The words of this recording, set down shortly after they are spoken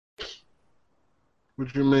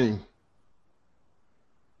What you mean?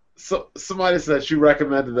 So somebody said you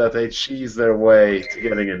recommended that they cheese their way to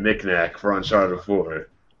getting a knickknack for Uncharted 4.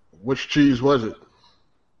 Which cheese was it?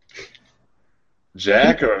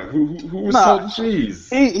 Jack or who was Nah, told cheese?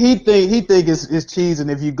 he think it's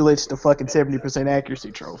cheesing if you glitch the fucking 70%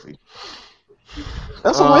 accuracy trophy.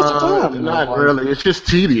 That's a waste of time, man. Not Like, really. It's just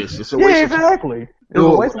tedious. It's a yeah, waste of time. exactly. It's a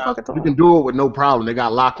waste of fucking You can time. do it with no problem. They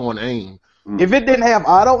got lock on aim. If it didn't have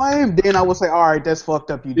auto aim, then I would say, all right, that's fucked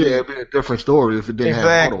up. You Yeah, did. it'd be a different story if it didn't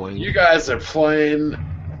have auto aim. You guys are playing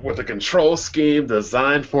with a control scheme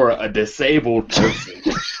designed for a disabled person.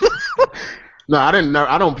 No, I didn't.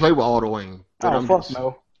 I don't play with auto aim. Oh, fuck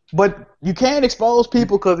no. But you can't expose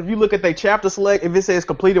people because if you look at their chapter select, if it says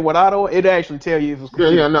completed with auto, it actually tell you if it's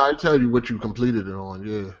completed. Yeah, no, I tell you what you completed it on.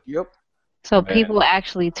 Yeah. Yep. So people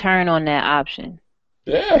actually turn on that option.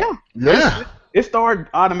 Yeah. Yeah. It started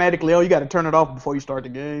automatically. Oh, you got to turn it off before you start the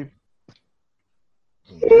game.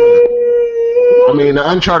 I mean, the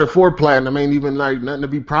Uncharted 4 Platinum ain't even like nothing to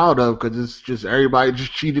be proud of because it's just everybody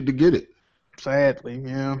just cheated to get it. Sadly,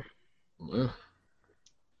 yeah.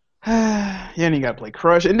 Yeah, and you gotta play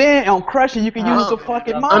Crush, and then on Crushing you can use the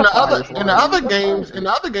fucking modifiers. In the other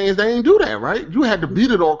games, they ain't do that, right? You had to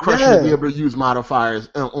beat it on Crushing to be able to use modifiers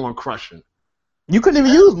on Crushing. You couldn't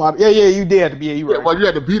even use mod. Yeah, you did have to be. Yeah, you right. Well, you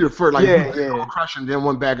had to beat it first, like you did it on Crushing, then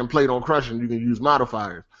went back and played on Crushing. You can use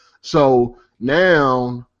modifiers. So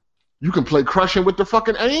now you can play Crushing with the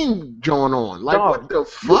fucking aim joint on. Like, what the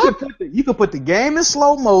fuck? You can put the game in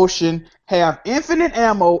slow motion, have infinite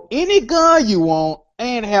ammo, any gun you want,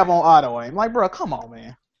 and have on auto aim. Like, bro, come on,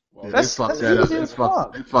 man. Yeah, they fucked that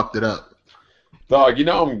up. They fucked it up. Dog, you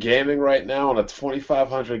know I'm gaming right now on a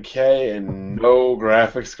 2500K and no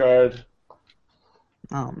graphics card.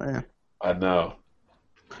 Oh man. I know.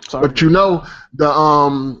 Sorry. But you know the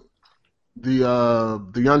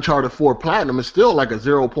Uncharted 4 Platinum is still like a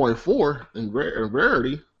 0.4 in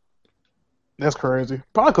rarity. That's crazy.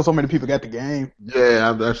 Probably because so many people got the game.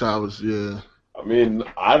 Yeah, that's how I was. Yeah. I mean,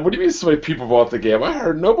 what do you mean so many people bought the game? I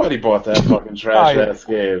heard nobody bought that fucking trash-ass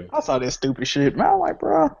game. I saw that stupid shit, man. I'm like,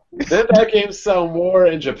 bro. Didn't that game sell more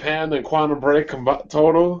in Japan than Quantum Break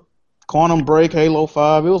total? Quantum Break, Halo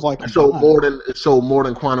 5, it was like... It sold more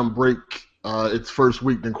than Quantum Break its first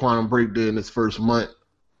week than Quantum Break did in its first month.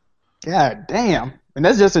 God damn. And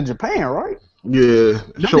that's just in Japan, right? Yeah.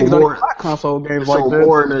 It sold more console games like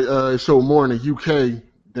that. It sold more in the UK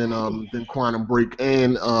than Quantum Break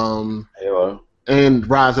and Halo and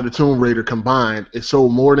Rise of the Tomb Raider combined. It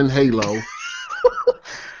sold more than Halo.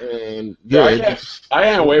 And I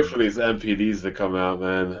can't wait for these MPDs to come out,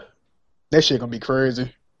 man. That shit gonna be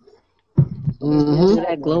crazy. Mm-hmm.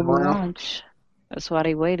 That global launch. That's why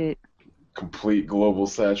they waited. Complete global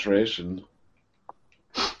saturation.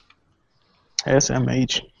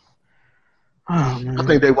 SMH. Oh, man. I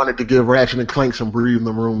think they wanted to give Ratchet and Clank some breathing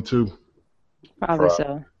room too. Probably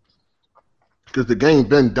so. Because the game's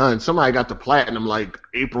been done. Somebody got the platinum like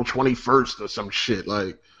April 21st or some shit.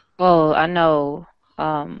 Like, well, I know.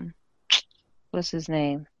 What's his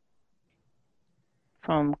name?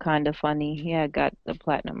 From Kinda Funny. He had got the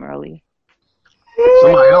platinum early.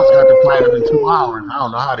 Somebody else got the platinum in 2 hours. I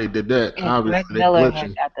don't know how they did that. And Greg Miller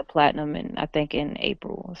had got the platinum I think in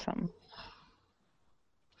April or something.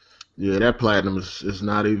 Yeah, that platinum is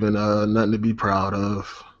not even nothing to be proud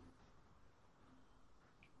of.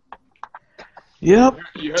 Yep.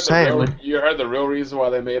 You heard the real reason why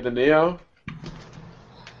they made the Neo?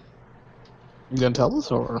 You gonna tell us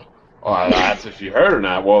or? Oh, that's if you heard or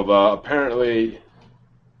not. Well, apparently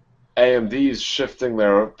AMD's shifting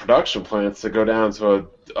their production plants to go down to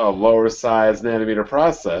a lower size nanometer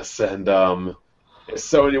process, and if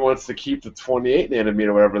Sony wants to keep the 28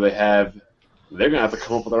 nanometer, whatever they have, they're gonna have to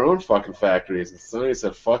come up with their own fucking factories. And Sony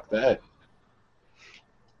said, "Fuck that."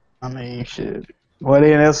 I mean, shit. Well,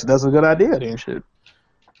 then that's a good idea. Then shit.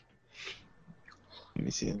 Let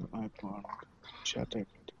me see. Wait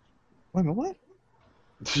a minute, what?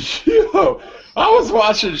 Yo, I was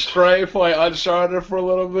watching Stray play Uncharted for a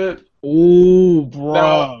little bit. Ooh,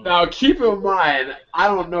 bro. Now keep in mind, I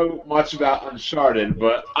don't know much about Uncharted,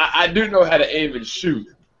 but I do know how to aim and shoot.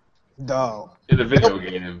 Dog. In a video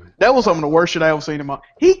game. That was some of the worst shit I ever seen in my...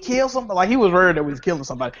 He killed somebody, like he was worried that he was killing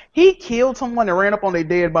somebody. He killed someone and ran up on their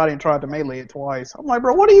dead body and tried to melee it twice. I'm like,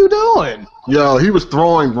 bro, what are you doing? Yo, he was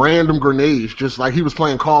throwing random grenades just like he was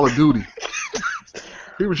playing Call of Duty.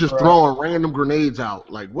 He was just throwing random grenades out.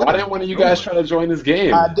 Like, what? Why didn't one of you guys try to join this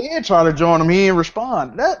game? I did try to join him. He didn't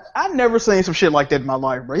respond. I never seen some shit like that in my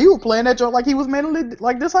life, bro. He was playing that joint like he was mentally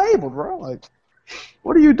like disabled, bro. Like,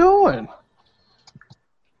 what are you doing?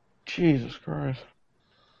 Jesus Christ.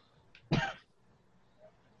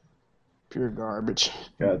 Pure garbage.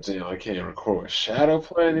 God damn, I can't record with Shadow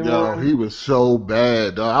play anymore. Yo, he was so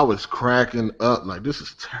bad, dog. I was cracking up. Like, this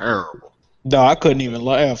is terrible. No, I couldn't even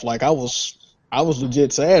laugh. Like, I was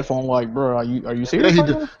legit sad for him. Like, bro, are you serious?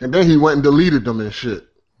 And then he went and deleted them and shit.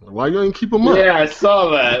 Why you ain't keep him up? Yeah, I saw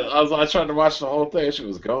that. I tried to watch the whole thing. She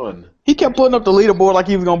was going. He kept putting up the leaderboard like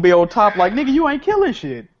he was gonna be on top. Like, nigga, you ain't killing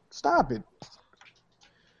shit. Stop it.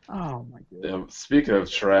 Oh my god. Damn, speaking of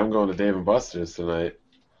Trey, I'm going to Dave & Buster's tonight.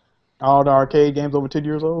 All the arcade games over 10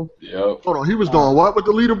 years old. Yep. Hold on, he was doing what with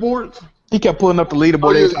the leaderboards? He kept putting up the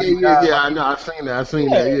leaderboard. I know. I seen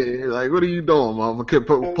that. Yeah. Like, what are you doing, mama? Kept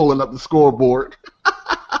pulling up the scoreboard.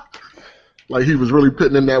 Like he was really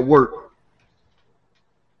putting in that work.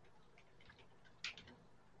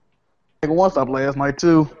 One stop last night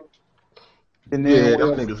too. And then Yeah,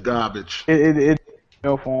 that nigga's garbage. It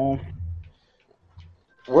fell for him.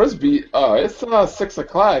 Where's B? Oh, it's 6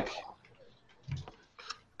 o'clock.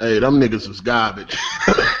 Hey, them niggas was garbage.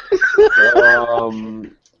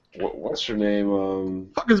 What's your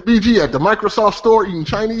name? Fuck is BG at the Microsoft store eating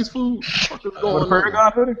Chinese food? Fuck is going on?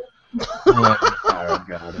 Paragon hoodie?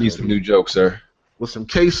 Need some new jokes, sir. With some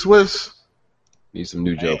K-Swiss. Need some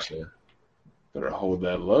new jokes, sir. Better hold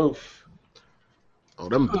that loaf. Oh,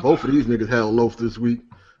 both of these niggas held loaf this week.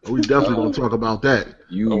 We definitely gonna talk about that.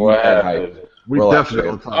 You had hype. We definitely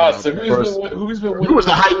gonna talk about so that. who's been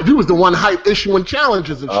winning? He was the one hype issuing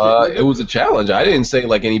challenges and shit. It was a challenge. I didn't say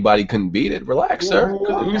like anybody couldn't beat it. Relax, sir.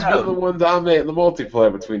 Who's been the one dominating the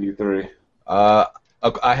multiplayer between you three?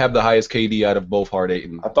 I have the highest KD out of both Hard 8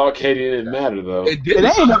 and... I thought KD didn't matter though. It didn't.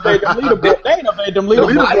 It ain't updated them leaderboard. They ain't updated them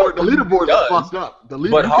leaderboard. The leaderboard is fucked up. The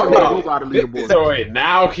leaderboard. So wait,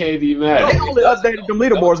 now KD matters. They only updated them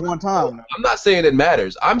leaderboards one time. I'm not saying it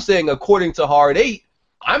matters. I'm saying according to Hard 8,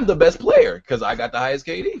 I'm the best player because I got the highest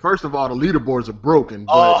KD. First of all, the leaderboards are broken.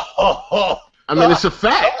 But, I mean, it's a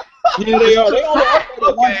fact. Yeah, they are. They only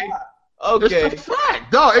updated one time. Okay. It's a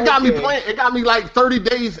fact, dog. It got me playing. It got me like 30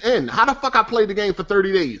 days in. How the fuck I played the game for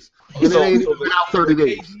 30 days? And it ain't even been out 30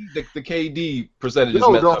 days. The KD percentage is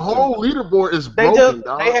No, messed the up. whole leaderboard is broken,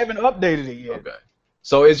 dog. They haven't updated it yet. Okay.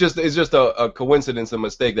 So it's just a coincidence, a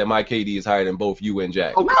mistake that my KD is higher than both you and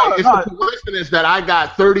Jack. Okay, it's a coincidence that I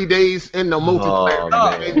got 30 days in the multiplayer.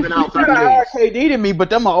 Oh, It's been out 30 got a higher days. KD than me, but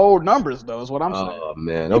them are old numbers, though, is what I'm saying. Oh,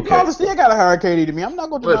 man. You Okay. probably still got a higher KD than me. I'm not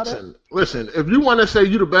going to deny that. Listen. If you want to say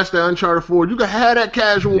you the best at Uncharted 4, you can have that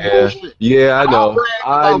casual bullshit. Yeah, I know.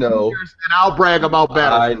 And I'll brag about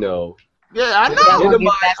Battlefield. I know. Yeah, I Y'all know. gonna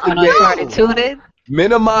get back on Uncharted 2 then?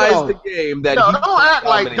 Minimize the game that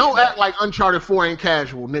don't act like Uncharted 4 ain't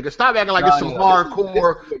casual, nigga. Stop acting like it's some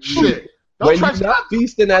hardcore shit. When you're not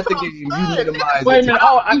beasting at the game, you minimize Wait a it. minute.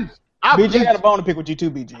 I BG got a bone to pick with you too,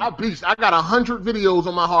 BG. I beast. I got 100 videos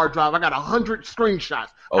on my hard drive. I got 100 screenshots.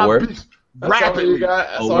 Oh, I word? beast rapidly,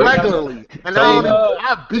 regularly, and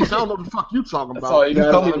I beast. I don't know what the fuck you talking about. That's all you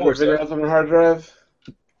got. 100 videos on your hard drive.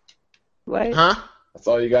 What? Huh? That's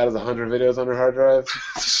all you got is 100 videos on your hard drive.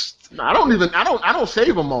 No, I don't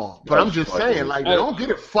save them all. But I'm just saying, like, don't get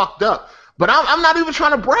it fucked up. But I'm not even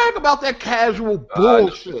trying to brag about that casual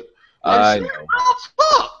bullshit. I know.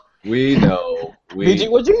 We know. BG,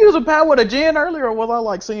 was you using power to gen earlier, or was I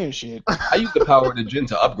like seeing shit? I used the power of the gen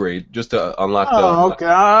to upgrade, just to unlock the... Oh, okay.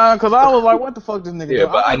 Because I was like, what the fuck this nigga Yeah, do?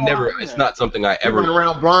 but I never... It's not something I ever... Running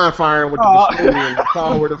around blind firing with the custodian, the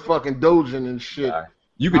power of the fucking Dojin and shit.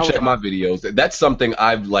 You can check my videos. That's something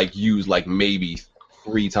I've like used like maybe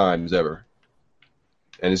 3 times ever,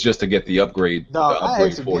 and it's just to get the upgrade. Dog, the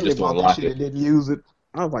upgrade I for just to bought that unlock shit it. and didn't use it.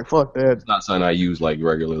 I was like, fuck that. It's not something I use like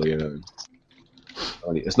regularly.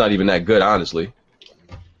 It's not even that good, honestly.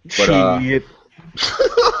 But shit.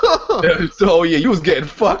 so yeah, you was getting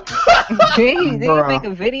fucked up. Did you make a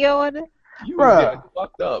video on it? You was getting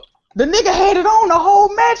fucked up. The nigga had it on the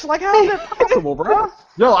whole match. Like, how is that possible, bro?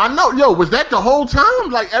 Yo, I know. Yo, was that the whole time?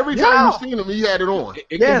 Like, every time you seen him, he had it on.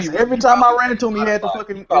 Yes, every time I ran into him, he had the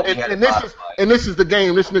fucking... And this is the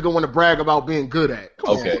game this nigga want to brag about being good at.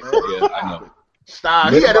 Okay, yeah, I know.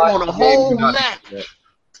 Stop. He had it on the whole match.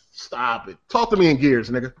 Stop it. Talk to me in Gears,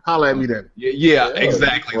 nigga. Holla at me then. Yeah,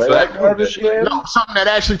 exactly. So no, something that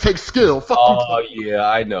actually takes skill. Fuck you. Oh, yeah,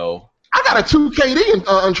 I know. I got a 2 KD in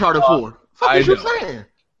Uncharted 4. Fuck is you saying?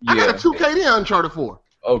 I Yeah. got a 2 KD in Uncharted 4.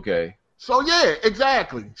 Okay. So yeah,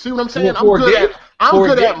 exactly. See what I'm saying? Well, I'm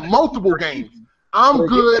good at multiple games. I'm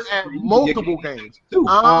good at multiple games.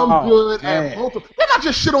 I'm good at multiple. They're not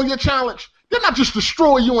just shit on your challenge. They're not just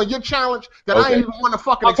destroy you on your challenge that I ain't even want to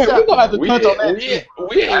fucking accept. We're gonna have to touch on that.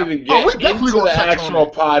 We ain't even get into the actual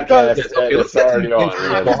podcast. It's already on.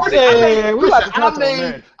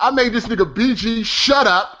 I made this nigga BG shut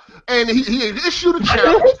up, and he issued a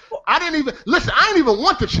challenge, I didn't even listen. I didn't even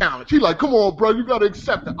want the challenge. He like, come on, bro, you gotta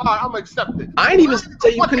accept it. All right, I'm gonna accept it. I didn't even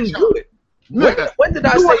say you couldn't do it. When did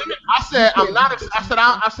I say? I said I'm not.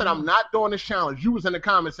 I said I'm not doing this challenge. You was in the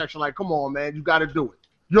comment section like, come on, man, you got to do it.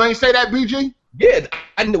 You ain't say that, BG? Yeah.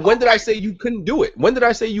 When did I say you couldn't do it? When did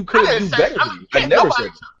I say you couldn't do better than me? I never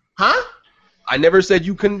said. Huh? I never said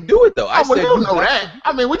you couldn't do it though. I said you know that.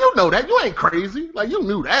 I mean, you know that. You ain't crazy. Like you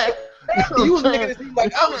knew that. You was making it seem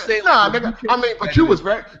like I was saying. Nah, nigga. I mean, but you was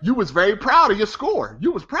very proud of your score.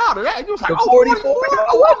 You was proud of that. You was like, 44.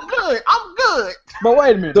 Oh, I'm good. I'm good. But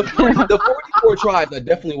wait a minute. The 44 tries, I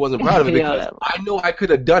definitely wasn't proud of it because I know I could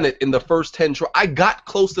have done it in the first 10 tries. I got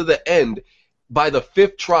close to the end by the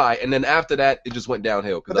 5th try, and then after that, it just went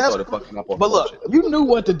downhill because I started fucking up on But look, you knew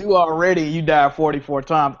what to do already. You died 44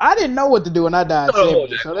 times. I didn't know what to do, and I died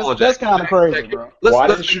 70. So that's kind of crazy, bro. Why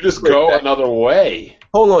didn't you just go another way?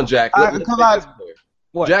 Hold on, Jack.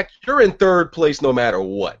 What? Jack, you're in 3rd place no matter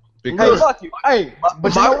what. Because hey, fuck you. Hey,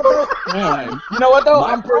 but you know what though? You know what though?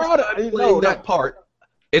 I'm proud of playing that part.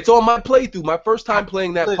 It's on my playthrough. My first time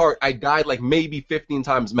playing that part, I died like maybe 15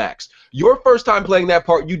 times max. Your first time playing that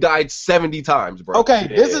part, you died 70 times, bro. Okay,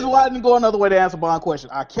 this is why I didn't go another way to answer Bond's question.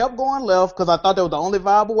 I kept going left because I thought that was the only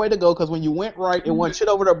viable way to go because when you went right, it wasn't shit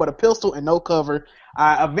over there but a pistol and no cover.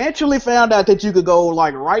 I eventually found out that you could go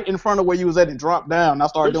like right in front of where you was at and drop down. And I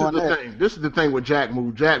started doing that. This is the thing with Jack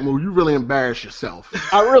Move. Jack Move, you really embarrassed yourself.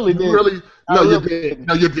 I really did. You did,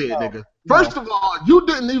 nigga. First of all, you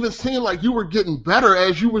didn't even seem like you were getting better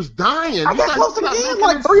as you was dying. I got close to the end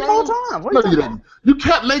like 3 more times. No, you didn't. You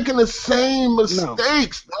kept making the same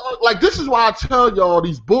mistakes. No. Like, this is why I tell y'all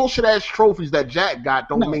these bullshit-ass trophies that Jack got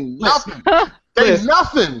don't mean nothing. They're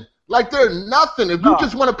nothing. Like, they're nothing. If you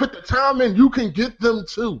just want to put the time in, you can get them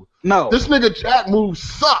too. No. This nigga Jack Move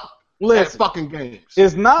suck. At fucking games.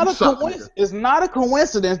 It's not a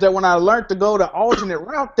coincidence that when I learned to go the alternate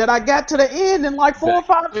route that I got to the end in like 4 or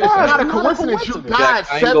 5 tries. It's not a coincidence. You died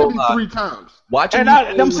 73 times.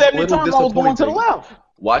 Them 70 times I was going to the left.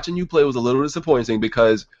 Watching you play was a little disappointing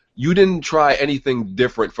because you didn't try anything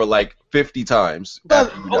different for like 50 times.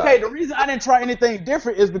 Okay, the reason I didn't try anything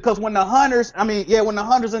different is because when the hunters and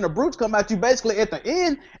the brutes come at you basically at the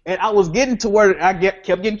end, and I was getting to where I kept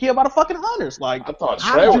getting killed by the fucking hunters. Like, I thought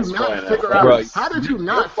Trey was playing that. How did you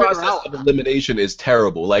not figure out? Of elimination is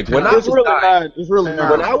terrible. Like when it's really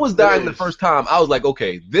not. When I was dying the first time, I was like,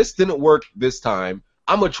 okay, this didn't work this time.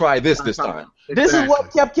 I'm gonna try this time. This is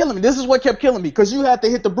what kept killing me. Because you had to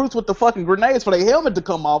hit the brutes with the fucking grenades for their helmet to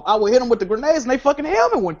come off. I would hit them with the grenades and they fucking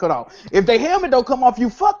helmet wouldn't cut off. If their helmet don't come off, you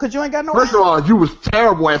fuck because you ain't got no. First of all, you was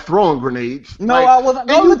terrible at throwing grenades. No, I wasn't.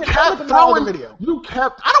 You kept throwing. I don't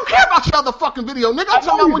care about your other fucking video, nigga. I'm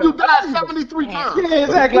talking about when you died 73 times. Yeah,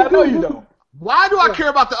 exactly. I know you don't. Why do I care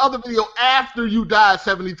about the other video after you died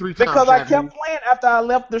 73 times? Because I kept playing after I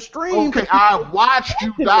left the stream. Okay, I watched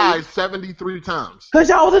you die 73 times. Because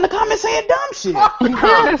y'all was in the comments saying dumb shit. Fuck the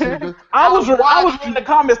comments, nigga. I was in the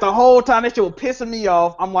comments the whole time. That shit was pissing me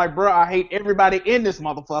off. I'm like, bro, I hate everybody in this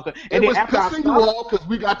motherfucker. And it was pissing you off because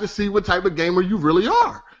we got to see what type of gamer you really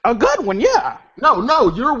are. A good one, yeah.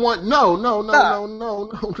 No, you're one. No. You're not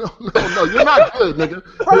good, nigga.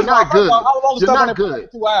 You're not good. You're not good.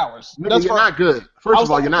 2 hours. Nigga, you're not good. First of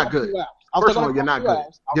all, you're not good. First of all, you're not good.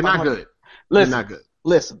 You're not good. You're not good.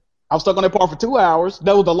 Listen, I was stuck on that part for 2 hours.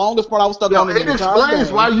 That was the longest part I was stuck on. It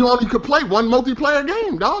explains why you only could play one multiplayer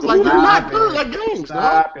game, dog. Like, you're not good at games,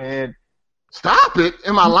 dog. Stop it.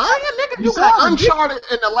 Am I lying, nigga? You got Uncharted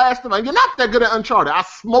in the last time. You're not that good at Uncharted. I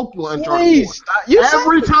smoked you Uncharted 4.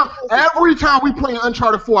 Every time we play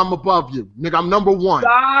Uncharted 4, I'm above you. Nigga, I'm number 1.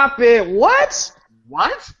 Stop it. What?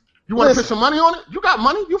 You want to put some money on it? You got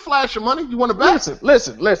money. You flash your money. You want to bet?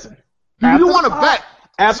 Listen. Do you want to bet?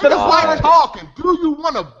 After the fight talking, do you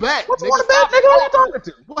want to bet? What you want to bet, nigga? What are you talking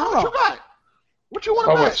to? What you got? What you want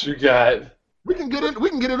to bet? How much you got? We can get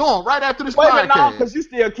it on right after this podcast. Wait a minute, because you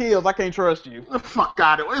still kills. I can't trust you. The fuck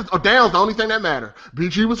out of it. Downs the only thing that matter.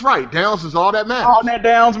 BG was right. Downs is all that matters. All that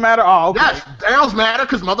downs matter? Oh, okay. Yes, downs matter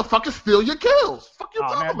because motherfuckers steal your kills. Fuck you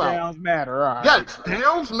talking about? Downs matter, all right. Yes,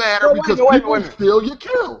 downs matter because people steal your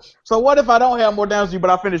kills. So what if I don't have more downs than you,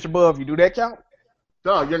 but I finish above you? Do that count?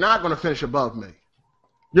 Dog, you're not going to finish above me.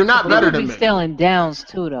 You're not better than me. Stealing downs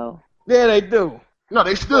too, though. Yeah, they do. No,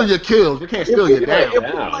 they steal your kills. They can't steal your down.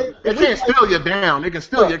 They can't steal your down. They can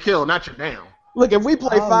steal your kill, not your down. Look, if we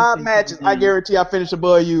play 5 matches, I guarantee I finish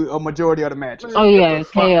above you a majority of the matches. Oh, yeah.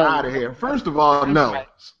 Fuck out of here. First of all, no.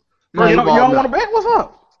 You don't want to bet? What's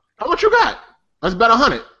up? How much you got? Let's bet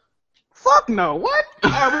 100. Fuck no. What?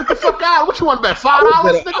 What the fuck out? What you want to bet? $5?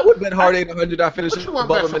 I would bet hard 800. I finish it. What you want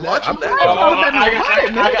to bet?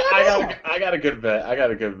 I got a good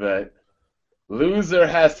bet. Loser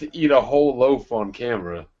has to eat a whole loaf on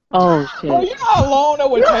camera. Oh shit! Bro, you know how long that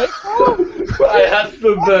would take, bro? I have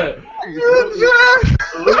to bet.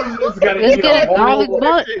 Loser's got to Let's eat get a whole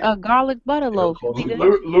a garlic butter loaf.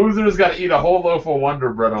 Loser's got to eat a whole loaf of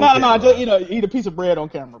Wonder Bread on No, camera. just eat a piece of bread on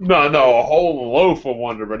camera. Bro. No, a whole loaf of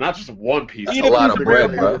Wonder Bread, not just one piece. That's a lot of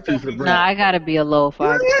bread, bro. Nah, I gotta be a loaf.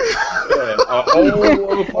 Yeah, a whole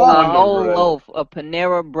loaf of A Wonder whole Bread. loaf, a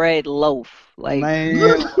Panera Bread loaf. Like, Man,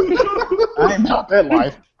 I ain't about that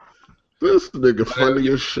life. This nigga funny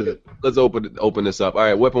as shit. Let's open this up. All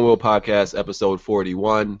right, Whip and Will Podcast, episode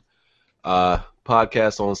 41.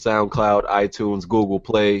 Podcast on SoundCloud, iTunes, Google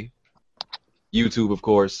Play, YouTube, of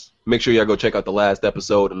course. Make sure y'all go check out the last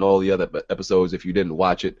episode and all the other episodes if you didn't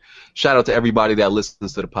watch it. Shout out to everybody that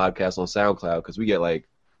listens to the podcast on SoundCloud because we get like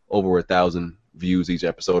over 1,000 views each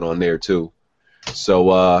episode on there too.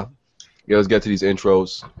 So let's get to these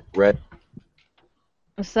intros. Red.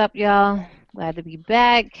 what's up, y'all? Glad to be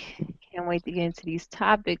back. Can't wait to get into these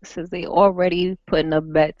topics because they already putting up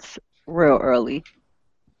bets real early.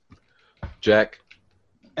 Jack.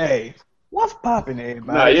 Hey, what's popping,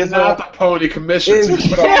 everybody? Nah, you're not the pony commissioner. It's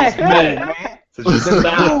You put on this Jack, man. man. So just The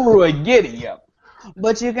stop. guru of Giddy Up.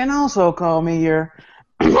 But you can also call me your.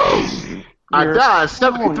 I died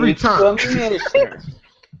 73 times. Commissioner.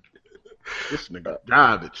 This nigga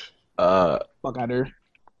garbage. Fuck out there.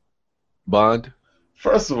 Bond.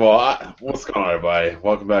 First of all, what's going on, everybody?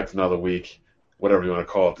 Welcome back to another week, whatever you want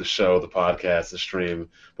to call it, the show, the podcast, the stream.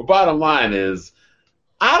 But bottom line is,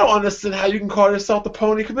 I don't understand how you can call yourself the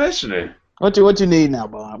pony commissioner. What you need now,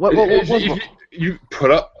 Bond? What's You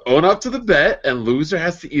own up to the bet, and loser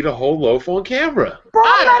has to eat a whole loaf on camera. Bro,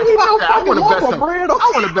 I'm not eating no I fucking want to bet loaf some. of bread. I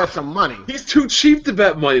want to bet some money. He's too cheap to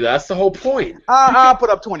bet money. That's the whole point. I'll put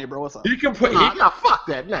up 20, bro. What's up? He can put. Nah, fuck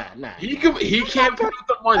that. Nah. He can't put up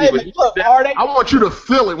the money. Hey, but man, he look, can are they? I want you to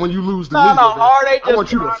feel it when you lose the No, league. are they I just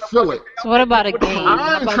want you to trying to feel it. So what about a game?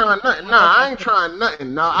 I ain't trying nothing. Nah, I ain't trying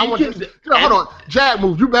nothing. Nah, I want you. Hold on, Jag,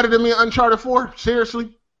 move. You better than me in Uncharted 4?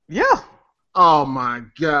 Seriously? Yeah. Oh my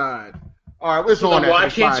god. All right, it's on that. Why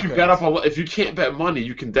can't you bet up if you can't bet money?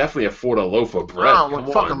 You can definitely afford a loaf of bread. I don't want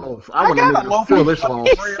Come fucking on. loaf. I want a nigga to feel this loss.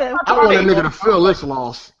 I want a nigga to feel this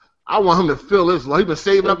loss. I want him to feel this loss. He been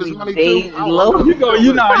saving up his money too. I want him to feel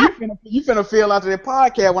this. You finna feel after that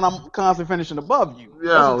podcast when I'm constantly finishing above you.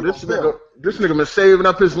 Yo, this nigga been saving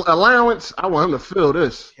up his allowance. I want him to feel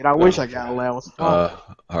this. And I wish I got allowance.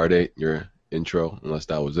 Hard-8, your intro, unless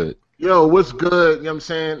that was it. Yo, what's good? You know what I'm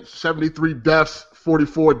saying? 73 deaths,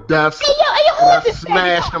 44 deaths. And I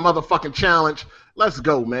smashed the motherfucking challenge. Let's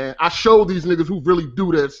go, man. I showed these niggas who really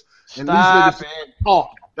do this. And Stop these niggas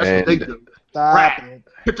talk. That's what they do. Stop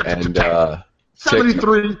it. And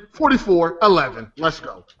 73, 44, 11. Let's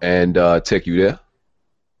go. And Tick, you there?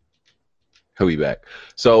 He'll be back.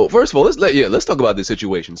 So first of all, let's talk about this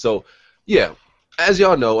situation. So yeah, as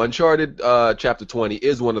y'all know, Uncharted Chapter 20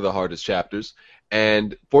 is one of the hardest chapters.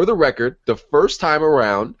 And for the record, the first time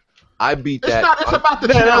around, I beat that. It's about the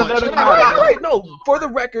challenge. Right, no, for the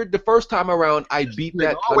record, the first time around, I beat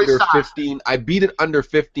that under 15. I beat it under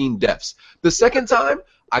 15 deaths. The second time,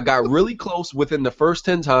 I got really close. Within the first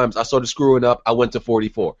 10 times, I started screwing up. I went to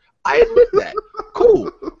 44. I admit that.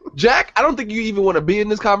 Cool. Jack, I don't think you even want to be in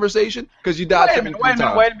this conversation because you died 73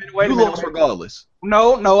 times. Wait a minute. You lost regardless.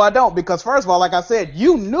 No, I don't. Because first of all, like I said,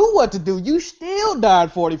 you knew what to do. You still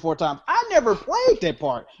died 44 times. I never played that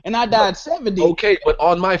part, and I died 70. Okay, but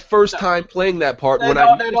on my first time playing that part, when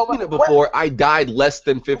I've never seen it before, I died less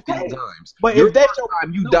than 15 times. But your if that's first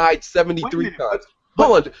time, you died 73 times.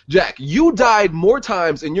 Hold on, Jack. You died more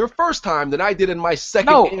times in your first time than I did in my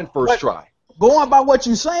second and first try. Going by what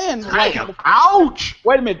you're saying, Damn. Ouch!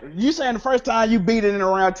 Wait a minute. You saying the first time you beat it in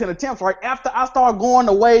around 10 attempts, right? After I started going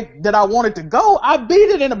the way that I wanted to go, I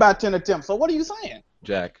beat it in about 10 attempts. So what are you saying?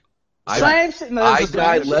 Jack, Same shit. No, I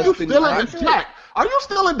died less than Jack, are you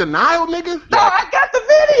still in denial, nigga? No, I got the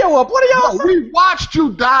video up. What are y'all No, saying? we watched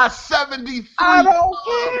you die 73. I don't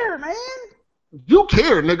care, man. You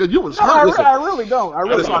care, nigga. You was No, hurt. I really don't. I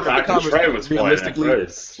really don't.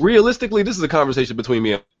 Realistically, this is a conversation between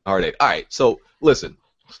me and Hard-8. All right, so listen.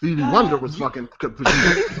 Stevie Wonder was fucking.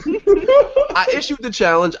 I issued the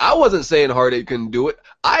challenge. I wasn't saying Hard-8 couldn't do it.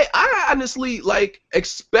 I honestly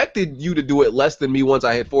expected you to do it less than me once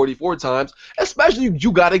I hit 44 times. Especially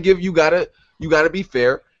you gotta be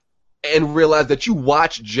fair and realize that you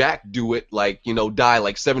watched Jack do it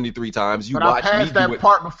die 73 times. You but I watched me passed that do it.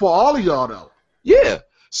 part before all of y'all though. Yeah.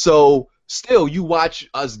 So still, you watch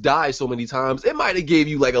us die so many times. It might have gave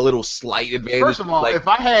you a little slight advantage. First of all, if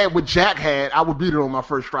I had what Jack had, I would beat it on my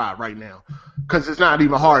first try right now, because it's not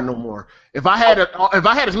even hard no more. If I had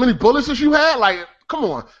as many bullets as you had, Come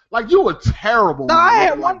on. Like, you were terrible. No, I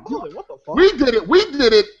had Like, one bullet. What the fuck? We did it.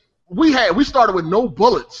 We started with no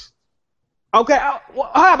bullets. Okay, how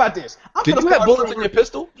about this? Did you have bullets in your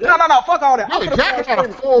pistol? No, fuck all that. I'm Yeah, finna Jack start had a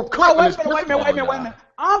streaming. full clip. Wait a minute.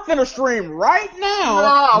 I'm finna stream right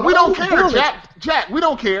now. No, we don't care, bullets. Jack. We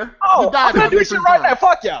don't care. Oh, You died I'm gonna do this shit 73 right now. times.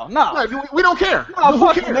 Fuck y'all. No. No, we don't care. No, Who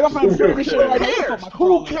fuck you, cares? nigga. I'm finna stream this shit Who right now. cares?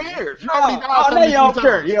 Who cares? You Oh, already died now 73 y'all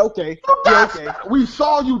care. times. Yeah, okay. You Yeah, died- okay. We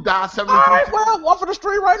saw you die 73 All right, times. well, I'm finna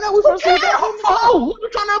stream right now. We Who finna stream cares? that. Who you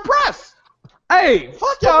trying to impress? Hey,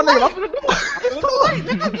 fuck y'all niggas. I'm finna do it. It's too late,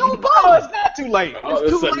 nigga. You a No, bum. it's not too late. Oh,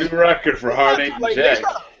 this is a new record for Hard Eight and Jack.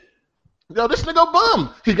 Yo, this nigga a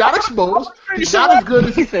bum. He got exposed. He's Shut not up. as good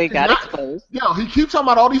as He said he got not- exposed. Yo, he keeps talking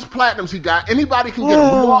about all these platinums he got. Anybody can get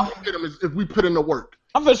them. We all can get them if we put in the work.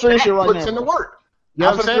 I'm finna stream shit right Puts in the now. work. You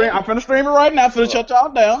know what I'm saying? I'm finna stream it right now. I'm finna shut y'all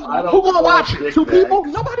down. Who gonna watch it? Two people?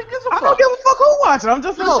 Nobody gives a I fuck. don't give a fuck who watching. I'm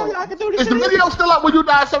just finna show you No. I can do this Is the shit. video still up when you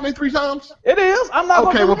died 73 times? It is. I'm not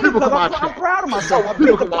Okay, gonna well, do people it can because watch I'm that. proud of myself. I People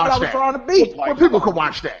beat can the watch what I was that. trying to beat. Well, people can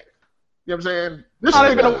watch that. You know what I'm saying? This I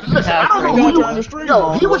ain't nigga, gonna- listen, I don't know gonna who turn the you stream Yo,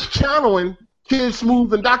 on, he bro. was channeling Kid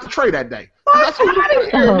Smooth and Dr. Trey that day. That's who you're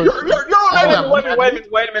on that level.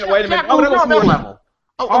 Wait a minute. Jack, I'm gonna you're go on that smooth. level.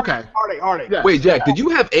 Oh, okay. Heartache. Yeah. Wait, Jack, did you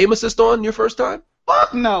have aim assist on your first time?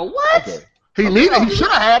 Fuck no. What? Okay. He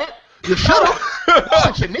should have had it. You should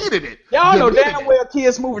have. You needed it. Y'all You know needed damn it. well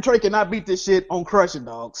Kid Smooth and Trey cannot beat this shit on crushing,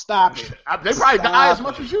 dog. Stop it. They probably die as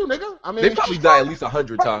much as you, nigga. I mean, They probably die at least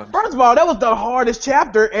 100 times. First of all, that was the hardest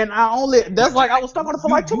chapter, and I was stuck on it for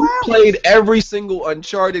like 2 You hours. played every single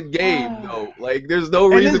Uncharted game, though. Like, there's no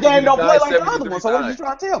And reason this for you game to don't die play like the other 73 one, so what are you times.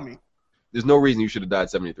 trying to tell me? There's no reason you should have died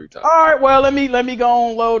 73 times. All right, well, let me go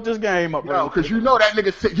and load this game up. No, because you know that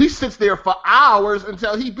nigga he sits there for hours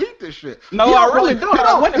until he beat this shit. No, He I really don't.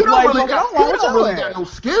 I went and played really Pokemon. got, Wrong he with don't your really ass. got no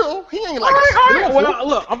skill. He ain't All like right, a skillful. well,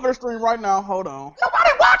 look, I'm gonna stream right now. Hold on. Nobody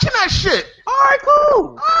watching that shit. All right, cool.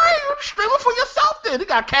 All right, you streaming for yourself then. He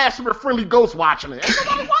got Casimir Friendly Ghost watching it. Ain't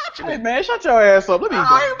nobody watching Hey it. man, shut your ass up. Let me All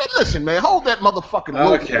go. right, man, listen, man, hold that motherfucking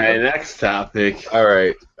loop, Okay, man. next topic. All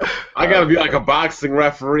right. I gotta be like a boxing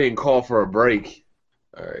referee and call for a break.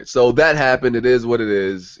 All right. So that happened. It is what it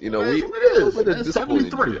is. You know, It is we what it is. we're It's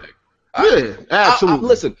disappointed 73. in Jack. Yeah, absolutely.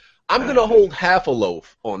 Listen, I'm going to hold half a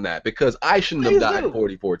loaf on that because I shouldn't have Please died do.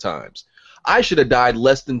 44 times. I should have died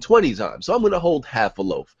less than 20 times. So I'm going to hold half a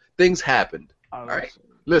loaf. Things happened. All right.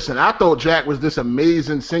 Listen, I thought Jack was this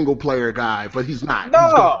amazing single player guy, but he's not. He's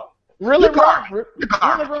No, really, You're bro. garbage. Really, You're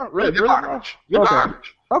garbage. bro. Yeah, Really, you're bro. garbage. You're Okay.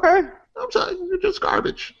 garbage. Okay. I'm saying you're just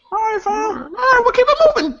garbage. All right, All fine. right, we'll keep it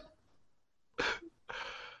moving.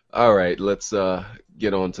 All right, let's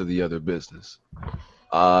get on to the other business.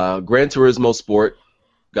 Gran Turismo Sport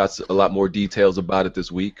got a lot more details about it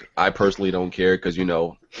this week. I personally don't care because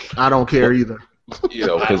I don't care either. I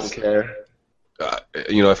don't because care.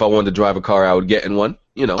 if I wanted to drive a car, I would get in one.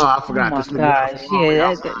 Oh, I Oh forgot my this. gosh,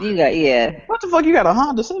 yeah, you got What the fuck? You got a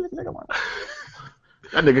Honda Civic, nigga?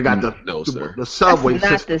 That nigga got the No, sir. the subway That's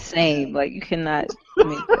not system. the same. Like you cannot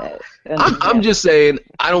make that. I'm just saying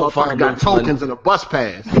I don't Motherfucker find no got fun. tokens and a bus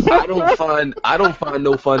pass. I don't find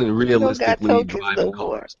no fun in realistically tokens driving no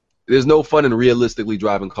more. cars. There's no fun in realistically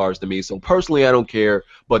driving cars to me. So personally, I don't care.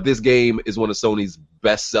 But this game is one of Sony's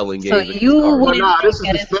best-selling So games. you wouldn't Nah, think this is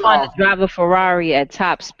that the it's fun spin-off. to drive a Ferrari at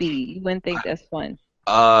top speed. You wouldn't think that's fun.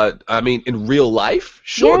 I mean, in real life,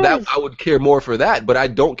 sure, Yes. that I would care more for that. But I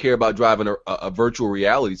don't care about driving a virtual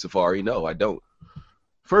reality Safari. No, I don't.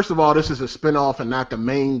 First of all, this is a spin-off and not the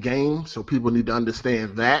main game, so people need to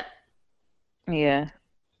understand that. Yeah.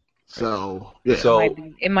 So, yeah. So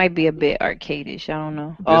It might be a bit arcadish. I don't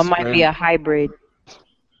know. Or it This might be a hybrid.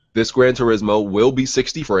 this Gran Turismo will be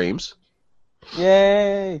 60 frames.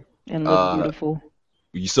 Yay. And look beautiful.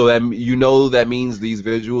 So that that means these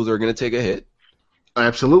visuals are going to take a hit.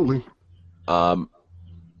 Absolutely. A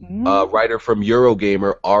writer from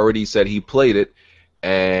Eurogamer already said he played it,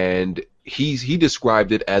 and he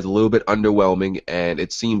described it as a little bit underwhelming, and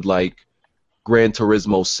it seemed like Gran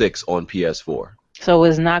Turismo 6 on PS4. So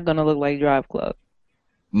it's not gonna look like Drive Club.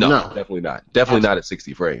 No, No. definitely not. Definitely not at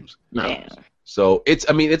 60 frames. No. Damn. So it's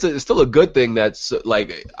still a good thing that's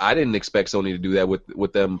like I didn't expect Sony to do that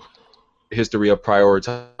with them history of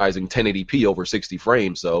prioritizing 1080p over 60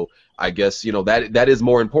 frames. So I guess that is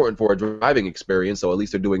more important for a driving experience. So at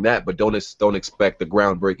least they're doing that, but don't expect the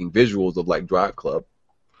groundbreaking visuals of like Drive Club.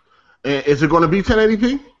 And is it going to be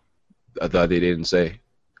 1080p? I thought they didn't say.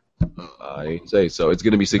 I didn't say so. It's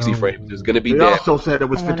going to be 60 frames. It's going to be They dead. also said it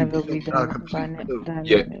was I wanna 50% go be done by complete, too.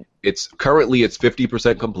 Yeah. It's currently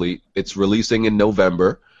 50% complete. It's releasing in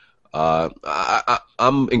November.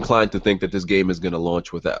 I'm inclined to think that this game is going to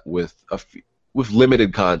launch with with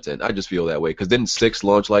limited content. I just feel that way because didn't 6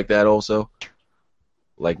 launch like that also?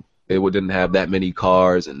 Like they didn't have that many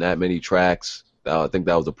cars and that many tracks. I think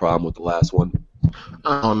that was the problem with the last one.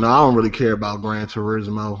 I don't know. I don't really care about Gran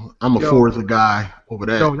Turismo. I'm a Forza guy over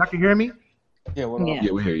there. Yo, y'all can hear me? Yeah, what up?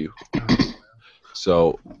 Yeah, we hear you.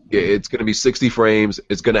 So it's going to be 60 frames.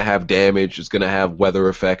 It's going to have damage. It's going to have weather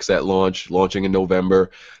effects at launching in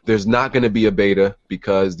November. There's not going to be a beta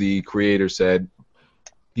because the creator said,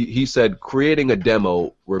 he said creating a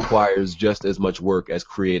demo requires just as much work as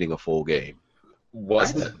creating a full game.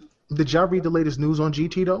 What? Did y'all read the latest news on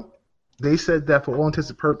GT, though? They said that for all intents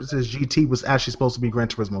and purposes, GT was actually supposed to be Gran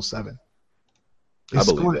Turismo 7. I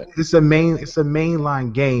believe that. It's a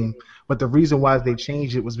mainline game, but the reason why they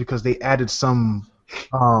changed it was because they added some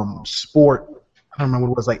sport. I don't remember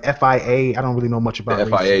what it was, like FIA. I don't really know much about The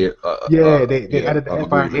FIA. They added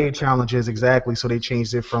the FIA challenges, exactly, so they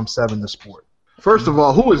changed it from 7 to sport. First of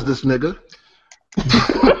all, who is this nigga?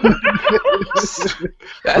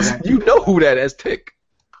 You know who that is, Tick.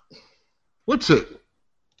 What's it?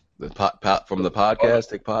 From the podcast,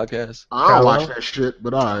 Tick Podcast. I don't watch that shit,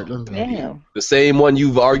 but all right. Damn. The same one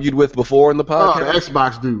you've argued with before in the Oh, the podcast?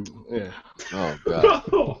 Xbox dude. Yeah. Oh, God.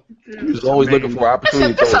 You're just always looking for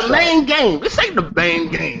opportunity to It's throw a a main game. This ain't the main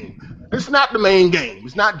game. It's not the main game.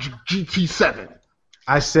 It's not GT7.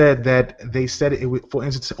 I said that they said it was, for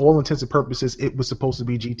all intents and purposes, it was supposed to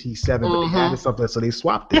be GT7, but they added something, so they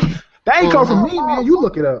swapped it. That ain't come from me, man. You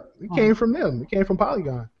look it up. It came from them. It came from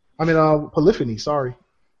Polygon. I mean, Polyphony. Sorry.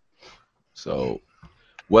 So,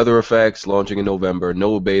 weather effects launching in November.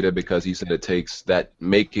 No beta because he said it takes that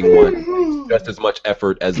making one just as much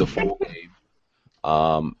effort as the full game.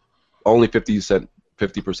 Only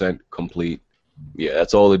 50% complete. Yeah,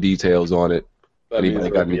 that's all the details on it. Anybody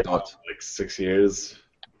got any thoughts? Like 6 years.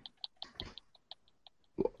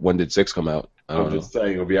 When did 6 come out? I don't I'm know. just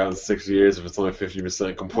saying it'll be out in 6 years if it's only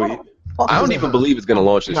 50% complete. I don't even believe it's going to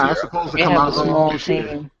launch this Nah, year. it's supposed to They come have out a long this year.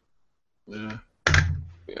 team. Yeah.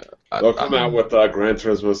 They'll come out with Gran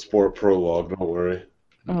Turismo Sport Prologue. Don't worry.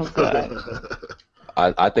 Oh god.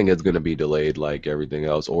 I think it's going to be delayed like everything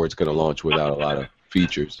else, or it's going to launch without a lot of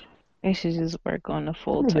features. They should just work on the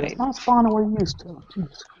full It's type. not spawning where you used to.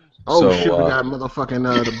 Jesus. Oh So, shit, we got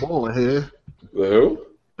motherfucking the ball in here. The who?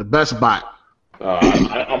 The best bot.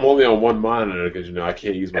 I'm only on one monitor because I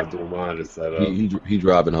can't use my dual monitor setup. He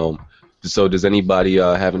driving home. So does anybody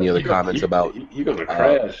have any other comments about? You're gonna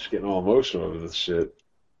crash, getting all emotional over this shit.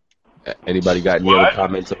 Anybody got any other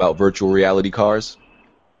comments about virtual reality cars?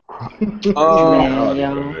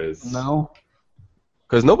 No.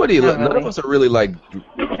 Because Not none of really. us are really like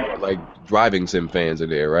driving sim fans in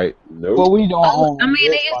there, right? Nope. Well, we don't own. I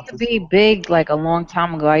mean, it used to be big like a long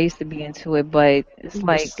time ago. I used to be into it, but it's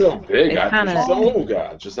like It's still big. it's I kinda- just old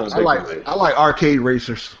guy, just not I big. like arcade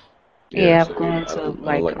racers. yeah, so I've gone I to don't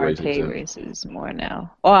like racing arcade sims. races more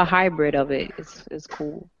now, or a hybrid of it. It's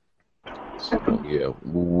cool. So, yeah,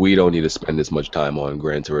 we don't need to spend this much time on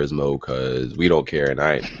Gran Turismo because we don't care. And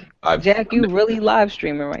I've Jack, you really live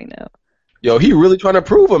streaming right now. Yo, he really trying to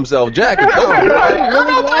prove himself, Jack.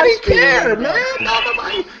 Nobody care, man.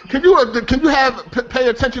 Nobody. Can you pay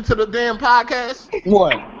attention to the damn podcast?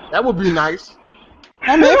 What? That would be nice.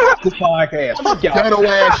 I mean, fuck this podcast. Fuck y'all. Ghetto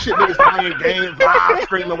ass shit niggas playing games, live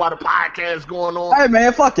streaming while the podcast going on. Hey,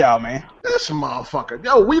 man, fuck y'all, man. This motherfucker.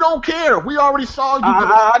 Yo, we don't care. We already saw you.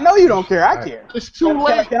 I know you don't care. I care. It's too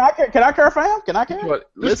late. Can I care, fam? Can I care? But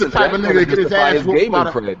This the listen, type of Jack nigga that get his justify ass his whooped gaming by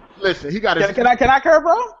the. cred. Listen, he got his. Can I care,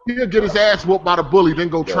 bro? He'll get his ass whooped by the bully, then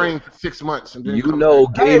go train for 6 months, and then You come know,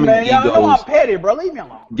 back. Hey, gaming man, y'all know I'm egos. petty, bro. Leave me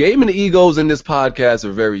alone. Gaming egos in this podcast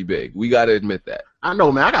are very big. We got to admit that. I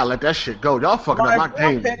know, man. I gotta let that shit go. Y'all fucking up my I'm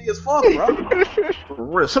game. petty as fuck, bro. For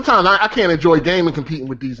real. Sometimes I can't enjoy gaming competing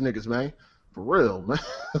with these niggas, man. For real, man.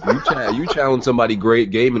 You challenge somebody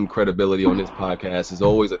great gaming credibility on this podcast is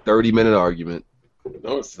always a 30-minute argument.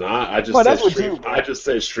 No, it's not. I just Well, say that's what I just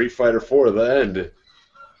say Street Fighter 4 at the end.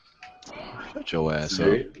 Shut your ass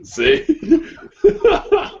up, See?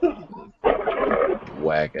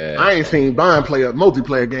 whack ass. I ain't seen Bond play a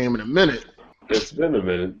multiplayer game in a minute. It's been a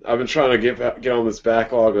minute. I've been trying to get on this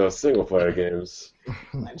backlog of single player games.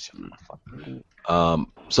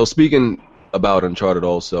 So speaking about Uncharted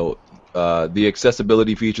also, the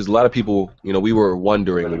accessibility features, a lot of people, we were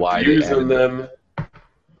wondering why they Using added them.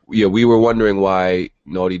 Yeah, we were wondering why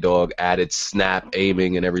Naughty Dog added snap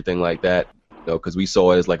aiming and everything like that, because we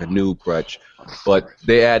saw it as like a noob crutch. But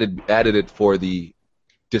they added it for the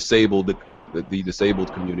disabled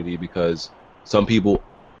community because some people,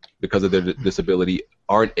 because of their disability,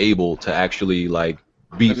 aren't able to actually like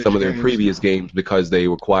beat some of their previous games because they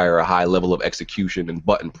require a high level of execution and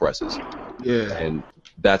button presses. Yeah. And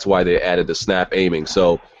that's why they added the snap aiming.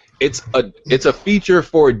 So it's a feature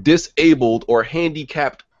for disabled or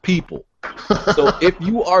handicapped people. So if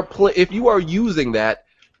you are using that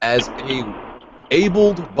as a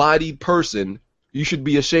able-bodied person, you should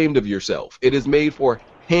be ashamed of yourself. It is made for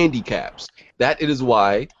handicaps. That is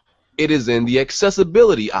why it is in the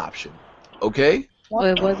accessibility option. Okay?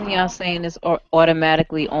 Well, wasn't y'all saying it's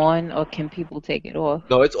automatically on, or can people take it off?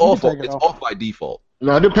 No, it's off. It's off by default.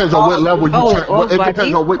 No, it depends on what level you it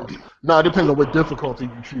depends on what. No, it depends on what difficulty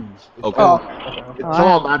you choose. Okay. It's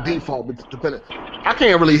on by default, but depending. I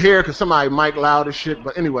can't really hear because somebody mic loud as shit.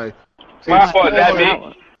 But anyway. My fault. That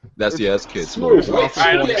me. That's kids. I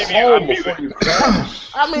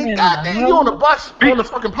mean, goddamn, you on the bus on the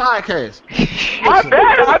fucking podcast. My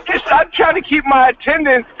bad. I'm trying to keep my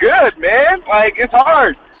attendance good, man. Like, it's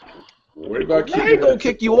hard. What about I ain't gonna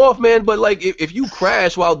kick you off, man. But like, if you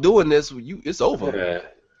crash while doing this, it's over. Yeah.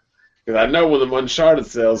 Because I know when the Uncharted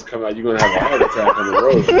sales come out, you're gonna have a heart attack on the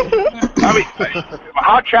road. I mean,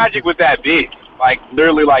 how tragic would that be? Like,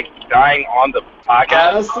 literally, like, dying on the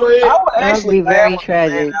podcast? Honestly, That would be very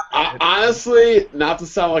tragic. honestly, not to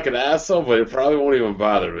sound like an asshole, but it probably won't even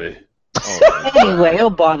bother me. Anyway, it'll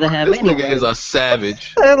bother him. This nigga is a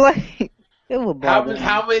savage. Like, it will bother him.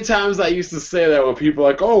 How many times I used to say that when people are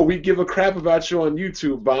like, oh, we give a crap about you on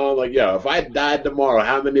YouTube, but I'm like, yo, if I died tomorrow,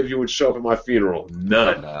 how many of you would show up at my funeral?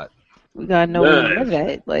 None. We gotta know where we live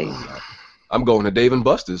at. Like, I'm going to Dave and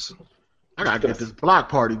Buster's. I gotta get this block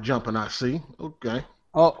party jumping. I see. Okay.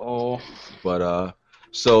 But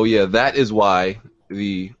so yeah, that is why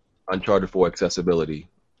the Uncharted 4 accessibility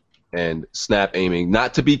and snap aiming,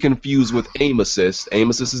 not to be confused with aim assist. Aim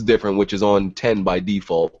assist is different, which is on 10 by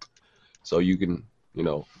default. So you can,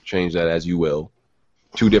 change that as you will.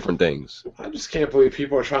 Two different things. I just can't believe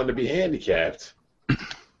people are trying to be handicapped.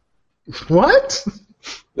 What?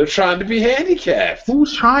 They're trying to be handicapped.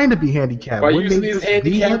 Who's trying to be handicapped? By Wouldn't using they these just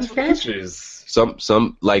be handicapped handicapped? features.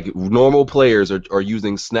 Some like normal players are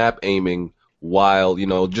using snap aiming while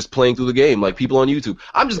just playing through the game, like people on YouTube.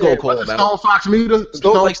 I'm just gonna call them out. Stone Fox Media.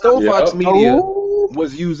 Stone Fox Media Oh.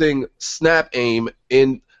 was using snap aim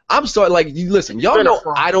in. I'm sorry, like listen, y'all know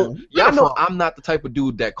I'm not the type of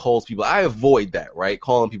dude that calls people. I avoid that, right?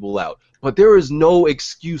 Calling people out. But there is no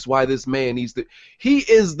excuse why this man needs to. He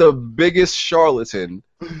is the biggest charlatan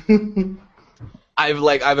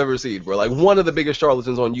I've ever seen, bro. Like one of the biggest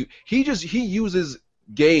charlatans on you. He uses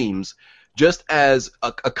games just as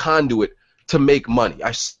a conduit to make money.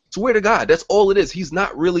 I swear to God, that's all it is. He's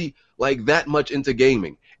not really like that much into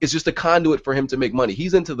gaming. It's just a conduit for him to make money.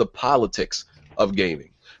 He's into the politics of gaming.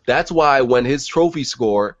 That's why when his trophy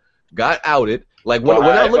score got outed, like when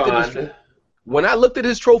I looked at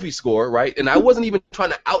his trophy score, right, and I wasn't even trying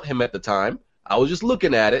to out him at the time. I was just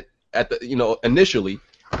looking at it initially,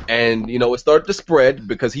 and it started to spread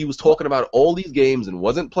because he was talking about all these games and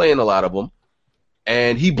wasn't playing a lot of them.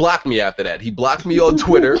 And he blocked me after that. He blocked me on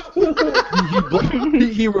Twitter.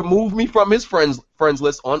 He removed me from his friends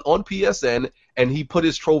list on PSN, and he put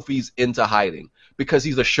his trophies into hiding because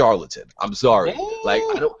he's a charlatan. I'm sorry. Like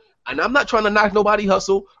and I'm not trying to knock nobody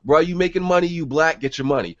hustle, bro. You making money, you black, get your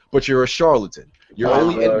money, but you're a charlatan. You're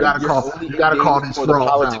only you gotta call these for the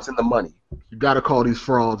frauds politics out. and the money. You gotta call these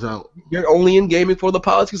frauds out. You're only in gaming for the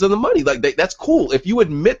politics and the money. Like that's cool. If you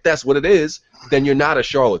admit that's what it is, then you're not a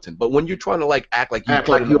charlatan. But when you're trying to act like you're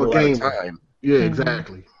a gamer, yeah,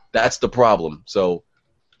 exactly. That's the problem. So,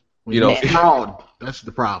 fraud. That's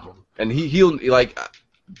the problem. And he'll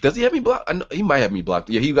does he have me blocked? He might have me blocked.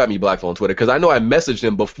 Yeah, he got me blocked on Twitter because I know I messaged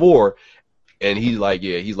him before, and he's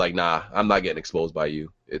like, nah, I'm not getting exposed by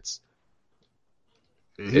you.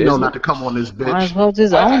 He know not to come on this bitch. Might as well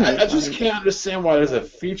just own it. I just can't understand why there's a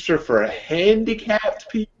feature for handicapped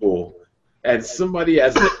people and somebody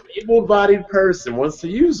as an able-bodied person wants to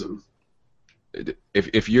use them.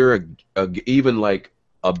 If you're even like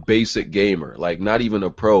a basic gamer, like not even a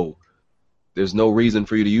pro, there's no reason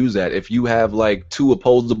for you to use that. If you have like two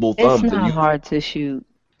opposable thumbs, it's not hard to shoot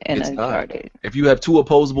in Uncharted. If you have two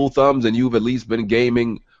opposable thumbs and you've at least been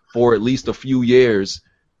gaming for at least a few years,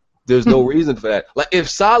 there's no reason for that. Like if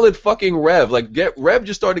solid fucking Rev, Rev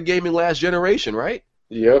just started gaming last generation, right?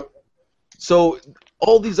 Yep. So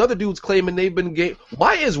all these other dudes claiming they've been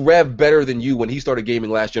why is Rev better than you when he started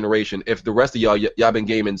gaming last generation? If the rest of y'all been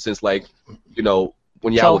gaming since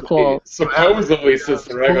when y'all was kids? Supposedly since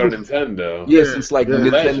the regular Nintendo. Yeah, since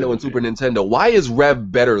Nintendo and Super Nintendo. Why is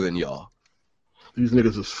Rev better than y'all? These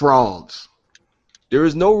niggas is frauds. There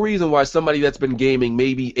is no reason why somebody that's been gaming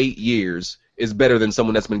maybe 8 years is better than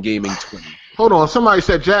someone that's been gaming 20. Hold on, somebody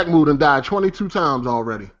said Jack Mood and died 22 times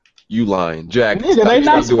already. You lying, Jack? Nigga, they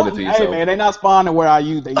not doing it to Hey yourself. man, they not spawning where I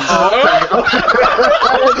use. They use.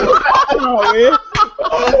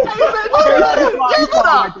 Give it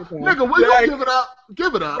up, nigga. Will you give it up?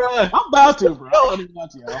 Give it up. Bruh, I'm about to, bro. I'm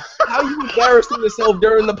about to, y'all. how you embarrassing yourself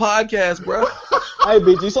during the podcast, bro? Hey,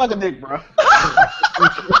 bitch, you suck a dick, bro.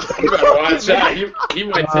 You better watch out. He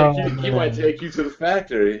might take you. He might take you to the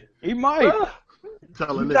factory. He might.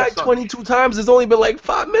 Tell a You nigga died suck. 22 times. It's only been like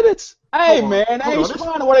 5 minutes. Hey, Hold on, man, they hold ain't on, this-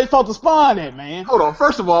 spawning where they supposed to spawn at, man. Hold on.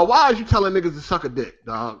 First of all, why is you telling niggas to suck a dick,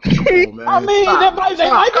 dog? Come on, man. I mean, Stop. they might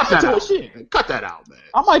Stop. be Cut that into out. it, shit. Man. Cut that out, man.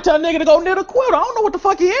 I might tell a nigga to go knit a quilt. I don't know what the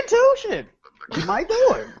fuck he into, shit. He might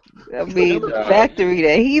do it. I mean, the factory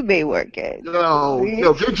that he may work at.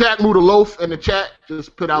 Yo, get Jack Moo the loaf in the chat.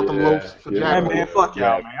 Just put out the loaves for yeah. Hey, Jack. man, fuck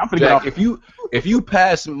y'all, man. I'm finna get Jack, off. if you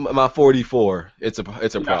pass my 44, it's a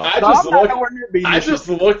problem. I No, just I'm not looked. nowhere near beating I this just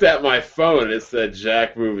shit. looked at my phone. It said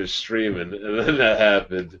Jack Move is streaming, and then that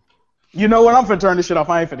happened. You know what? I'm finna turn this shit off.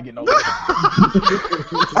 I ain't finna get no.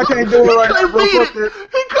 I can't do it right now, Couldn't bro. beat Fuck it. it.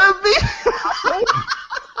 He couldn't beat it.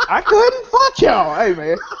 I couldn't. Fuck y'all. Hey,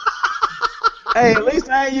 man. Hey, at least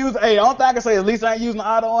I ain't using. Hey, the only thing I can say is at least I ain't using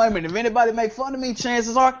auto aim. And if anybody make fun of me,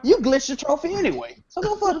 chances are you glitched your trophy anyway. So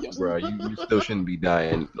go fuck yourself. Bro, you still shouldn't be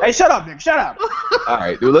dying. Hey, shut up, Nick. Shut up. All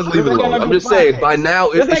right, dude, let's leave it This ain't got alone. nothing I'm to just do with saying, podcast. by now,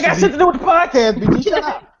 This ain't got it shit should to do with the podcast, BG. Shut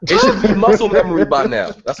up. be, it should be muscle memory by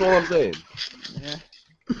now. That's all I'm saying.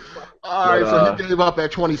 All right, But, so he gave up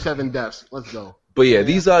at 27 deaths. Let's go. But yeah,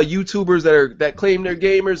 these YouTubers that claim they're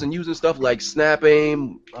gamers and using stuff like Snap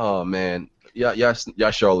Aim, oh man,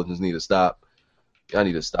 y'all charlatans need to stop. Y'all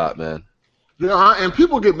need to stop, man. You know, and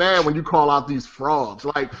people get mad when you call out these frauds.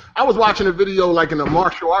 Like, I was watching a video, like, in the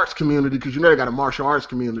martial arts community, because you know they got a martial arts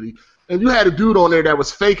community, and you had a dude on there that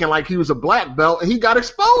was faking like he was a black belt, and he got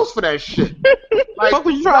exposed for that shit. Like, Fuck,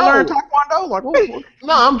 was you trying to learn Taekwondo? Like, what?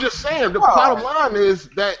 No, I'm just saying, the bottom line is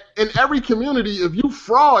that in every community, if you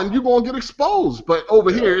fraud, you're going to get exposed. But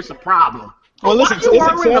over here, it's a problem. Well, listen, Why you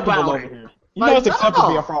it's worrying acceptable about over it? here. You Like, know it's acceptable to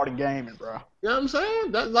be no. a fraud in gaming, bro. You know what I'm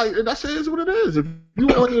saying? That is what it is. If you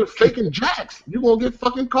on here faking jacks, you're going to get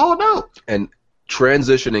fucking called out. And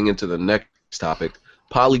transitioning into the next topic,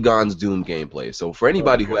 Polygon's Doom gameplay. So for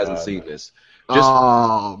anybody who hasn't seen this,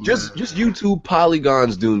 just YouTube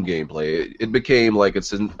Polygon's Doom gameplay. It became like a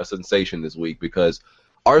sensation this week because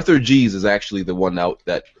Arthur G's is actually the one out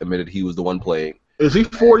that admitted he was the one playing. Is he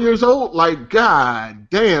 4 years old? Like, god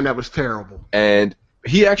damn, that was terrible. And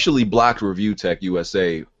he actually blocked Review Tech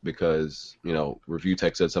USA because, you know, Review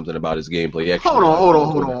Tech said something about his gameplay. He actually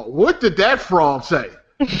Hold on. What did that fraud say?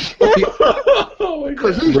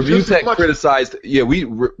 Because he's Review just as Tech much- criticized. Yeah, we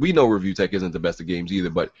know Review Tech isn't the best of games either,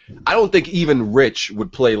 but I don't think even Rich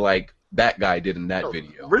would play like that guy did in that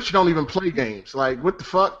video. Rich don't even play games. Like, what the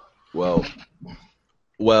fuck? Well,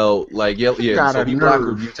 like yeah. Got So a he blocked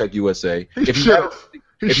nerve. Review Tech USA. He If you should haven't- have. if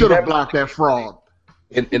He you should have haven't- blocked that fraud.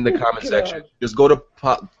 in the comment section, just go to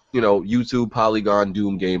YouTube Polygon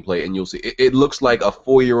Doom gameplay, and you'll see it looks like a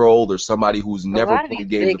 4-year-old or somebody who's A never lot of played these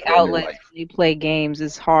games big before in their outlets, life. when you play games,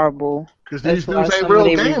 is horrible. Because That's these why dudes ain't some real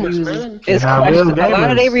of their gamers, reviews man. is Not real questionable. A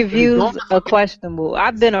lot of their gamers. reviews are questionable.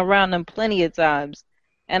 I've been around them plenty of times,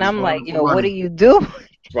 and I'm like, yo, what do you do?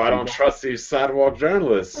 I don't trust these sidewalk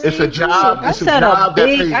journalists. It's a job. I It's a said job that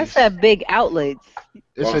pays. I said big outlets.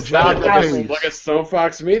 It's Well, a job look that at- pays. Look at Stone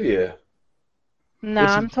Fox Media. No,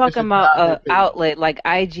 It's a- I'm it's talking a about job an that pays. outlet like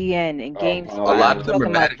IGN and Oh, GameSpot. a lot I'm of them are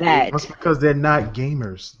talking mad about at that. That's because they're not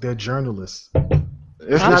gamers. They're journalists.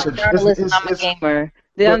 It's I'm not a the journalist and I'm a gamer.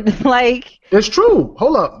 They're like, It's true.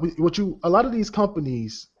 Hold up. A lot of these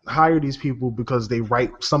companies hire these people because they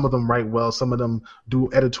write. Some of them write well. Some of them do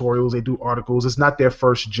editorials. They do articles. It's not their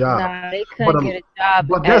first job. nah, they But, couldn't get a job.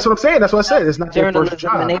 But that's what I'm saying. That's what I said. It's not their journalism, first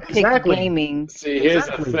job. and they picked Exactly. gaming. See, here's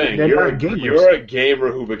Exactly. the thing. They're You're not gamers. you're a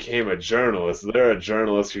gamer who became a journalist. They're a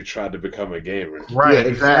journalist who tried to become a gamer. Right. Yeah,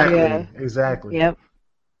 exactly. Yeah. Exactly. Yep.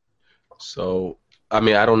 So I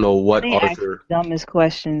mean, I don't know what They ask Arthur. dumbest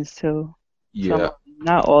questions too. Yeah, Some,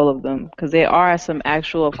 not all of them, because there are some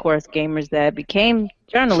actual, of course, gamers that became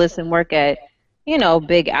journalists and work at,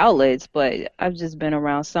 big outlets. But I've just been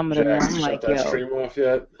around some of them, and Jackson, I'm shut like, that yo, stream off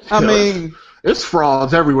yet? I mean, It's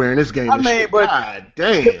frauds everywhere in this game. I and mean, shit. but- God to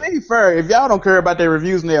damn. be fair, if y'all don't care about their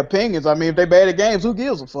reviews and their opinions, I mean, if they bad at games, who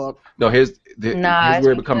gives a fuck? no. Here's nah,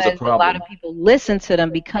 where it it's becomes a because a lot problem. of people listen to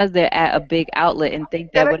them because they're at a big outlet and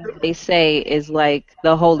think that whatever they say is like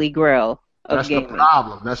the holy grail of That's the gaming.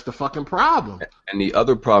 problem. That's the fucking problem. And the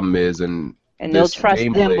other problem is, and And they'll this trust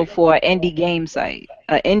them gameplay- before an indie game site,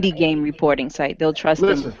 an indie game reporting site. They'll trust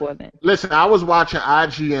Listen. them before then. Listen, I was watching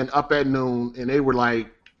IGN up at noon, and they were like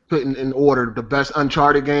putting in order the best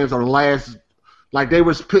Uncharted games or the last Like they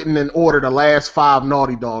was putting in order the last 5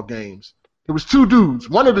 Naughty Dog games. It was 2 dudes.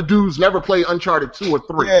 One of the dudes never played Uncharted 2 or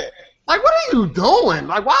 3. Yeah. Like, what are you doing?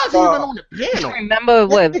 Like, why is he even on the panel? Remember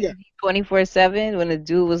what 24/7 when the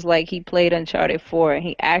dude was like he played Uncharted 4 and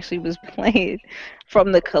he actually was playing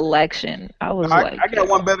from the collection. I got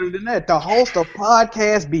one better than that. The host of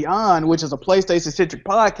Podcast Beyond, which is a PlayStation-centric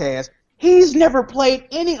podcast, he's never played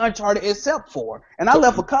any Uncharted except 4. And I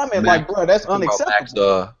left a comment like, bro, that's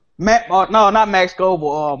unacceptable. Not Max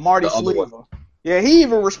Goble, Marty Sleever. Yeah, he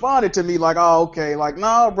even responded to me like, oh, okay. Like,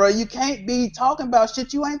 no, bro, you can't be talking about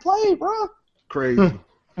shit you ain't played, bro. Crazy.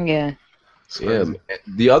 Yeah. Yeah.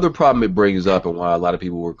 The other problem it brings up and why a lot of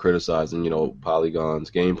people were criticizing, Polygon's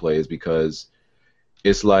gameplay is because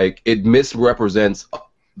it's like it misrepresents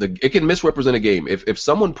it can misrepresent a game. If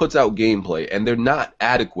someone puts out gameplay and they're not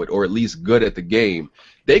adequate or at least good at the game,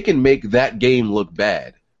 they can make that game look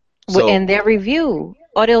bad. So, in their review.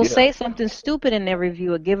 Or they'll say something stupid in their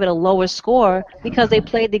review or give it a lower score because they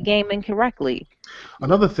played the game incorrectly.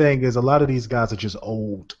 Another thing is a lot of these guys are just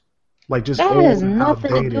old. Like just that old has and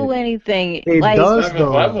nothing outdated. to do with anything. It like, does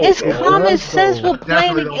though. It's common sense for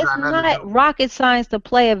playing. Definitely It's not rocket science to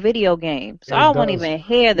play a video game. So I won't even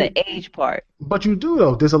hear the age part. But you do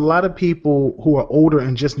though. There's a lot of people who are older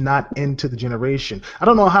and just not into the generation. I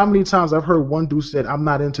don't know how many times I've heard one dude said I'm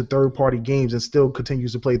not into third-party games and still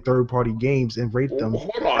continues to play third-party games and rate them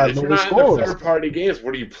Hold on, at if you're lower not scores. into third-party games,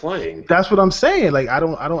 what are you playing? That's what I'm saying. Like I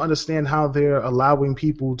don't understand how they're allowing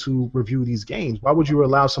people to review these games. Why would you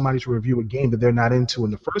allow somebody to review a game that they're not into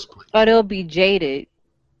in the first place? Or they'll be jaded.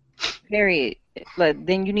 Period. But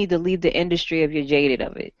then you need to leave the industry if you're jaded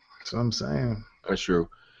of it. That's what I'm saying. That's true.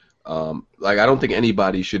 Like I don't think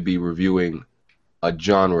anybody should be reviewing a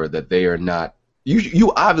genre that they are not.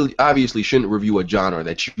 You obviously shouldn't review a genre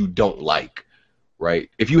that you don't like, right?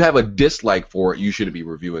 If you have a dislike for it, you shouldn't be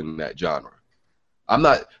reviewing that genre.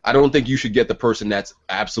 I don't think you should get the person that's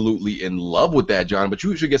absolutely in love with that genre, but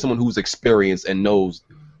you should get someone who's experienced and knows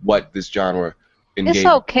what this genre. It's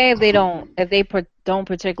okay if they don't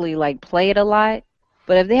particularly like play it a lot,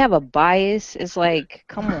 but if they have a bias, it's like,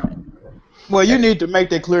 come on. Well, you need to make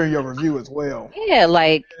that clear in your review as well. Yeah,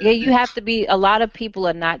 you have to be. A lot of people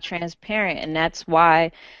are not transparent, and that's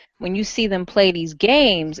why when you see them play these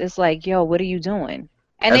games, it's like, yo, what are you doing?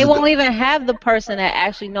 And they won't even have the person that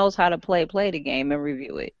actually knows how to play the game and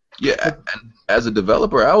review it. Yeah, and as a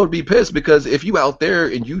developer, I would be pissed because if you out there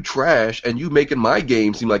and you trash and you making my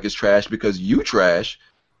game seem like it's trash because you trash,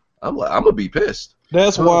 I'm gonna be pissed.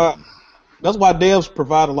 That's why devs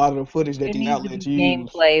provide a lot of the footage that the outlets use.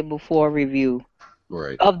 Gameplay before review.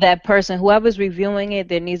 Right. Of that person, whoever's reviewing it,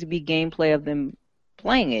 there needs to be gameplay of them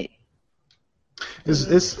playing it.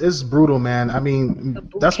 It's brutal, man. I mean,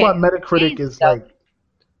 that's why Metacritic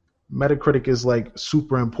is like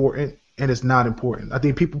super important, and it's not important. I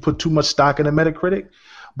think people put too much stock in a Metacritic,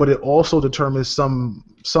 but it also determines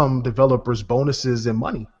some developers' bonuses and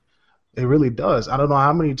money. It really does. I don't know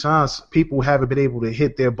how many times people haven't been able to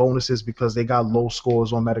hit their bonuses because they got low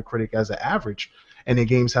scores on Metacritic as an average, and their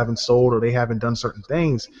games haven't sold or they haven't done certain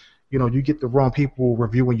things. You get the wrong people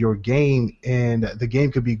reviewing your game, and the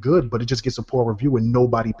game could be good, but it just gets a poor review and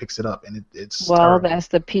nobody picks it up, and it's terrible. That's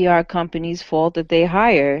the PR company's fault that they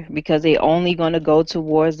hire because they only going to go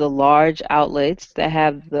towards the large outlets that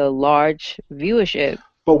have the large viewership.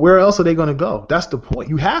 But where else are they going to go? That's the point.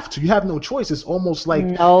 You have to. You have no choice. It's almost like...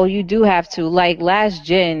 No, you do have to. Like last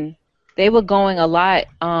gen, they were going a lot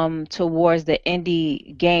towards the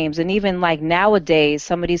indie games. And even like nowadays,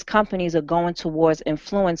 some of these companies are going towards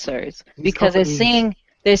influencers because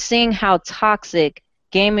they're seeing how toxic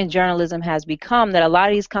gaming journalism has become, that a lot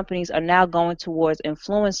of these companies are now going towards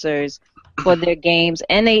influencers for their games.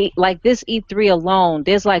 And they, like this E3 alone,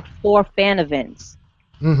 there's like 4 fan events.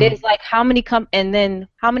 Mm-hmm. There's like how many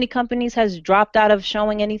companies has dropped out of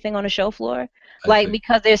showing anything on the show floor?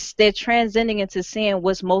 Because they're transcending into seeing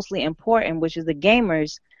what's mostly important, which is the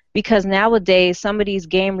gamers. Because nowadays, some of these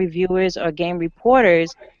game reviewers or game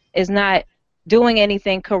reporters is not doing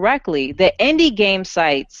anything correctly. The indie game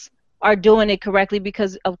sites are doing it correctly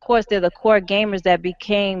because, of course, they're the core gamers that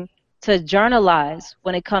became to journalize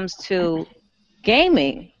when it comes to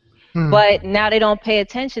gaming. But now they don't pay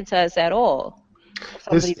attention to us at all.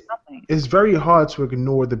 It's very hard to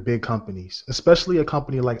ignore the big companies, especially a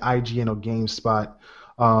company like IGN or GameSpot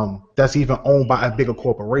that's even owned by a bigger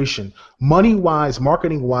corporation. Money-wise,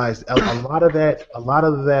 marketing-wise, a lot of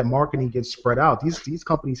that marketing gets spread out. These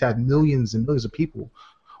companies have millions and millions of people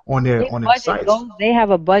on their sites. They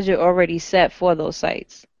have a budget already set for those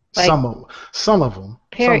sites. Like, some of them.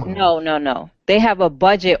 No. They have a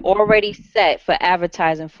budget already set for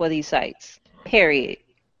advertising for these sites. Period.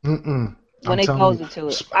 when it telling goes you. into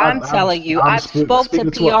it. I'm telling you, I spoke to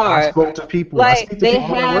speaking PR. I spoke to people. I Like speak to they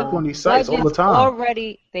people that have work on these sites all the budgets time.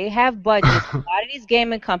 already. They have budgets. A lot of these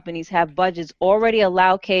gaming companies have budgets already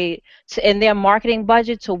allocated in their marketing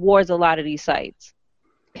budget towards a lot of these sites.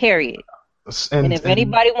 Period. And if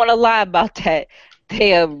anybody want to lie about that,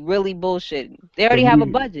 they are really bullshitting. They already have a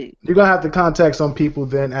budget. You're gonna have to contact some people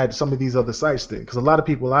then at some of these other sites then, because a lot of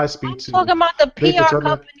people I speak to. I'm talking about the PR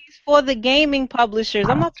companies for the gaming publishers.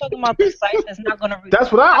 I'm not talking about the site that's not going to. That's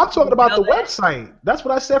what I'm talking about. The website. That's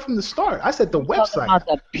what I said from the start. I said the website. About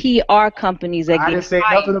the PR companies that I didn't say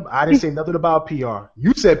nothing. I didn't say nothing about PR.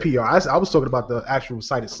 You said PR. I was talking about the actual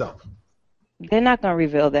site itself. They're not going to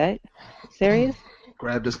reveal that. Serious?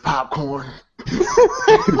 Grab this popcorn.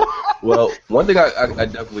 Well, one thing I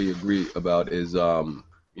definitely agree about is,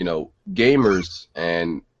 gamers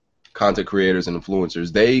and content creators and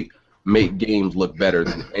influencers, they make games look better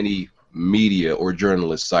than any media or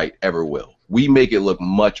journalist site ever will. We make it look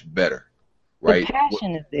much better, right? The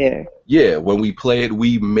passion is there. Yeah, when we play it,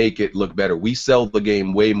 we make it look better. We sell the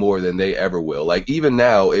game way more than they ever will. Like, even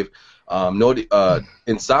now, if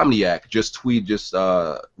Insomniac just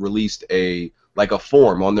released a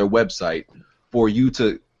form on their website for you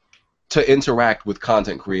to interact with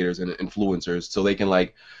content creators and influencers, so they can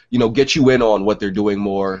get you in on what they're doing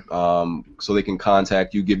more, so they can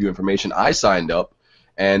contact you, give you information. I signed up,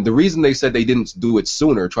 and the reason they said they didn't do it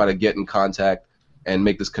sooner, try to get in contact and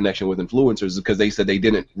make this connection with influencers, is because they said they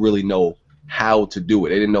didn't really know how to do it.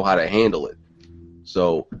 They didn't know how to handle it.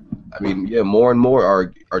 So, I mean, yeah, more and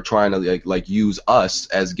more are trying to use us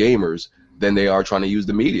as gamers than they are trying to use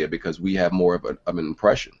the media, because we have more of an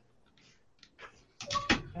impression.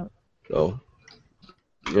 So,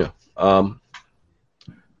 yeah.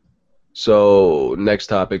 So, next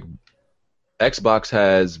topic. Xbox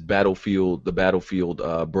has the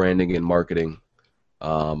Battlefield branding and marketing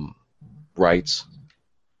rights.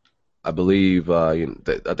 I believe, I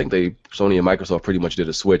think Sony and Microsoft pretty much did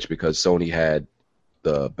a switch, because Sony had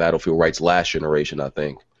the Battlefield rights last generation, I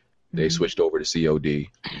think. They switched over to COD.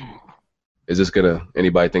 Is this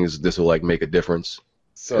anybody thinks this will make a difference?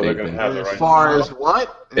 So they're going to have the right. As far as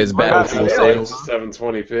what? Is Battlefield sales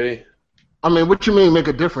 720p? I mean, what you mean make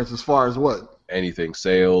a difference as far as what? Anything,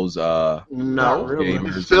 sales, no, really.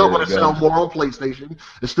 It's still going to sell more on PlayStation.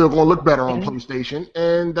 It's still going to look better on PlayStation,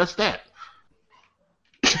 and that's that.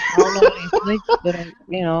 I don't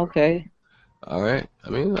know, okay. All right. I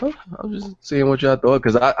mean, I'm just seeing what y'all thought,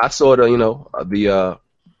 because I saw I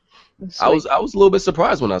was a little bit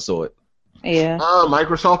surprised when I saw it. Yeah.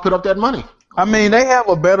 Microsoft put up that money. I mean, they have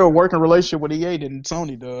a better working relationship with EA than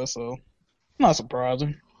Sony does, so not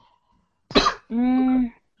surprising.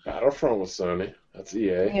 Battlefront was Sony. That's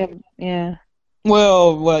EA. Yeah.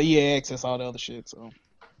 Well, EA access all the other shit, so.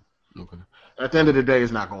 Okay. At the end of the day,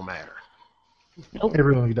 it's not going to matter. Nope. It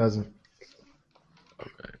really doesn't.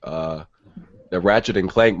 Okay. The Ratchet and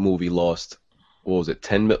Clank movie lost, what was it,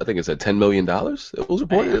 I think it said $10 million? It was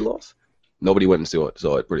reported it lost. Nobody went and saw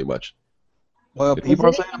it pretty much. Well, people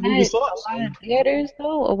are saying the movie sucks. A lot of theaters,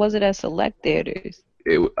 though, or was it at select theaters?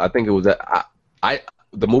 I think it was at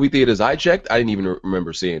the movie theaters I checked. I didn't even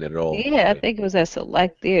remember seeing it at all. Yeah, I think it was at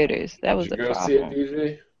select theaters. That was the problem. Did you go see it,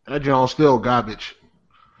 BG? That joint's still garbage.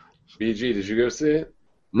 BG, did you go see it?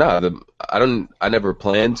 No, I never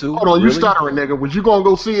planned to. Hold on, really. You stuttering, nigga. Was you gonna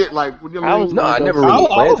go see it? Like, what do you mean? No, I never really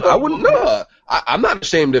planned to. I wouldn't. No, I'm not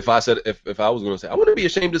ashamed if I said if I was gonna say. I wouldn't be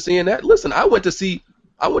ashamed of seeing that. Listen, I went to see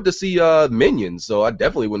Minions, so I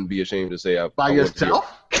definitely wouldn't be ashamed to say by yourself.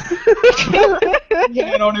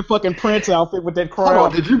 Yeah, on their fucking Prince outfit with that crown.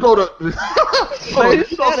 Hold on, did you go to? Hold on, did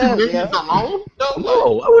you go see Minions alone?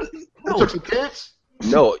 No, I would. You took some kids.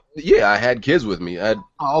 No, yeah, I had kids with me. Oh,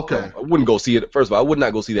 okay. I wouldn't go see it. First of all, I would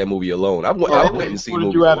not go see that movie alone. I wouldn't see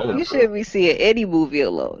movies alone. You shouldn't be seeing any movie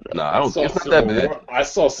alone. No, I don't. It's not that bad. I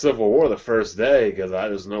saw Civil War the first day because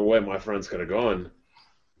there's no way my friends could have gone.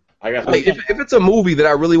 If it's a movie that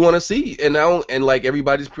I really want to see and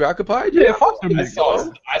everybody's preoccupied, yeah, fuck them. I saw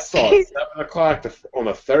it at 7 o'clock on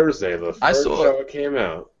a Thursday. The first show it came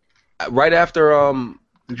out. Right after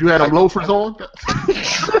Did you have them loafers on?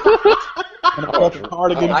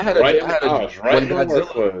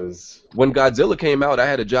 When Godzilla came out, I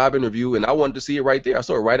had a job interview, and I wanted to see it right there. I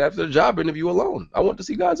saw it right after the job interview alone. I wanted to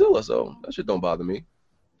see Godzilla, so that shit don't bother me.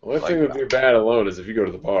 The only thing that would be bad alone is if you go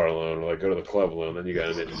to the bar alone, or go to the club alone, then you got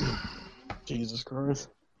an issue. Jesus Christ.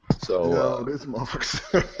 So, this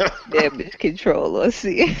motherfucker. Damage control or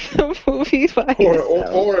see the movie by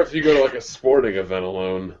yourself. Or if you go to a sporting event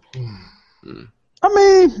alone. I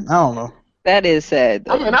mean, I don't know. That is sad.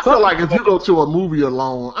 I Though. mean, I feel like if you go to a movie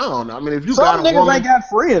alone, I don't know. I mean, if you Some got a niggas woman, ain't got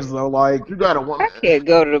friends though. Like you got a woman. I can't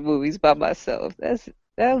go to the movies by myself.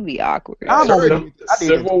 That would be awkward. I'm Certain only- I did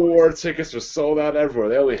Civil War tickets were sold out everywhere.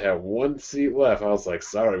 They only had one seat left. I was like,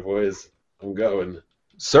 sorry, boys, I'm going.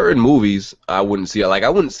 Certain movies, I wouldn't see. Like, I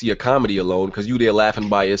wouldn't see a comedy alone because you there laughing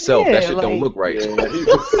by yourself. Yeah, That shit don't like- look right.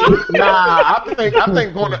 Nah,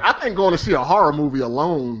 I think going to see a horror movie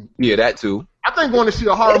alone. Yeah, that too. I think going to see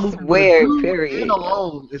a horror It's movie with weird, a dude period. and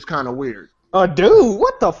alone is kind of weird. dude,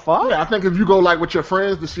 what the fuck? Yeah, I think if you go like with your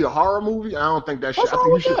friends to see a horror movie, I don't think that shit. What's I think wrong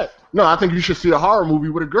you with should. that? No, I think you should see a horror movie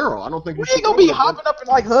with a girl. I don't think you We should ain't gonna go be with- hopping up and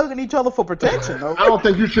like hugging each other for protection, though. I don't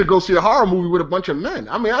think you should go see a horror movie with a bunch of men.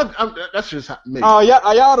 I mean, that's just me. Oh yeah,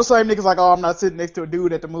 are y'all the same niggas like, oh, I'm not sitting next to a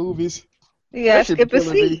dude at the movies? Yeah, That shit skip a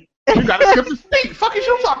killing me. seat. You gotta skip the seat. Fuck is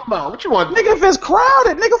you talking about? What you want? Nigga, if it's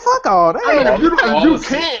crowded, nigga, fuck all that. I mean, if you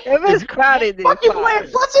can't, If it's crowded, then fuck you fine.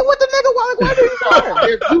 playing pussy with the nigga? Why do you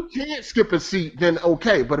care? if you can't skip a seat, then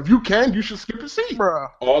okay. But if you can, you should skip a seat. Bruh.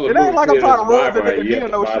 All the It ain't like I'm movie trying to theaters rub the Wi-Fi, nigga you have in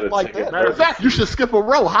to no buy shit the like ticket that. Matter of fact, you should skip a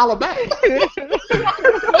row. Holla back.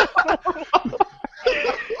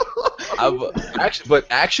 But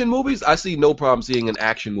action movies, I see no problem seeing an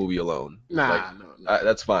action movie alone. Nah, Like, no.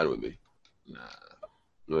 that's fine with me.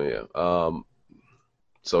 Oh, yeah.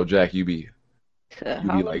 So Jack, you be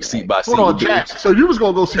like seat by seat. Hold on, with Jack. dudes? So you was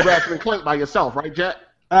gonna go see Ratchet and Clank by yourself, right, Jack?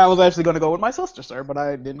 I was actually gonna go with my sister, sir, but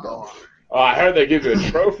I didn't go. Oh, I heard they give you a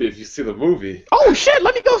trophy if you see the movie. Oh shit,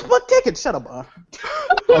 let me go split tickets. Shut up,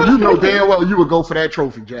 Oh, you know damn well you would go for that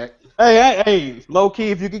trophy, Jack. Hey, low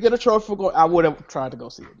key, if you could get a trophy for going, I would have tried to go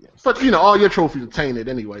see it. Yes. But you know all your trophies are tainted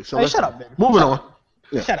anyway. So Hey, let's- shut up, nigga. Moving on.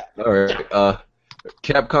 Shut up. All right.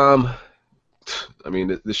 Capcom. I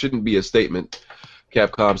mean, this shouldn't be a statement.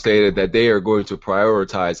 Capcom stated that they are going to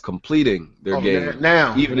prioritize completing their Oh, game,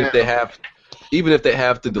 now, even now. if they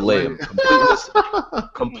have to delay them.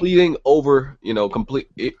 Completing over, complete.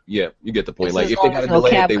 Yeah, you get the point. Like if they got to No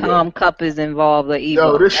delay it, they will. Capcom Cup is involved. Or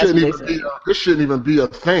Yo, Evo. this That's shouldn't what even they be. said. This shouldn't even be a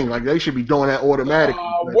thing. Like they should be doing that automatically.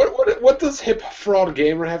 What does Hip Fraud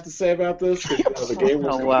Gamer have to say about this? The game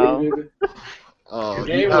was Oh, wow. completed. Oh, The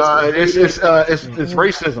game was it's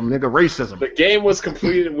racism, nigga, racism. The game was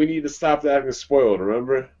completed, and we need to stop acting spoiled.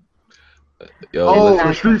 Remember? Yo, Oh, listen,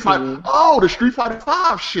 the Street Fighter. Oh, the Street Fighter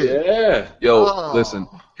 5 shit. Yeah. listen.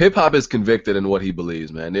 Hip hop is convicted in what he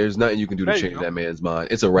believes, man. There's nothing you can do to There you change go. that man's mind.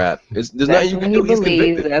 It's a rap. There's That's nothing you what can he do. He's believes.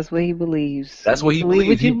 convicted. That's what he believes. That's what he Believe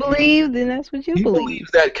believes. what you believe, then that's what you He believe.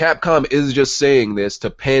 believes that Capcom is just saying this to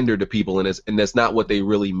pander to people, and that's not what they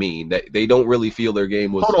really mean. That they don't really feel their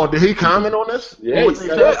game was. Hold on, did he comment on this? Yeah, What he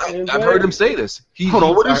did said say? that. I've heard him say this. Hold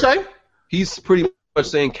on, what did he say? He's pretty much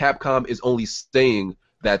saying Capcom is only saying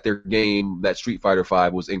that their game, that Street Fighter V,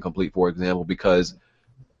 was incomplete, for example, because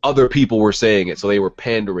other people were saying it, so they were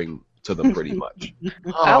pandering to them pretty much.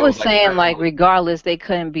 I was Oh, saying, like, regardless, they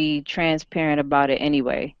couldn't be transparent about it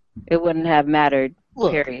anyway. It wouldn't have mattered,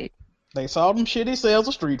 Look, period. They saw them shitty sales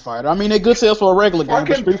of Street Fighter. I mean, they good sales for a regular game, but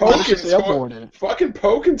Fucking Street Fighter Pokken should sell more than it. fucking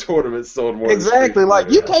Pokken tournaments sold more. than Exactly. Street Like,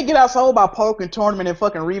 Fighter. you can't get outsold by Pokken Tournament and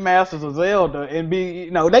fucking remasters of Zelda and be,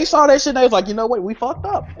 they saw that shit and they was like, you know what, we fucked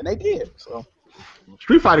up. And they did. So,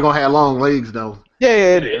 Street Fighter gonna have long legs though. yeah,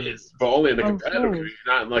 It is, but only in the competitive course. community,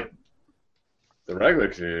 not in like the regular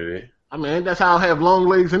community. I mean, that's how I have long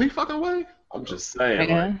legs any fucking way. I'm just saying.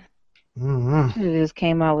 Yeah. Like, Mm-hmm. They just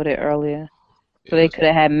came out with it earlier. So they could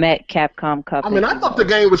have had met Capcom Cup. I mean, I thought the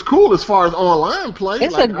game was cool as far as online play.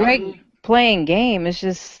 It's Like, a great playing game. It's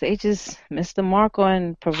just they just missed the mark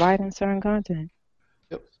on providing certain content.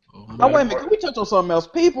 Oh, wait a minute. Can we touch on something else?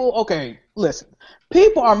 People, listen.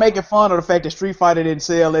 People are making fun of the fact that Street Fighter didn't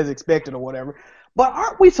sell as expected or whatever. But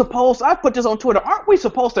aren't we supposed, I put this on Twitter, aren't we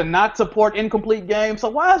supposed to not support incomplete games? So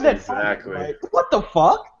why is that Exactly. funny? Like, what the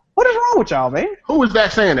fuck? What is wrong with y'all, man? Who is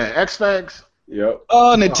that saying that? X-Fags? Yep.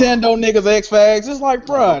 Nintendo niggas, X-Fags. It's like,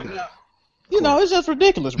 bruh, it's just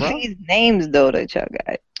ridiculous, bro. These names though that y'all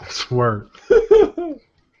got. Word.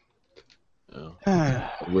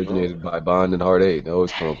 Originated by Bond and Hard 8.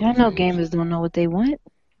 Those I know gamers don't know what they want.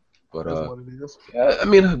 But That's what it is. yeah, I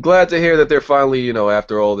mean, glad to hear that they're finally,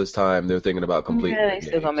 after all this time, they're thinking about completing. Yeah, their they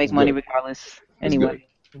still games. gonna make It's money good. regardless. It's Anyway.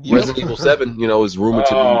 Resident Evil 7, is rumored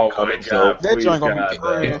to Oh be coming. my So god! That Please joint gonna be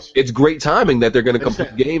God, trash. it's great timing that they're going to They complete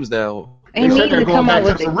said- games now. They They said need they're to going come back out to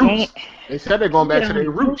with the the roots. game. They said they're going back to their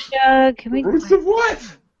roots, Can we? Roots of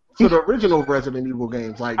what? to the original Resident Evil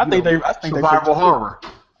games, like I think they survival should- horror.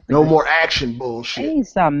 No more action They bullshit. need to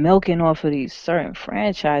stop milking off of these certain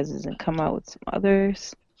franchises and come out with some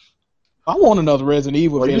others. I want another Resident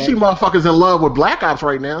Evil. Well, you game. see motherfuckers in love with Black Ops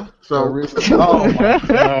right now, so Oh, my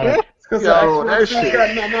God. Because Yo, that Xbox shit.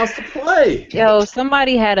 got nothing else to play. Yo,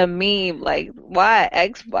 somebody had a meme like, why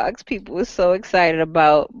Xbox people were so excited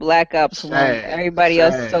about Black Ops 1. Sad, Everybody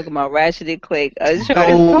else is sad. talking about Ratchet and Clank,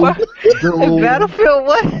 Uncharted 4, and Battlefield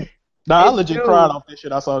 1. Nah, I It's legit true. cried off this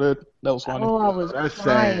shit. I saw that. That was funny. Oh, I was That's sad.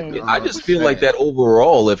 crying. Yeah, I just feel like that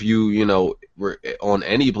overall. If you know, were on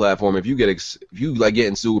any platform, if you get if you like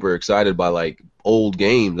getting super excited by like old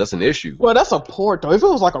games, that's an issue. Well, that's a port though. If it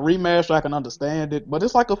was like a remaster, I can understand it. But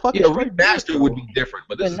it's like a fucking Yeah, straight remaster would be different,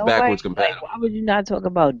 but this But is nobody, backwards like, compatible. why would you not talk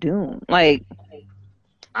about Doom? Like,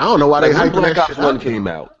 I don't know why Like they when hyping Black that Ops shit 1 up. came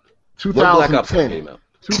out, when Black Ops 1 2010. came out,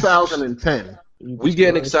 2010. we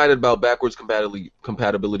getting excited about backwards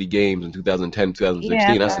compatibility games in 2010, 2016.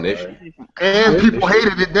 yeah, That's an issue. And people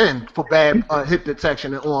hated it then for bad hit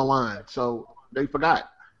detection and online. So they forgot.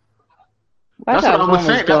 Black That's what Ops I was 1 was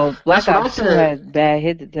saying. dope. Black That's what I Ops 2 said. had bad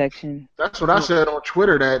hit detection. That's what I said on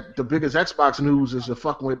Twitter, that the biggest Xbox news is a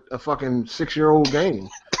fucking 6-year-old game.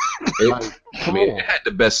 Like, I come mean, on. it had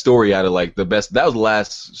the best story out of like the best. That was the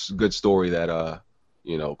last good story that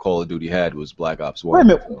Call of Duty had was Black Ops 1. Wait a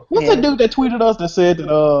minute. So, What's Yeah. that dude that tweeted us that said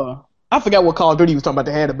that I forgot what Call of Duty he was talking about.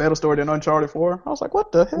 They had a better story than Uncharted 4. I was like,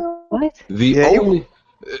 what the hell? What? the Yeah, you- only,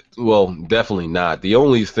 well, definitely not. The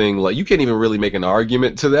only thing, like, you can't even really make an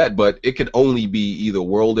argument to that, but it could only be either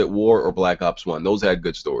World at War or Black Ops 1. Those had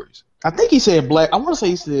good stories. I think he said Black. I want to say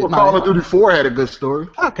he said. Well, nah, Call of Duty 4 had a good story,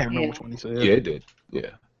 I can't remember Yeah. which one he said. Yeah, it did. Yeah.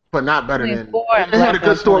 but not better Between than. 4 and It had a Black good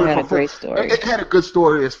Ops story 1 had for a great story. It had a good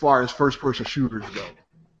story as far as first-person shooters go.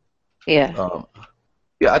 Yeah.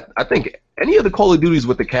 Yeah, I think any of the Call of Duties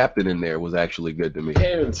with the captain in there was actually good to me. I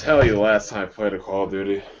can't even tell you the last time I played a Call of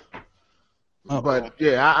Duty. But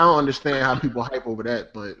yeah, I don't understand how people hype over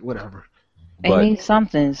that. But whatever. They But- need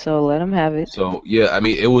something, so let them have it. So yeah, I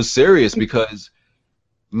mean, it was serious because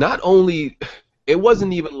not only it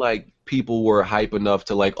wasn't even like people were hype enough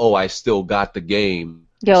to like, oh, I still got the game.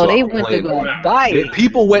 Yo, So they I'm went to playing go it. buy it.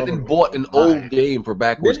 People went and bought an old game for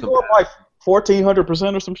backwards Didn't it go up like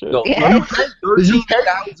 1,400% or some shit? No, Yeah. The UK,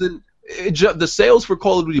 13,000. The sales for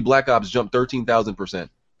Call of Duty Black Ops jumped 13,000%.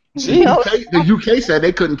 the UK said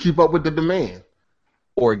they couldn't keep up with the demand.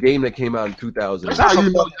 For a game that came out in 2000. That's how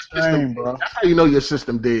you know your Shame, system. bro. That's how you know your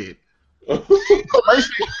system dead.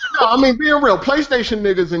 PlayStation, no, I mean being real, PlayStation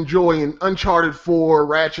niggas enjoying Uncharted 4,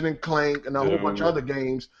 Ratchet and Clank, and a whole bunch of other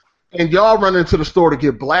games, and y'all run into the store to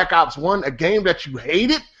get Black Ops 1, a game that you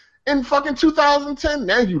hated in fucking 2010.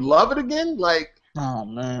 Now you love it again. Like Oh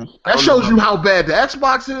man. that shows you how bad the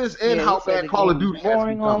Xbox is and Yeah, how he said bad the Call of game Duty is has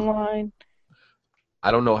boring become. online. I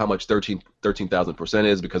don't know how much 13,000%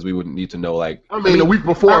 is because we wouldn't need to know like. I mean, the week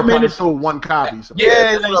before, I I mean, probably it's- sold one copy. So.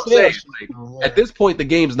 Yeah, that's what I'm saying. said. Like, at this point, the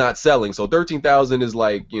game's not selling, so 13,000 is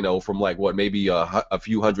like from like what maybe a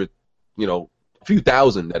few hundred, a few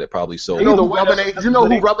thousand that it probably sold. You know Either who way, rubbing that's- you know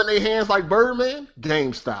who rubbing their hands like Birdman?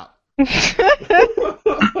 GameStop.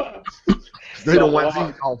 They don't want to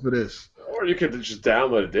eat off of this. Or you could just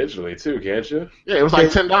download it digitally too, can't you? Yeah, it was like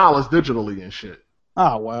 $10 digitally and shit.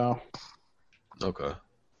 Oh wow. Okay.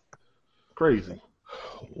 Crazy.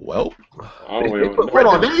 Well, I don't even Hold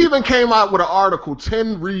on, they even came out with an article,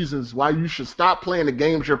 10 reasons why you should stop playing the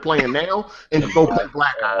games you're playing now and go play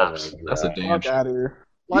Black Ops. that's a damn Fuck shame. out of here.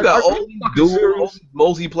 You Like, got are all you these fucking dual serious?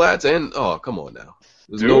 multi-plats and come on now.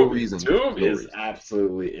 There's Doom, no reason. Doom No is reason.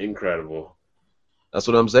 absolutely incredible. That's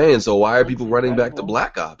what I'm saying. So why are people running back to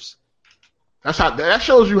Black Ops? That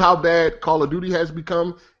shows you how bad Call of Duty has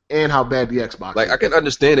become and how bad the Xbox Like is. I can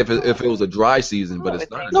understand if it was a dry season, but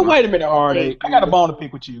it's not. No, wait a minute, Hardy. I got a bone to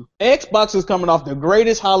pick with you. Xbox is coming off the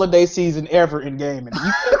greatest holiday season ever in gaming.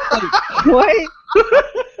 What?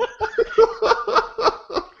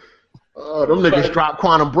 Oh, them niggas dropped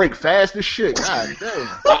Quantum Break fast as shit. God damn.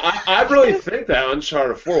 I really think that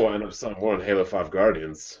Uncharted 4 will end up selling more than Halo 5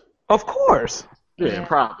 Guardians. Of course. Yeah,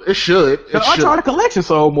 probably. It should. The It should. Uncharted Collection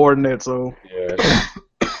sold more than that, so Yeah.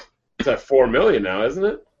 It's at 4 million now, isn't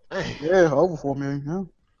it? Dang. yeah, over 4 million. Yeah.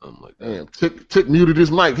 I'm like, Damn. Tick muted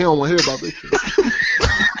his mic. He don't want to hear about this shit.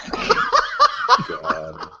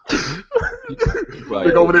 God.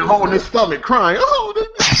 Nigga over there holding his stomach, crying. Oh,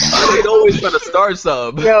 They always trying to start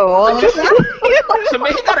something. Yo, all of so,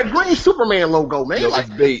 man, he got a green Superman logo, man. Yo, Like,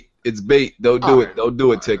 it's bait. It's bait. Don't do it. Don't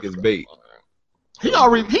do it, Tick. It's bait. he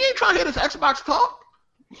ain't trying to hit his Xbox talk.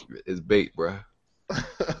 It's bait, bruh. All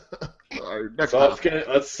right, next So time.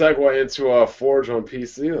 let's segue into Forge on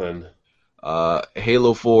PC then.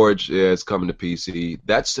 Halo Forge, yeah, it's coming to PC.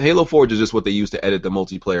 That's Halo Forge is just what they use to edit the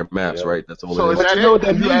multiplayer maps, right? That's all. So it is is. that it?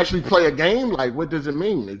 That you actually play a game? Like, what does it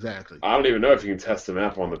mean exactly? I don't even know if you can test the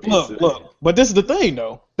map on the PC. Look, but this is the thing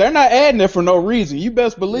though. They're not adding it for no reason. You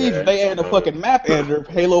best believe if they add a fucking map editor,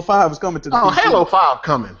 Halo 5 is coming to the PC. Halo 5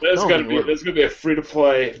 coming. There's gonna be a free to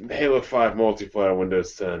play Halo 5 multiplayer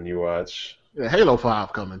Windows 10. You watch. Yeah, Halo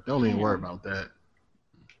 5 coming. Don't even worry about that.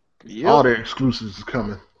 Yep. All their exclusives is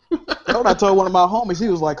coming. That's what I told one of my homies. He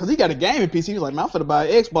was like, because he got a gaming PC. He was like, man, I'm finna buy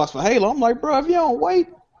an Xbox for Halo. I'm like, bro, if you don't wait,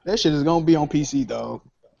 that shit is gonna be on PC, dog.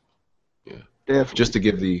 Yeah, definitely. Just to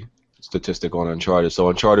give the statistic on Uncharted. So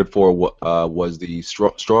Uncharted 4 was the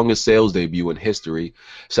strongest sales debut in history,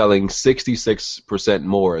 selling 66%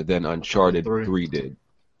 more than Uncharted 3 did.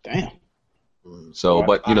 Damn. So,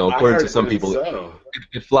 but according to some people,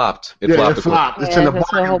 it flopped. It flopped. It's in the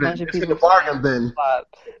bargain bin. It's in the bargain bin.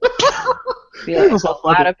 Yeah, a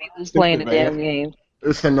lot of people playing the damn game.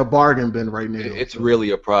 It's in the bargain bin right now. It's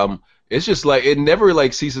really a problem. It's just like it never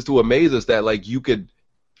like ceases to amaze us that like you could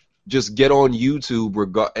just get on YouTube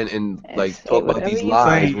and like talk about these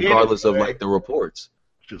lies regardless of like the reports.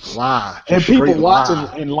 Just lie. And people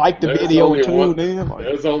watching and like the video and tune in.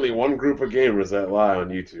 There's only one group of gamers that lie on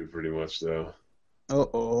YouTube, pretty much, though.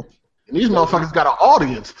 Uh-oh. And these motherfuckers got an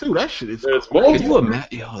audience, too. That shit is... There's multiple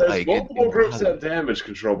groups that damage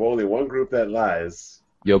control, but only one group that lies.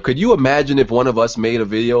 Yo, could you imagine if one of us made a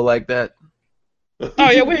video like that?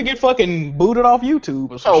 Oh, yeah, we'd get fucking booted off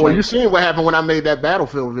YouTube or something. Oh, well, you seen what happened when I made that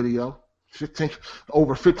Battlefield video.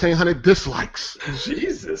 Over 1,500 dislikes.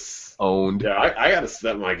 Jesus. Owned. Yeah, I gotta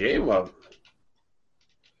step my game up.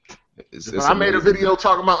 I made a video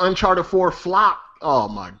talking about Uncharted 4 flop. Oh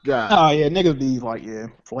my god. Oh yeah, niggas be like,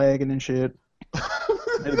 flagging and shit.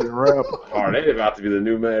 Niggas be rap. Oh, they about to be the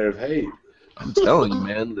new mayor of hate. I'm telling you,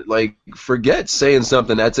 man. Like, forget saying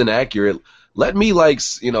something that's inaccurate. Let me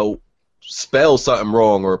spell something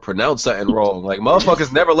wrong or pronounce something wrong. Like,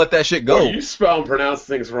 motherfuckers never let that shit go. Oh, you spell and pronounce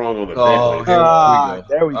things wrong on the daily.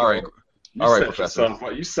 There we go. All right, Professor.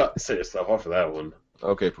 You set yourself up for that one.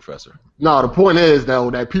 Okay, Professor. No, the point is, though,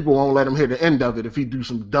 that people won't let him hear the end of it if he do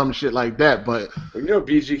some dumb shit like that, but...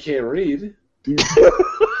 BG can't read.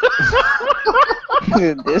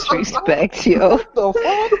 Disrespect, yo.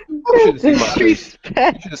 You should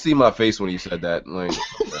have seen my face when he said that. Like,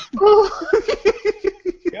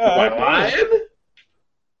 am I lying?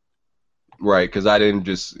 Right, because I didn't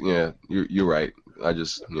just... Yeah, you're right. I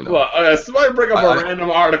just, Well, somebody bring up a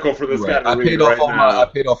random article for this guy to read right now. I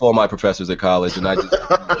paid off all my professors at college, and I just,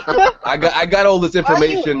 I got all this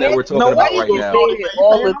information that we're talking about right now.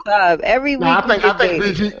 All the time, every week. I think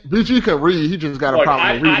BG can read. He just got a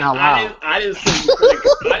problem with reading out loud. I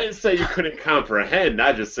didn't say you couldn't comprehend.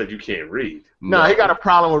 I just said you can't read. No, he got a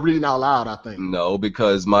problem with reading out loud, I think. No,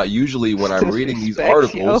 because usually when I'm reading these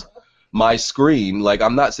articles, my screen, like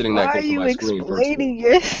I'm not sitting that close to my screen. Why are you explaining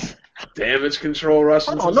this? Damage control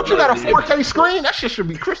Russians. Oh, don't you got a 4K screen? That shit should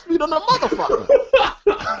be crispy than a motherfucker.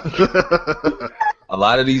 a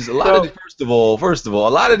lot of these, first of all, a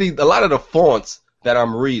lot of the fonts that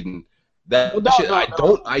I'm reading,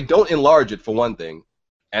 I don't enlarge it for one thing,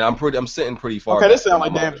 and I'm sitting pretty far. Okay, this sounds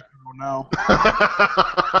like damage control now.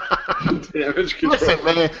 Damage control. Listen,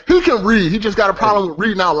 man, he can read. He just got a problem with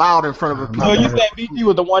reading out loud in front of a. So you said BG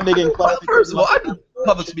was the one nigga in class? First of all, I do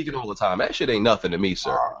public speaking all the time. That shit ain't nothing to me,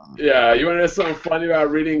 sir. Yeah, you want to know something funny about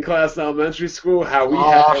reading class in elementary school? How we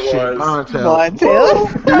had it was the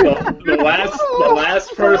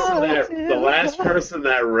last person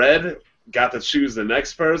that read got to choose the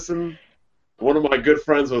next person. One of my good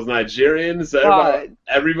friends was Nigerian, so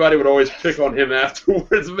everybody would always pick on him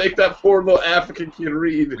afterwards and make that poor little African kid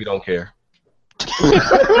read. We don't care.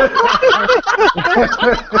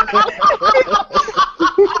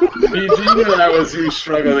 BG knew that was you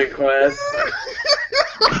struggling in class.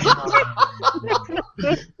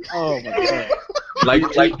 Oh my god.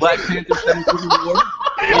 Like Black Panther 73 War?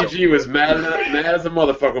 BG was mad as a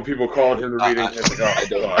motherfucker when people called him to read it.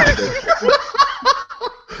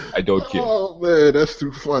 I don't care. Oh man, that's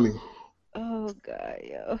too funny. Oh god,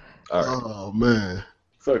 yo. All right. Oh man.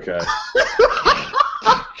 It's okay.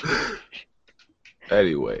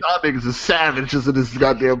 Anyway. Y'all niggas are savages in this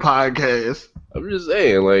goddamn podcast. I'm just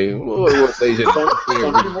saying, like, what do I say?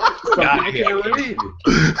 I can't read.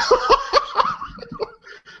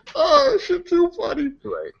 Oh, shit, too funny.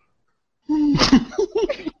 Right.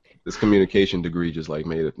 This communication degree just like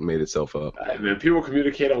made itself up. Man, people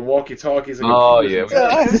communicate on walkie-talkies. And yeah.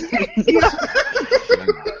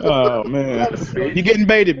 Oh man, you getting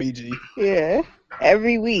baited, BG? Yeah,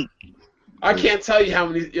 every week. I can't tell you how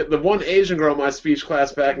many. The one Asian girl in my speech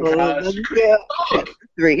class back in college.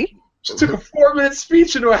 3. She took a 4-minute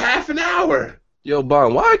speech into a half an hour. Yo,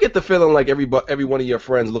 Bon, why I get the feeling like every one of your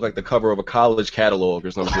friends look like the cover of a college catalog or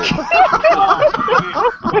something? I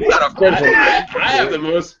have probably the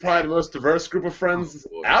most diverse group of friends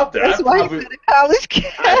out there. That's why he's a college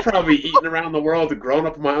kid. I've probably eaten around the world and grown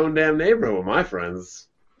up in my own damn neighborhood with my friends.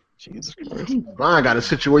 Jesus Christ. Brian got a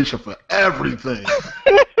situation for everything.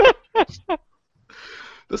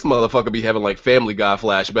 This motherfucker be having like Family Guy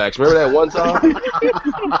flashbacks. Remember that one time?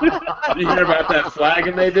 Did you hear about that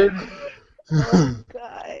flagging they did? Oh,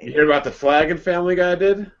 God. You hear about the flagging Family Guy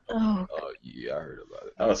did? Oh, Oh yeah, I heard about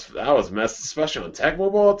it. That was messed, especially on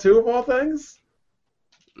Tecmo Bowl too, of all things.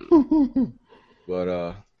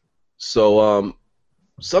 But so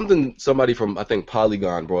somebody from I think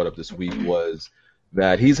Polygon brought up this week was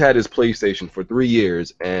that he's had his PlayStation for 3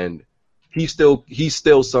 years and he still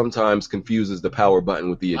sometimes confuses the power button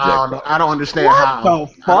with the eject button. I don't understand What how.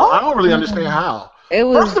 the fuck? I don't really understand how. it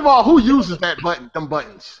was. First of all, who uses that button? Them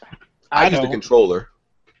buttons. I use the don't. controller.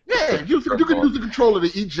 Yeah, you can use the controller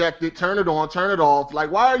to eject it, turn it on, turn it off.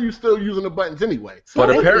 Like, why are you still using the buttons anyway? But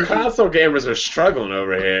Well, apparently console gamers are struggling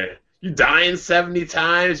over here. You dying 70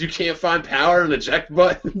 times, you can't find power and eject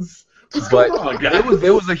buttons. What's But going on, guys?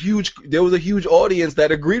 there was a huge audience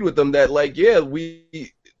that agreed with them that like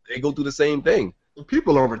they go through the same thing.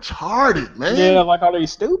 People are retarded, man. Yeah, like, are they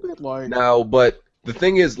stupid? Like, Now, but the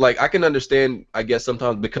thing is, like, I can understand, I guess,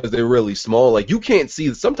 sometimes because they're really small. Like, you can't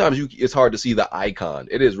see. Sometimes it's hard to see the icon.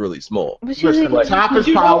 It is really small. But you Listen, the top is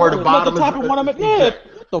power, the bottom top is of one of them. Yeah. eject.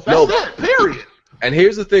 The That's fuck? it, period. And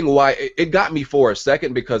here's the thing: why it got me for a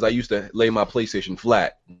second because I used to lay my PlayStation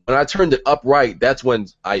flat. When I turned it upright, that's when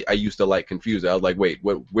I used to like confuse it. I was like, wait,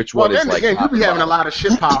 which Well, one is then like? again, you top be and having a bottom? lot of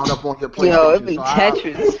shit piled up on your PlayStation. Yo, it be so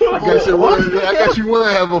Tetris. I guess it would. I guess you would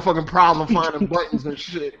have a fucking problem finding buttons and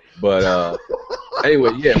shit. But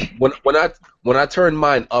anyway, yeah. When I turned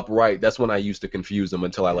mine upright, that's when I used to confuse them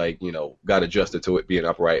until I got adjusted to it being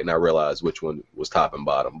upright and I realized which one was top and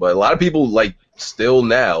bottom. But a lot of people like still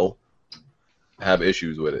now have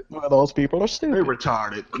issues with it. Well, those people are They stupid.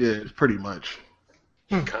 retarded. Yeah, pretty much.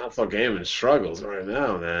 Console gaming struggles right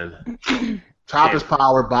now, man. Top is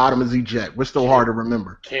power, bottom is eject. We're still hard to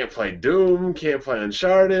remember. Can't play Doom, can't play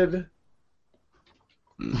Uncharted.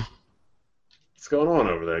 What's going on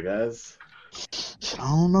over there, guys? I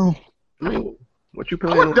don't know. What you I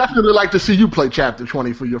playing? would definitely like to see you play Chapter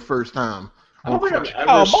 20 for your first time. I don't think I've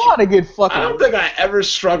Oh, ever. boy, to get I fucking. don't think I ever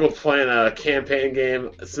struggled playing a campaign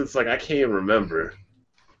game since like I can't even remember.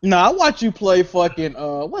 No, I watch you play fucking.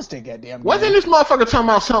 What's that goddamn game? Wasn't this motherfucker talking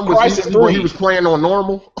about something was Crisis easy when 3. he was playing on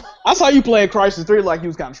normal? I saw you playing Crisis 3 like you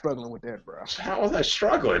was kind of struggling with that, bro. How was I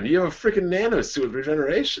struggling? You have a freaking nano suit with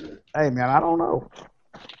regeneration. Hey, man, I don't know.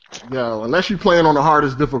 Yo, unless you're playing on the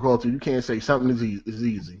hardest difficulty, you can't say something is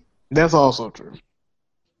easy. That's also true.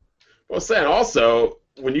 Well, saying also,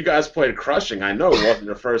 when you guys played Crushing, I know it wasn't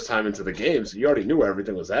your first time into the game, so you already knew where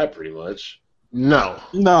everything was at pretty much. No.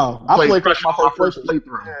 No, I played Crushing my on our first first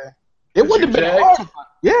playthrough. Yeah. It wouldn't have been Jag? hard.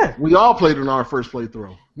 Yeah. We all played in our first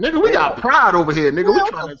playthrough. Nigga, we got pride over here, nigga. We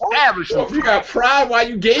trying to establish Well, if you got pride, why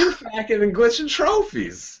you game facking and glitching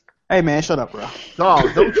trophies? Hey, man, shut up, bro.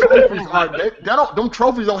 Dog, them trophies them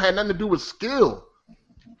trophies don't have nothing to do with skill.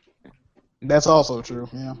 That's also true.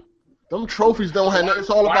 Yeah. Them trophies don't have nothing. It's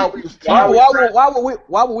all about Why would- Why would we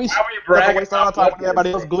Why were you bragging waste our about time with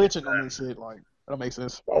everybody Bloodborne else glitching on this shit? Like, that don't make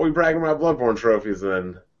sense. Why are we bragging about Bloodborne trophies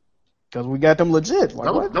then? Because we got them legit.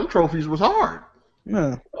 Like, what? them trophies was hard.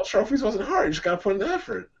 Yeah. Those trophies wasn't hard. You just gotta put in the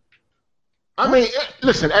effort. I mean,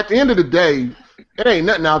 listen, at the end of the day, it ain't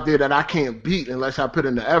nothing out there that I can't beat unless I put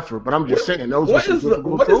in the effort. But I'm just saying, those What are is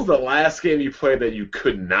the last game you played that you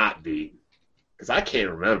could not beat? Because I can't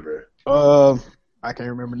remember. I can't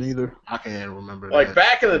remember neither. I can't remember. Like that.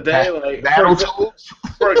 back in the day, like Battletoads,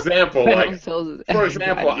 for example, I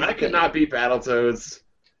Everybody could not beat Battletoads,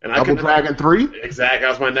 and I Double could Dragon 3. Exactly, that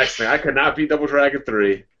was my next thing. I could not beat Double Dragon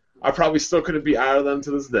 3. I probably still couldn't beat either of them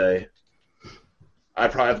to this day. I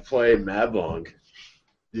probably have to play mad long.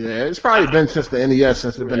 Yeah, it's probably been since the NES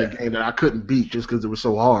since it's been a game that I couldn't beat just because it was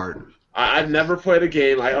so hard. I've never played a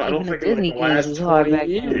game. I don't Even think the in like Disney the last games was hard 20 back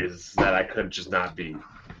then. years that I could just not beat.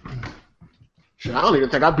 Shit, I don't even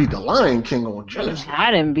think I beat the Lion King on Genesis. I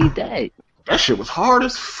didn't beat that. That shit was hard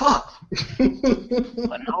as fuck. For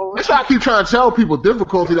no That's why I keep trying to tell people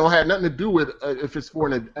difficulty don't have nothing to do with if it's for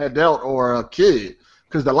an adult or a kid.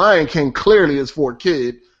 Because the Lion King clearly is for a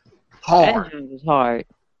kid. Hard. That was hard.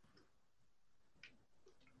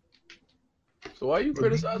 So why you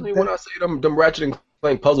criticizing me when I say them Ratchet and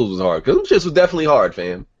Clank puzzles was hard? Because them shits was definitely hard,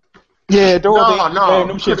 fam. Yeah, No,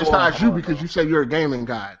 them I shits criticize were you because you say you're a gaming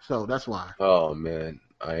guy. So that's why. Oh man,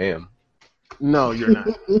 I am. No, you're not.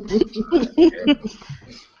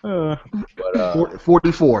 But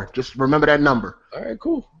 44. Just remember that number. all right,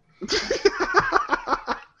 cool.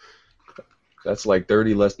 That's like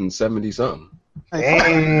 30 less than 70 something.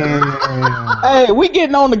 Hey, we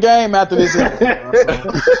getting on the game after this.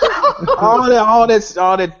 all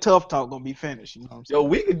that tough talk gonna be finished. You know what I'm saying?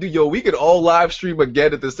 We could all live stream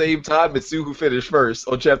again at the same time and see who finished first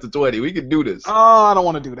on chapter 20. We could do this. Oh, I don't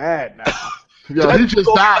want to do that now. Yo, he just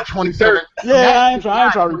died 27. Yeah, I ain't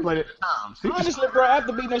trying to replay it. Honestly, bro,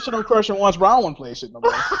 after beating that shit on Crusher once, bro, I don't want to play that shit no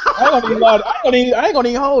more. I ain't gonna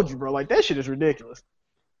even hold you, bro. Like, that shit is ridiculous.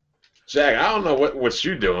 Jack, I don't know what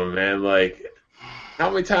you doing, man. Like, how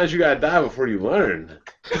many times you gotta die before you learn?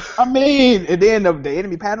 I mean, and then the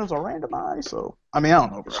enemy patterns are randomized, so I mean, I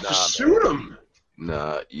don't know, bro. Just shoot him.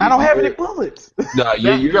 Nah. I don't have any bullets. Nah,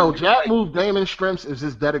 Jack move Damon strengths is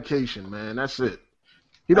his dedication, man. That's it.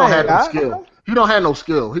 He don't have no skill. He don't have no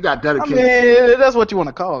skill. He got dedication. I mean, that's what you want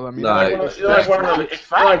to call it. I mean,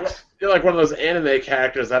 You're like one of those anime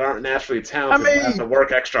characters that aren't naturally talented. I mean, but have to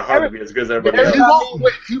work extra hard to be as good as everybody else.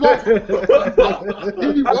 He won't.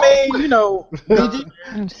 I mean, you know, BG,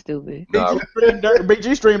 I'm stupid.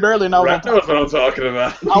 BG streamed early, and I was Right, knows what I'm talking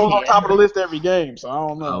about. on top of the list every game, so I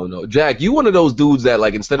don't know. I don't know. Jack, you one of those dudes that,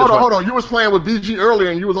 like, instead of Hold on. You was playing with BG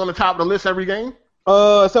earlier, and you was on the top of the list every game?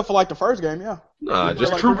 Except for like the first game, yeah. Nah,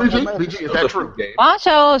 just true, BG. BG, is that true?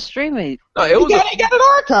 Poncho stream it. No, it was. He got an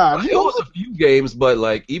archive. It was a few games, but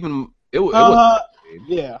like even it was.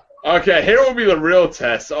 Yeah. Okay, here will be the real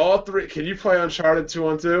test. All three. Can you play Uncharted 2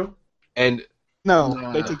 on 2? And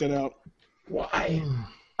no, they took that out. Why?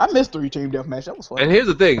 I missed 3 Team Deathmatch. That was fun. And here's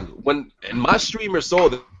the thing: when my streamer saw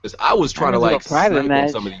this, I was trying to like snipe on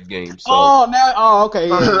some of these games. So. Okay.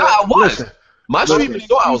 Yeah. I was. My streamer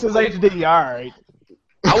saw I was. HD. All right.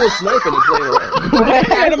 I was sniping and playing around. I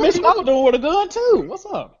had a mission I was doing with a gun too. What's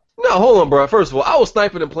up? No, hold on, bro. First of all, I was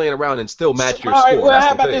sniping and playing around and still match your all right, score. well, That's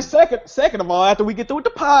how the about thing. this second of all, after we get through with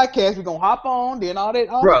the podcast, we're going to hop on, then all that.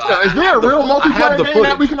 Bro, is there a real multiplayer game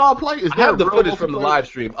that we can all play? I have the footage from the live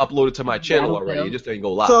stream uploaded to my channel already. It just ain't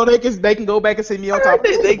go live. So they can go back and see me on top of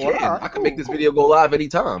it. They can. I can make this video go live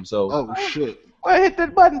anytime. So. Oh, shit. Well, hit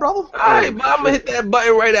that button, brother. All right, I'm going to hit that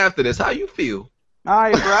button right after this. How you feel? All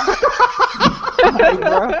right, bro.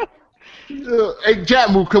 Hey,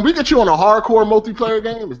 Jatmu, can we get you on a hardcore multiplayer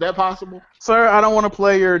game? Is that possible? Sir, I don't want to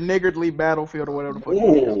play your niggardly Battlefield or whatever the fuck.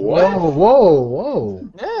 Whoa.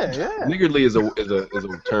 Yeah. Niggardly is a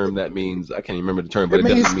term that means I can't even remember the term, but it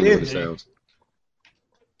doesn't mean what it sounds.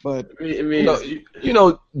 But it means you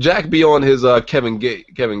know, Jack be on his Kevin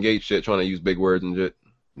Gates shit, trying to use big words and shit.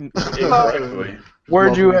 exactly.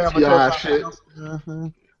 Where'd you have a shit?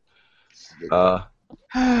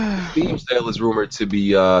 Steam sale is rumored to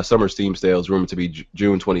be summer Steam sale is rumored to be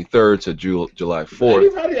June 23rd to July 4th.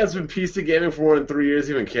 Anybody that's been PC gaming for more than 3 years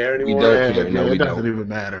even care anymore? It doesn't even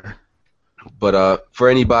matter. But for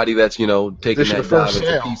anybody that's taking that dive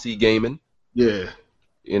into PC gaming, yeah,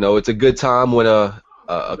 it's a good time when a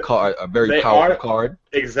very powerful card.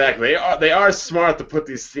 Exactly, they are smart to put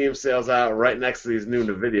these Steam sales out right next to these new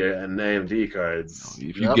NVIDIA and AMD cards.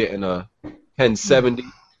 If you're getting a 1070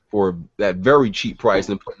 for that very cheap price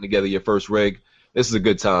and putting together your first rig, this is a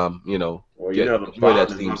good time. Well, enjoy that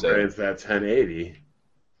Steam sale. It's that 1080.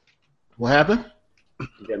 What happened?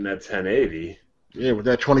 Getting that 1080. Yeah, with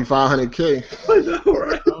that 2500K. I know,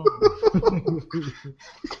 right?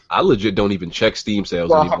 I legit don't even check Steam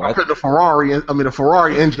sales anymore. I put the Ferrari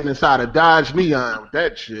engine inside a Dodge Neon with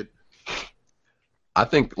that shit. I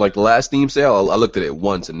think like the last Steam sale, I looked at it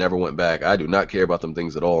once and never went back. I do not care about them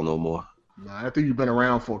things at all no more. Nah, I think you've been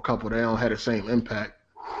around for a couple. They don't have the same impact.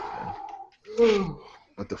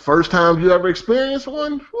 But the first time you ever experienced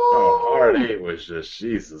one, Hard 8 was just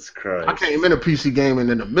Jesus Christ. I came into PC gaming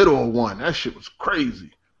in the middle of one. That shit was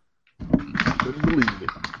crazy. Couldn't believe it.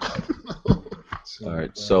 All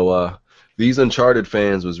right, so these Uncharted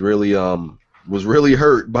fans was really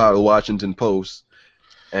hurt by the Washington Post,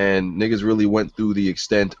 and niggas really went through the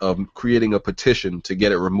extent of creating a petition to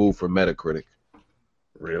get it removed from Metacritic.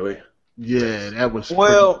 Really? Yeah, that was.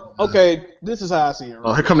 Well, okay, this is how I see it.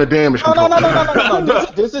 Oh, here come the damage control. No.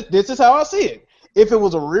 This is how I see it. If it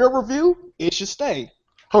was a real review, it should stay.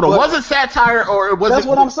 Hold on, was it satire or was That's it?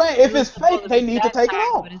 what I'm saying. If it's fake, they need to take it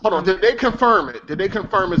off. Hold on, did they confirm it? Did they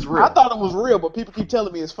confirm it's real? I thought it was real, but people keep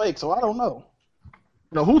telling me it's fake, so I don't know.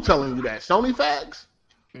 No, who telling you that? Sony Facts?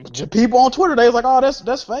 People on Twitter, they was like, "Oh,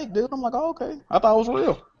 that's fake, dude." I'm like, "Oh, okay." I thought it was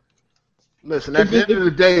real. Listen, at the end of the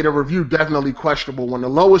day, the review definitely questionable. When the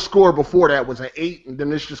lowest score before that was an 8, and then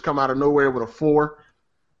this just come out of nowhere with a 4.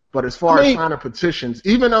 But as far as signing petitions,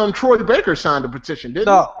 even Troy Baker signed a petition,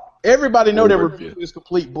 didn't he? Everybody know that review is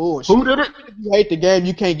complete bullshit. Who did it? If you hate the game,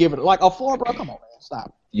 you can't give it like a 4, bro. Come on, man,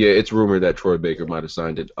 stop. Yeah, it's rumored that Troy Baker might have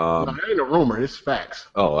signed it. No, it ain't a rumor. It's facts.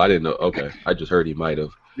 Oh, I didn't know. Okay, I just heard he might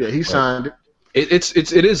have. Yeah, he signed it.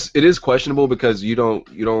 It is questionable because you don't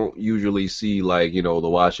usually see like the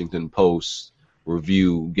Washington Post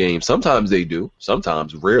review games. Sometimes they do,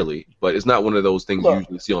 sometimes rarely, but it's not one of those things you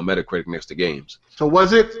usually see on Metacritic next to games. So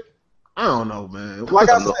was it? I don't know, man. Like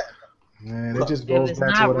I said, Man, it just If goes it's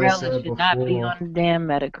back to not what I real, said it should before. not be on the damn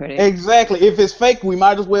Metacritic. exactly. If it's fake, we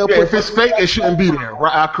might as well Yeah, put. if it's fake, it shouldn't be there.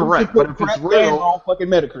 Right, correct. But if it's real, on fucking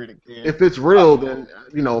Metacritic. Yeah. if it's real, then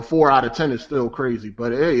 4 out of 10 is still crazy.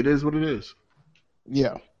 But hey, it is what it is.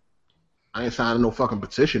 Yeah. I ain't signing no fucking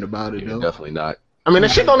petition about it, Yeah, though. definitely not. I mean,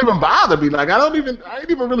 that shit don't even bother me. Like, I ain't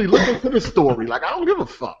even really looking for the story. Like, I don't give a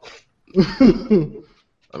fuck.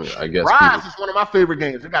 I mean, I guess Rise is one of my favorite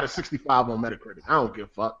games. It got a 65 on Metacritic. I don't give a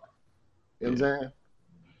fuck. You know what I'm saying?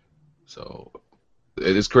 So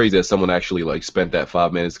it is crazy that someone actually like spent that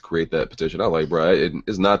 5 minutes to create that petition. I'm like, bro,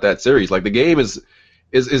 it's not that serious. Like the game is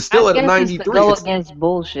still at a 93. Go against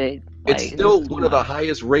bullshit. It's still one of the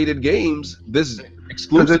highest rated games. This is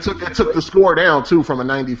Because exclusive. it took the score down, too, from a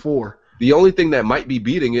 94. The only thing that might be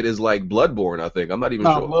beating it is like Bloodborne, I think. I'm not even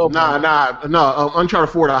sure. Nah.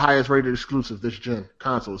 Uncharted 4 the highest rated exclusive this gen.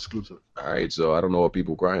 Console exclusive. All right, so I don't know what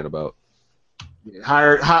people crying about.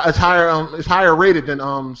 Yeah, it's higher rated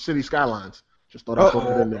than City Skylines. Just thought I'd put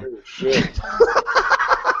it in there. Shit.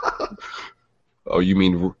 Oh, you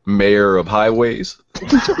mean Mayor of Highways?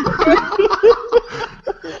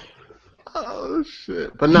 Oh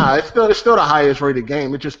shit! But nah, it's still the highest rated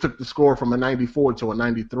game. It just took the score from a 94 to a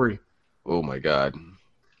 93. Oh my God,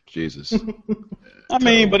 Jesus! I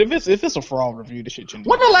mean, but if it's a fraud review, this shit shouldn't.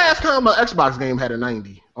 When the last time an Xbox game had a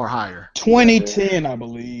 90 or higher? 2010, I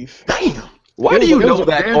believe. Damn. Why do you it was know a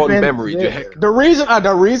that damn on fan- memory, yeah. Jack? The reason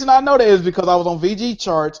I know that is because I was on VG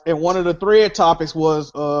charts and one of the thread topics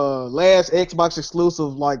was last Xbox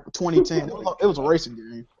exclusive like 2010. It was a racing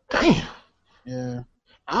game. Damn. Yeah.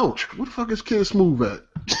 Ouch. Where the fuck is Kid Smooth at?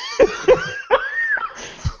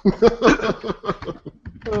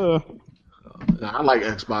 Nah, I like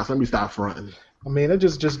Xbox. Let me stop fronting. I mean, it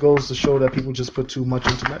just goes to show that people just put too much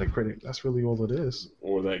into Metacritic. That's really all it is.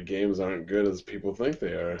 Or that games aren't good as people think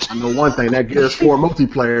they are. I know one thing, that Gears 4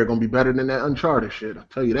 multiplayer gonna be better than that Uncharted shit. I'll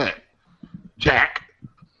tell you that. Jack.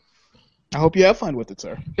 I hope you have fun with it,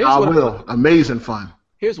 sir. I will. Amazing fun.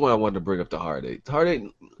 Here's what I wanted to bring up to Hard Eight. Hard Eight.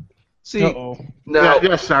 See, Uh-oh. now,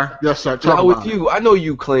 Yes, sir. Talk now with about it. you, I know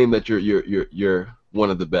you claim that you're one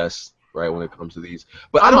of the best, right, when it comes to these.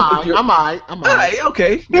 But I don't think you're. I'm all right. Alright,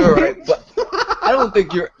 okay, you're all right. But I don't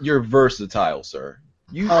think you're versatile, sir.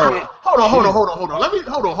 You can't. Hold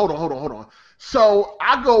on. So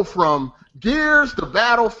I go from Gears to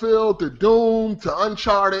Battlefield to Doom to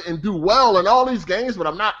Uncharted and do well in all these games, but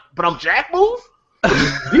I'm Jack Move?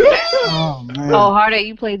 Oh man. Oh, Harder,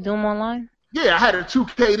 you played Doom Online? Yeah, I had a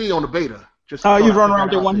 2KD on the beta. Just Oh, you thought I'd run around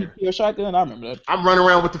put with that that one out hit there. kill shotgun? I remember that. I'm running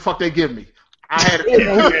around with the fuck they give me. I had a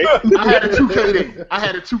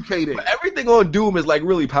 2KD. But everything on Doom is like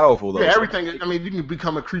really powerful, though. Yeah, everything. I mean, you can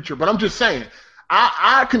become a creature, but I'm just saying,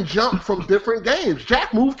 I can jump from different games.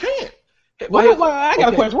 Jack Move can't. Well, I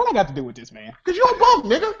got a question. What I got to do with this, man? Because you're a bum,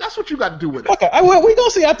 nigga. That's what you got to do with it. Okay, we gonna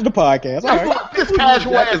see after the podcast. All right. Fuck this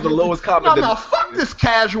casual Jack ass. is the lowest common No, fuck this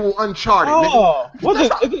casual Uncharted, Oh, what's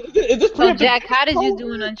this? Is this So, preemptive? Jack, how did you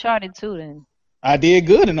do in Uncharted 2 then? I did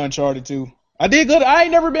good in Uncharted 2. I did good. I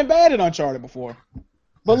ain't never been bad in Uncharted before.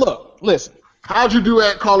 But look, listen. How'd you do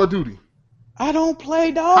at Call of Duty? I don't play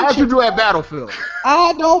dog How'd you shit. do at Battlefield?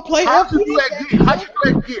 I don't play How'd you FPS do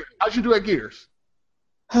at Gears? How'd you do at Gears?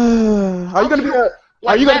 Are you gonna be a?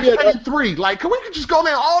 Like Are you gonna Max be a? Payne 3? Like, can we just go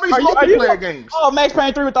down all these Are you multiplayer games? Oh, Max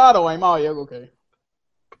Payne 3 with auto aim. Oh yeah, okay.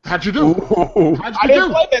 How'd you do? How'd I you didn't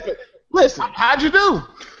do? play that. Listen, How'd you do?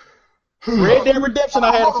 Red Dead Redemption,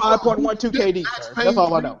 I had a 5.12 KD. Sir. That's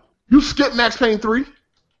all I know. You skipped Max Payne 3?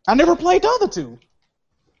 I never played the other two.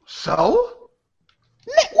 So?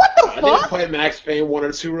 What the I didn't fuck? play Max Payne 1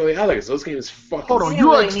 or 2 really either, because those games fucking. Hold on, You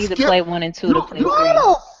you really need to play 1 and 2 to play 3. What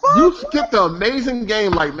the fuck? You skipped an amazing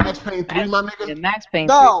game like Max Payne 3, my Yeah, nigga? Max Payne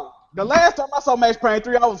 3. No, the last time I saw Max Payne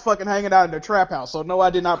 3, I was fucking hanging out in the trap house. So no, I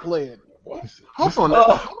did not play it. What? Hold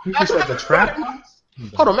on. You just at the trap?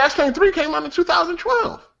 Hold on, Max Payne 3 came out in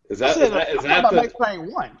 2012. Is that I'm talking about Max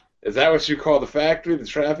Payne 1. is that what you call the factory, the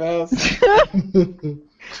trap house?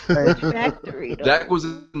 Factory. though. Jack was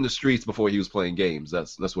in the streets before he was playing games.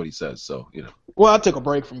 That's what he says. So Well, I took a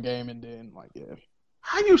break from gaming then, like yeah.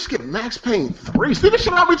 How you skip Max Payne 3? See the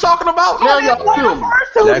shit I be talking about? Now y'all feel me.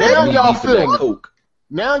 Jack Now was y'all deep in feel that me. coke.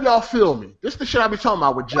 Now y'all feel me. This the shit I be talking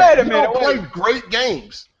about with Jack. Wait a You minute, don't play great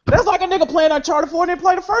games. That's like a nigga playing Uncharted 4 and then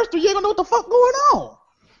play the first 3. You ain't gonna know what the fuck going on.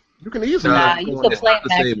 You can easily. You can play not the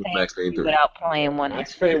same with Max Max Payne Payne 3. without playing 1 and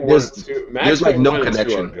Max 2. Payne 1 There's- and 2. there's like Payne no 1 and 2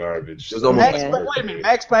 connection. are garbage. There's almost- Wait a minute.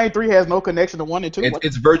 Max Payne 3 has no connection to 1 and 2.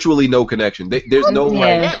 It's virtually no connection. There's no like.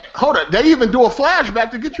 Yeah. Hold on, they even do a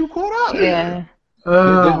flashback to get you caught up. Yeah.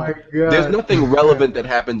 Oh my god. There's nothing relevant that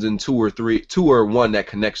happens in 2 or 1 that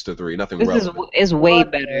connects to 3. Nothing This relevant. is way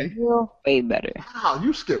better. Way better. Wow,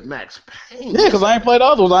 you skipped Max Payne. Yeah, because I ain't played the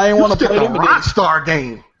other ones. I ain't You want to skipped play a them again. Rockstar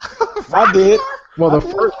game. I did. Well, the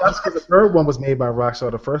first that's because the third one was made by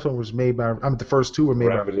Rockstar. The first one was made by. the first 2 were made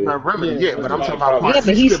Remedy. Remedy, Yeah. but I'm talking about. Yeah,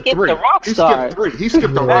 but he skipped three. the Rockstar. He skipped 3. He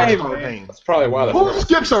skipped the Hey, Rockstar man. game. That's probably why the Who first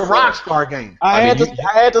skips a Rockstar game? I had mean,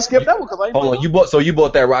 to skip that one because I ain't Hold played on, you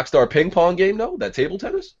bought that Rockstar ping pong game though? That table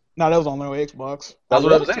tennis? No, that was on their Xbox. That's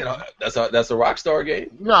what I'm saying. That's a Rockstar game.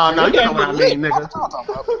 No, you know That what I game mean, was lit. nigga.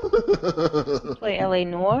 What you talking about? Play LA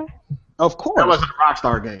Noire? Of course. That wasn't a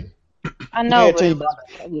Rockstar game. I know, Yeah, but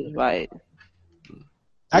tell you it was right.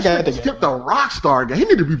 I got He the game. skipped the Rockstar game. He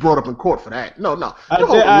need to be brought up in court for that. No. I You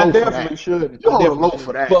hold I low for definitely that. should. You hold I low definitely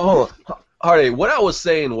for that. But hold on, Hardy. What I was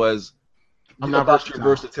saying was I'm not about your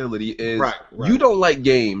versatile. versatility is Right. you don't like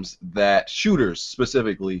games that shooters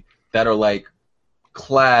specifically that are like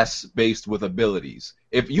class based with abilities.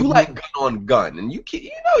 If you like gun on gun, and you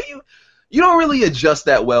don't really adjust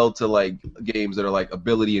that well to like games that are like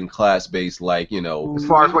ability and class based, like As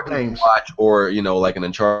far as what games? Overwatch or like an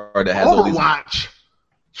Uncharted that has all these. Overwatch.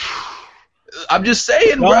 I'm just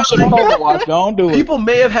saying, bro. Don't shit on Overwatch. Don't do it. People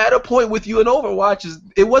may have had a point with you in Overwatch.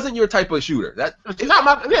 It wasn't your type of shooter. It's not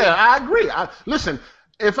my, yeah, I agree. Listen,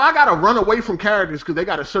 if I gotta run away from characters because they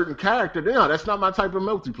got a certain character, then that's not my type of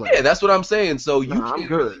multiplayer. Yeah, that's what I'm saying. So you Nah, I'm can't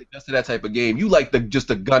good. really adjust to that type of game. You like just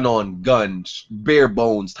the gun on gun, bare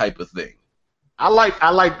bones type of thing. I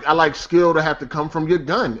like skill to have to come from your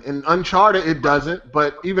gun. In Uncharted, it doesn't,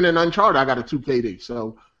 but even in Uncharted, I got a 2 KD.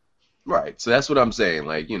 So Right. So that's what I'm saying.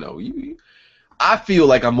 Like, I feel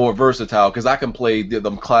like I'm more versatile because I can play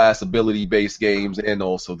them class ability based games and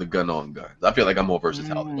also the gun on guns. I feel like I'm more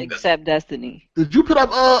versatile. than that. Except Destiny. did you put up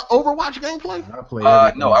Overwatch gameplay? I played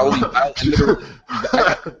No, I literally I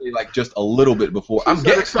got to play like just a little bit before. She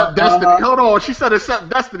said except Destiny. Hold on, she said except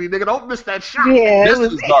Destiny, nigga. Don't miss that shot. Yeah, This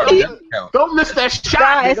is dark. That doesn't count. Don't miss that shot.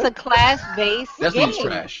 God, it's nigga. a class-based Destiny's game.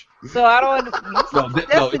 trash. So I don't. No,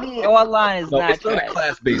 Destiny online is No, not it's not a trash.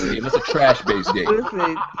 class based game. It's a trash based game. Listen,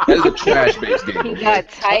 That is a trash based he game. got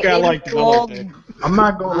tight I in like the that. I like gold, that. I'm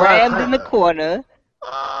not gonna lie. rammed in the corner.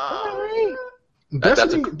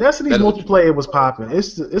 Destiny's that is- multiplayer was popping.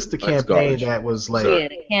 It's the campaign garbage. that was like. Yeah,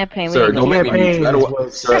 the campaign. Sir, really don't make me mute you. I don't,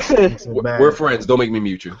 was sir, so bad. we're friends. Don't make me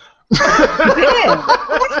mute you.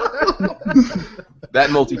 That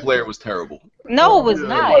multiplayer was terrible. No, it was It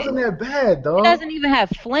not. wasn't that bad, It dog. doesn't even have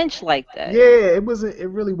flinch like that. Yeah, it wasn't. It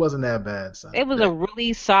really wasn't that bad, son. It was a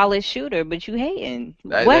really solid shooter, but you hating.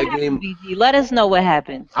 That What game- happened, BG? Let us know what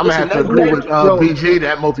happened. I'm gonna have to Listen, agree that- with yo- BG.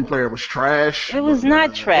 That multiplayer was trash. It was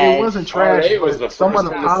not It trash. wasn't trash. It was the some of first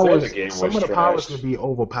the time to say powers, the game some was of the trash. powers would be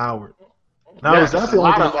overpowered. Yes, That's a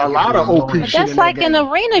lot of OP But shit that's in like that in game.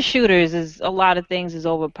 arena shooters. Is a lot of things is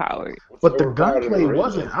overpowered. But the Overpowered in gunplay the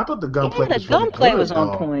wasn't. I thought the gunplay the was really gunplay good, was on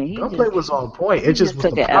dog. point. He Gunplay just- was on point. he It just just was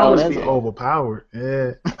took the an L, powers that's be all. overpowered.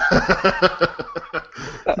 Yeah.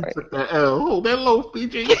 Took that L. Hold that low,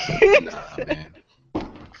 BG. Nah, man.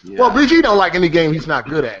 Yeah. Well, BG don't like any game he's not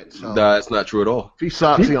good at. So Nah, that's not true at all. if he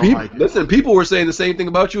sucks, he don't like it. Listen, people were saying the same thing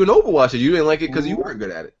about you in Overwatch. You didn't like it because you weren't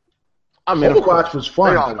good at it. I mean, of course, Overwatch was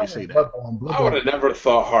fun. They always say that. I would have never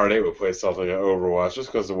thought Hard 8 would play something like Overwatch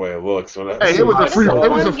just because of the way it looks. When Hey, it was a free. It's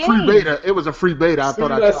It was a fun free game. beta. It was a free beta. I As soon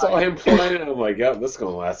thought as I I saw tried. him playing, I'm like, yep, this is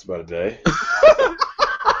going to last about a day.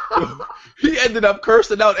 He ended up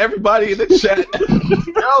cursing out everybody in the chat. Yo,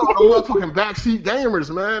 the motherfucking backseat gamers,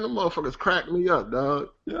 man. Them motherfuckers cracked me up, dog.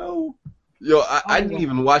 Yo, I didn't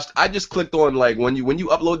even watch. I just clicked on like when you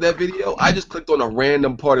upload that video, I just clicked on a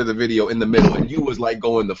random part of the video in the middle, and you was like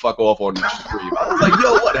going the fuck off on the stream. I was like,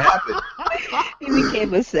 yo, what happened? He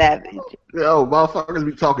became a savage. Yo, motherfuckers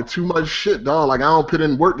be talking too much shit, dog. Like I don't put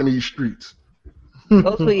in work in these streets.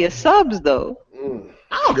 Those were your subs, though.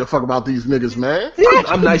 I don't give a fuck about these niggas, man.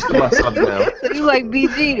 I'm nice to my subs now. So you like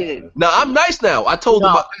BG then? Nah, I'm nice now. I told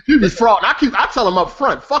them. No, you be fraud. I tell them up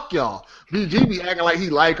front, fuck y'all. BG be acting like he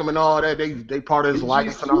like them and all that. They part of his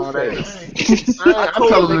life and all that. I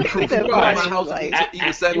tell them the truth. That my was house like- eat a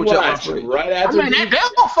You sandwich out my watch fridge. right I after mean, they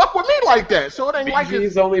don't fuck with me like that. So it ain't like BG's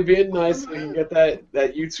it's. only being nice so he can get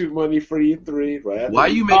that YouTube money for E3. Right after Why are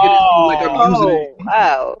you making it seem like I'm using it? Oh,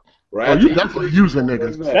 wow. Right Oh, after you definitely using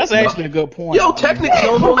niggas. That's actually a good point. Yo, technically,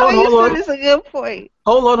 hold Oh, you on. said it's a good point.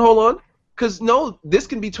 Hold on. Because no, this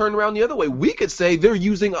can be turned around the other way. We could say they're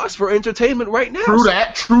using us for entertainment right now. True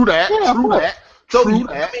that. So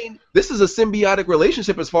I mean, this is a symbiotic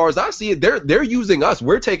relationship as far as I see it. They're using us.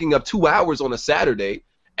 We're taking up 2 hours on a Saturday,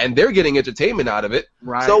 and they're getting entertainment out of it.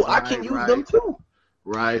 Right. So I can use them too.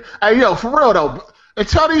 Right. Hey, yo, for real though.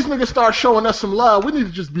 Until these niggas start showing us some love, we need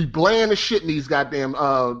to just be bland as shit in these goddamn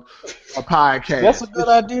podcasts. That's a good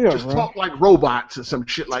idea, Just bro. talk like robots or some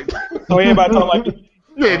shit like that. So everybody talk like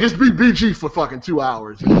Yeah, just be BG for fucking 2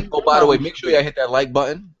 hours. Oh, by the way, make sure y'all hit that like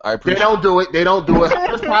button. I They appreciate don't do it. They don't do it.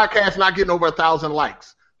 This podcast's not getting over 1,000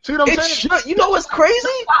 likes. See what I'm it. saying? You know what's crazy?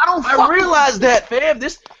 I realized that, fam.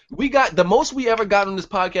 We got the most we ever got on this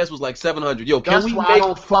podcast was like 700. Yo, can That's we why make? I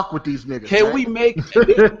don't fuck with these niggas. Can man. we make?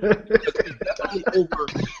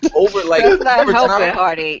 over like That's not over helping, time?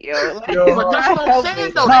 Hearty, yo. But that's what I'm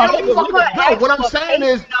saying, though. No, They don't fuck with, no, what I'm saying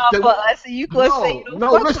is, for us, and you gonna say you don't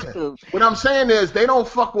no, fuck listen. with them. What I'm saying is they don't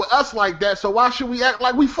fuck with us like that. So why should we act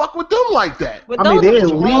like we fuck with them like that? But I mean, those they are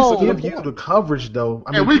at least trolls. give you the coverage, though.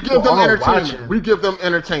 I mean, And we give people them are entertainment. watching. We give them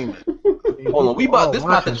entertainment. Hold on, this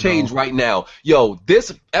about to change right now. Yo,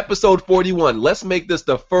 this episode 41. Let's make this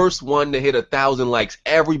the first one to hit 1,000 likes.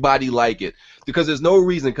 Everybody like it because there's no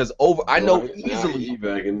reason. Because I know easily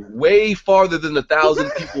way farther than 1,000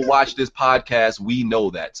 people watch this podcast. We know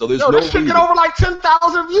that, so there's no this shit reason. get over like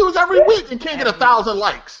 10,000 views every week and can't get 1,000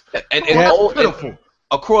 likes. And That's pitiful.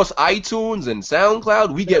 across iTunes and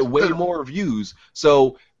SoundCloud, we get way more views.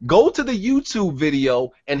 So go to the YouTube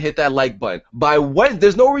video and hit that like button.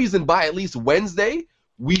 There's no reason by at least Wednesday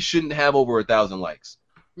we shouldn't have over 1,000 likes.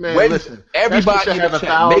 Man, listen, everybody that shit should have in the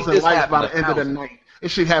chat, make 1,000 this likes happen, by the end of the 1,000. night. It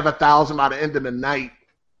should have 1,000 by the end of the night.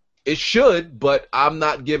 It should, but I'm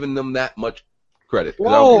not giving them that much credit. 'Cause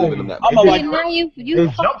Whoa. I'm giving them that I'm much. a like- Now you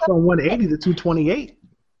It jumped from 180 to 228,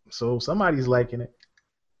 so somebody's liking it.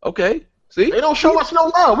 Okay, see? They don't show us no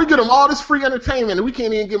love. We get them all this free entertainment, and we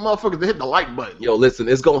can't even get motherfuckers to hit the like button. Yo, listen,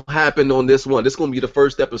 it's going to happen on this one. This is going to be the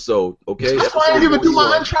first episode, okay? That's why I didn't even do my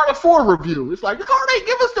 41. Uncharted 4 review. It's like, Hardy,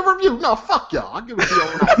 give us the review. No, fuck y'all. I'll give it to y'all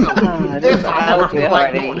when I feel it. If I ever feel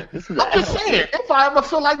like doing it. I'm just saying, if I ever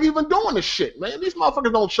feel like even doing this shit, man, these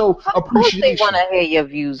motherfuckers don't show Of course they appreciation. want to hear your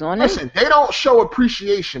views on it. Listen, they don't show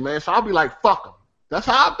appreciation, man, so I'll be like, fuck them. That's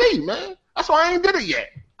how I be, man. That's why I ain't did it yet.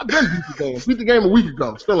 I've been beat the game. Beat the game a week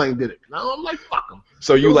ago. Still ain't did it. Now I'm like, fuck them.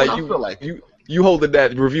 So you Do it like when I feel like it. you holding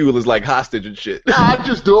that review as like hostage and shit. Nah, I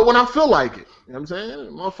just do it when I feel like it. You know what I'm saying?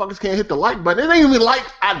 Motherfuckers can't hit the like button. It ain't even like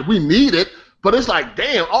we need it, but it's like,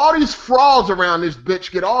 damn, all these frauds around this bitch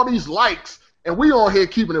get all these likes, and we on here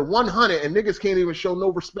keeping it 100, and niggas can't even show no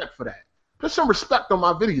respect for that. Put some respect on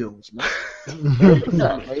my videos, man.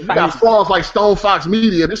 You got frauds like Stone Fox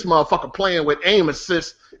Media. This motherfucker playing with aim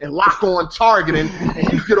assist and lock on targeting, and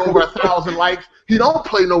he get over 1,000 likes. He don't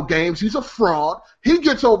play no games. He's a fraud. He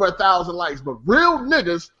gets over 1,000 likes, but real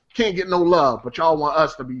niggas can't get no love. But y'all want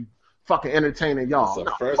us to be fucking entertaining y'all. It's the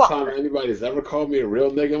Nah, first fuck time that. anybody's ever called me a real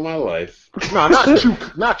nigga in my life. No,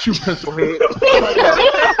 not you, pencil head.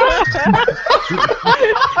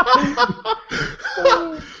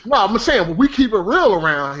 No, I'm saying, well, we keep it real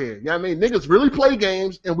around here. You know what I mean? Niggas really play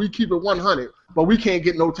games, and we keep it 100, but we can't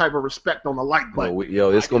get no type of respect on the like button.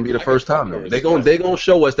 It's gonna be the first time though. They gonna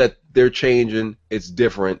show us that they're changing. It's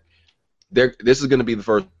different. This is gonna be the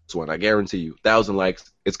first one. I guarantee you. 1,000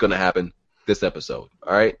 likes. It's gonna happen this episode.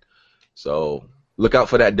 All right. So look out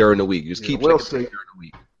for that during the week. Just keep we'll checking see. during the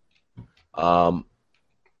week.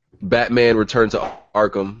 Batman Return to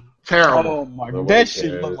Arkham. Terrible. Oh my god, Nobody that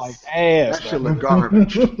shit cares. look like ass. That shit look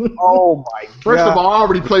garbage. Oh my god. First of all, I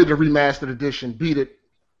already played the remastered edition, beat it,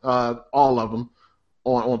 all of them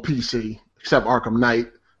on PC except Arkham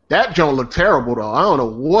Knight. That joint looked terrible though. I don't know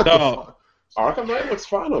what the No. fuck. Arkham Knight looks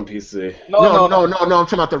fine on PC. No. I'm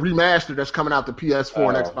talking about the remaster that's coming out to PS4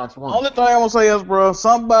 and Xbox One. Only thing I want to say is, bro,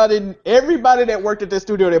 everybody that worked at that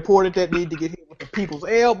studio that ported that need to get hit with the people's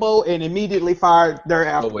elbow and immediately fired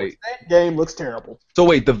thereafter. wait. That game looks terrible. So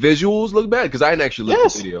wait, the visuals look bad because I didn't actually look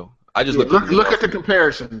at the video. I just looked. Look at the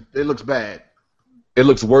comparison. It looks bad. It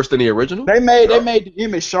looks worse than the original. They made the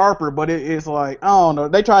image sharper, but it's like, I don't know.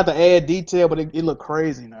 They tried to add detail, but it looked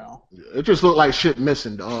crazy now. It just looked like shit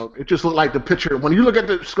missing, dog. It just looked like the picture. When you look at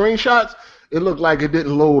the screenshots, it looked like it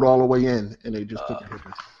didn't load all the way in, and they just took it.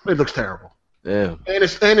 It looks terrible. Yeah. And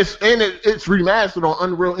it's remastered on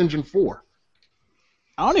Unreal Engine 4.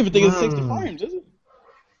 I don't even think it's 60 frames, is it?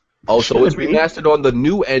 Oh, so it's remastered on the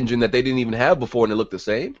new engine that they didn't even have before, and it looked the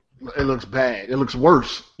same. It looks bad. It looks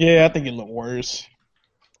worse. Yeah, I think it looked worse.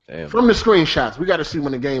 Damn. From the screenshots, we got to see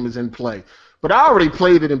when the game is in play. But I already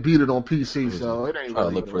played it and beat it on PC, so it ain't I'll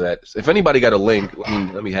really. look for that. If anybody got a link,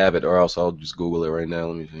 let me have it, or else I'll just Google it right now.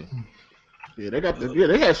 Let me see. Yeah, they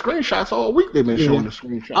had screenshots all week. They've been showing the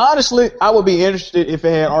screenshots. Honestly, I would be interested if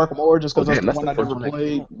it had Arkham Origins because that's the one I never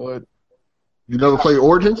played. But you never played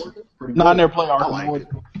Origins? No, I never played Arkham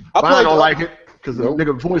Origins. I don't like it because the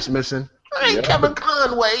nigga voice missing. I ain't Kevin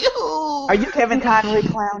Conway. Are you Kevin Conway,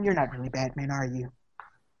 clown? You're not really Batman, are you?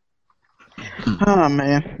 Oh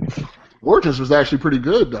man, Origins was actually pretty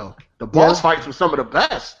good though. The boss fights were some of the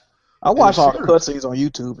best. I watched all the cutscenes on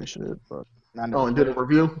YouTube and shit. But and did a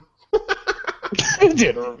review.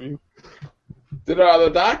 Did a review. Did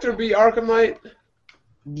the Doctor beat Arkham Knight?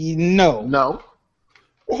 No.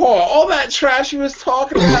 Oh, all that trash he was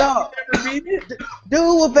talking about. Never beat it. Dude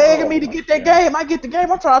was begging me to get that game. I get the game.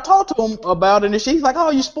 I try to talk to him about it, and she's like,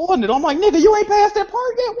 "Oh, you spoiled it." I'm like, "Nigga, you ain't past that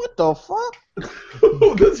part yet. What the fuck?"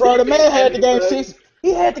 Bro, the man had the game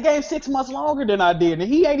He had the game 6 months longer than I did, and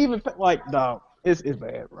he ain't even like, dog. It's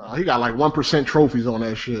bad, bro. He got like 1% trophies on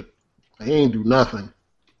that shit. He ain't do nothing.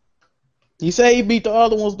 He said he beat the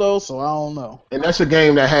other ones though, so I don't know. And that's a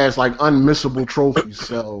game that has like unmissable trophies,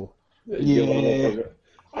 so yeah.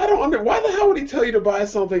 I don't wonder why the hell would he tell you to buy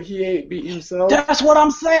something he ain't beat himself? That's what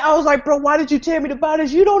I'm saying. I was like, bro, why did you tell me to buy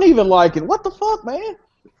this? You don't even like it. What the fuck, man?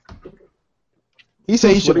 He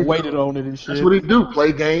said he should have waited on it and shit. That's what he do.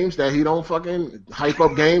 Play games that he don't fucking hype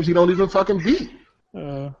up games he don't even fucking beat.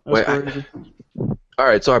 That's crazy. All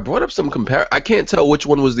right, so I brought up some I can't tell which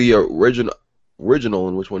one was the original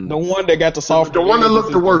and which one. The one that got the soft. The one that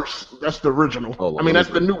looked the worst. That's the original. I mean, that's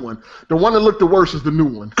the new one. The one that looked the worst is the new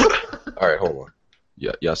one. All right, hold on.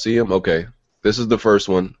 Yeah, y'all see him? Okay, this is the first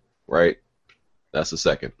one, right? That's the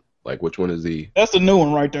second. Like, which one is the? That's the new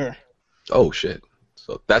one right there. Oh shit!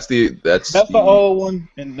 So that's the old one,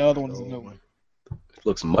 and the other one is the new one. It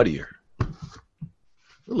looks muddier. It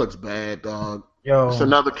looks bad, dog. Yo, it's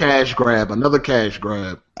another cash grab. I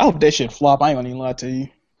hope that shit flop. I ain't gonna even lie to you.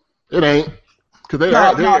 It ain't. Because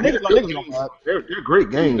they're great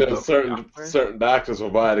games. Certain doctors will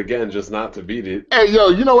buy it again just not to beat it. Hey, yo,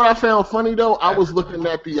 you know what I found funny though? I was looking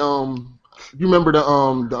at the you remember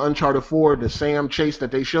the Uncharted 4, the Sam chase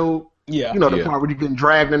that they showed? Yeah. You know the part where you're getting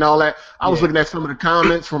dragged and all that. I was looking at some of the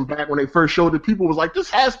comments from back when they first showed it. People was like, "This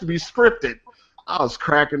has to be scripted." I was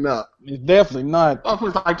cracking up. It's definitely not. I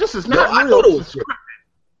was like, "This is not real." I thought it was scripted.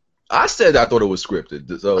 I said I thought it was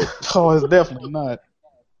scripted. So. It's definitely not.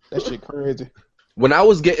 That shit crazy. When I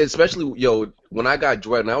was getting, especially when I got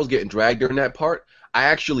dragged, when I was getting dragged during that part, I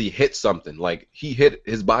actually hit something. Like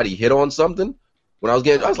his body hit on something. When I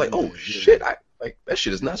was like, oh shit! That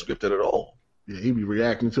shit is not scripted at all. Yeah, he be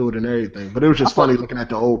reacting to it and everything. But it was just funny looking at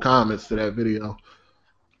the old comments to that video.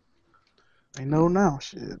 I know now,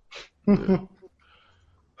 shit.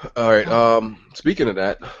 All right. Speaking of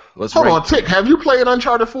that, let's hold on. Tick, have you played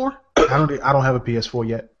Uncharted 4? I don't have a PS4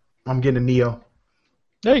 yet. I'm getting a Neo.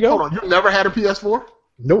 There you go. Hold on, you never had a PS4?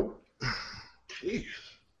 Nope. Jeez.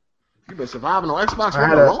 You been surviving on Xbox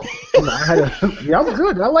I was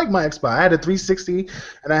good. I like my Xbox. I had a 360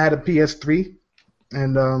 and I had a PS3,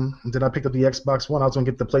 and then I picked up the Xbox One. I was gonna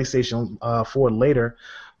get the PlayStation 4 later,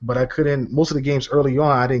 but I couldn't. Most of the games early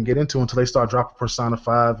on I didn't get into until they started dropping Persona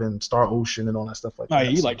 5 and Star Ocean and all that stuff like that. Oh,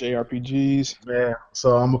 you like JRPGs? Yeah.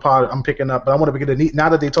 So I'm picking up, but I want to get now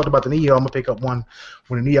that they talked about the Neo, I'm gonna pick up one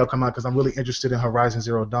when the Neo come out because I'm really interested in Horizon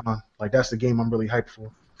Zero Dawn. Like that's the game I'm really hyped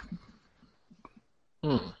for.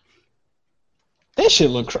 That shit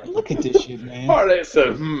look at this shit, man. Harley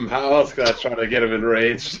said, how else can I try to get him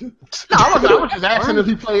enraged? No, I was just asking if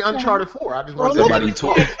he played Uncharted 4. I just wanted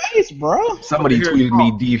somebody tweeted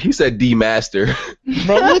me D. He said D Master.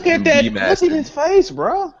 Bro, look at that. Look at his face,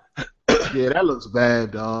 bro. Yeah, that looks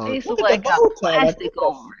bad, dog. It's like got plastic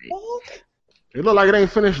over it. It look like it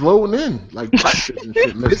ain't finished loading in. Like plastic and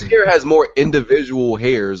shit. This hair has more individual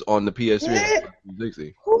hairs on the PS3 than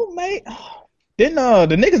 360. Who made? Then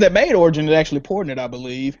the niggas that made Origin is actually porting it, I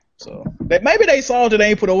believe. So maybe they saw that they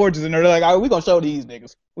ain't put Origins in there. They're like, all right, we gonna show these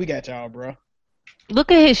niggas. We got y'all, bro.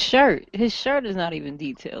 Look at his shirt. His shirt is not even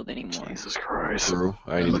detailed anymore. Jesus Christ. True.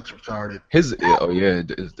 It looks retarded.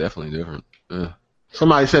 It's definitely different.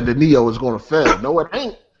 Somebody said the Neo is gonna fail. No, it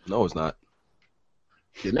ain't. No, it's not.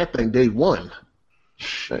 And that thing day one.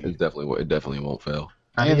 It definitely won't fail.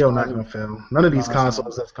 Neo not gonna fail. None of these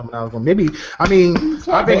consoles that's coming out. Maybe I've been hearing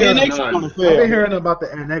about the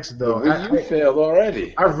NX though. You failed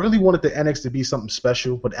already. I really wanted the NX to be something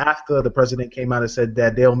special, but after the president came out and said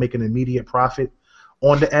that they'll make an immediate profit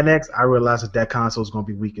on the NX, I realized that console is gonna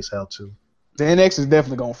be weak as hell too. The NX is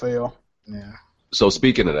definitely gonna fail. Yeah. So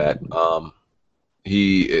speaking of that,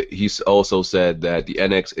 he's also said that the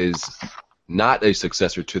NX is not a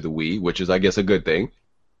successor to the Wii, which is I guess a good thing.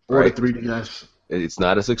 Or the 3DS. It's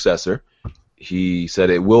not a successor. he said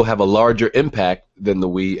it will have a larger impact than the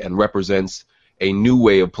Wii and represents a new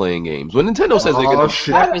way of playing games. When Nintendo says they're gonna,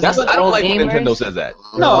 shit. I don't like when Nintendo says that.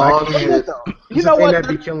 No, shit. You know what? That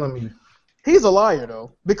be killing me. He's a liar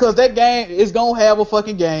though, because that game is gonna have a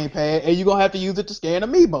fucking gamepad, and you're gonna have to use it to scan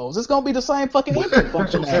amiibos. It's gonna be the same fucking input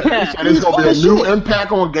functionality. And it's gonna be a new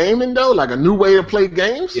impact on gaming though, like a new way to play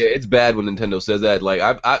games. Yeah, it's bad when Nintendo says that. Like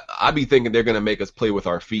I be thinking they're gonna make us play with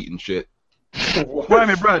our feet and shit. Wait a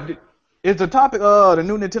minute, bro. Is the topic the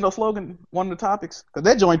new Nintendo slogan one of the topics? Because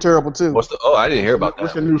that joint terrible too. What's the? Oh, I didn't hear about that.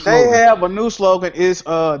 What's the new They slogan? have a new slogan. Is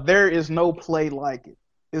there is no play like it.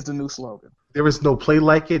 Is the new slogan. There is no play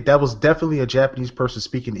like it. That was definitely a Japanese person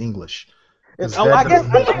speaking English. I guess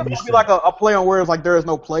it's gonna be like a play on words, like there is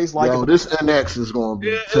no place like Yo, it. this NX is gonna be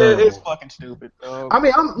It's terrible. fucking stupid. I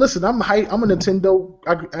mean, I'm hype. I'm a Nintendo.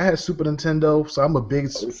 I had Super Nintendo, so I'm a big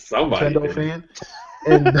Nintendo fan.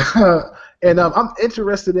 And I'm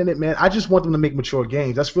interested in it, man. I just want them to make mature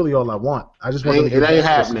games. That's really all I want. I just want them to get ain't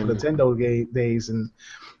back to happening. Nintendo days, and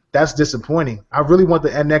that's disappointing. I really want the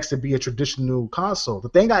NX to be a traditional console. The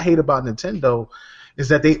thing I hate about Nintendo is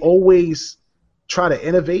that they always try to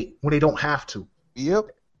innovate when they don't have to. Yep.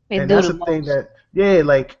 And that's the thing that,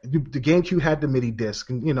 like the GameCube had the MIDI disc,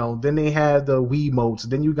 and then they had the Wii modes,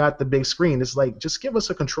 and then you got the big screen. It's like, just give us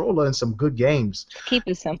a controller and some good games. Keep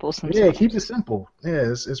it simple sometimes. Yeah, keep it simple.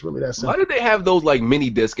 Yeah, it's really that simple. Why did they have those like mini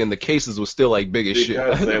disc and the cases was still like big as shit?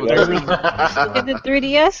 Because they Look at the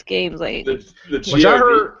 3DS games, like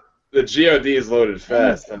the GOD is loaded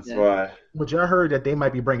fast. That's why. But y'all heard that they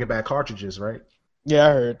might be bringing back cartridges, right? Yeah,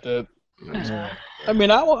 I heard that. I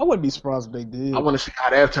mean, I wouldn't be surprised if they did. I want to see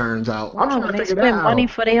how that turns out. I'm trying to they figure spend that money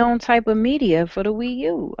out. for their own type of media for the Wii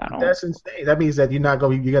U. That's insane. That means that you're not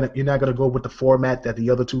gonna go with the format that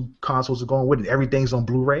the other two consoles are going with. Everything's on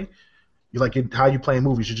Blu-ray. How you playing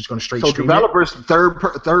movies? You're just gonna stream developers,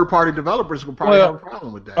 third party developers will probably have a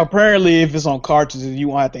problem with that. Apparently, if it's on cartridges, you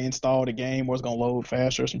won't have to install the game, or it's gonna load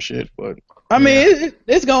faster or some shit. But I mean,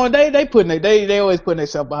 it's going. They always putting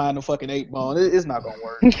themselves behind the fucking 8 ball. It's not gonna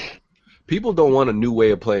work. People don't want a new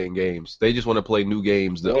way of playing games. They just want to play new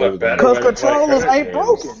games. Because controllers ain't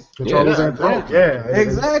broken. Controllers ain't broken. Yeah,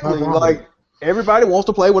 Exactly. Like, everybody wants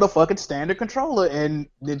to play with a fucking standard controller, and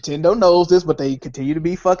Nintendo knows this, but they continue to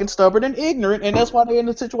be fucking stubborn and ignorant, and that's why they're in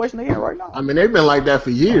the situation they're in right now. I mean, they've been like that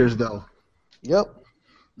for years, though. Yep.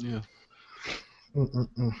 Yeah. Don't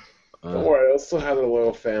worry, they'll still have their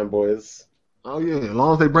little fanboys. Oh yeah, as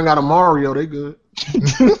long as they bring out a Mario, they good.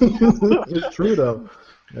 It's true though.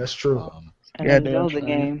 That's true. And then Zelda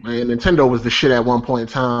game. Man, Nintendo was the shit at one point in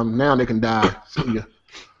time. Now they can die. See ya.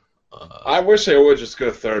 I wish they would just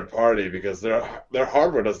go third party because their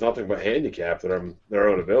hardware does nothing but handicap their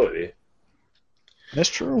own ability. That's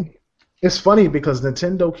true. It's funny because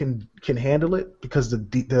Nintendo can handle it because the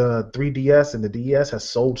 3DS and the DS has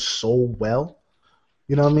sold so well.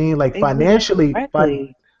 You know what I mean? Like financially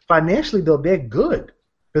though, they're good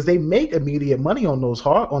because they make immediate money on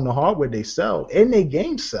on the hardware they sell and their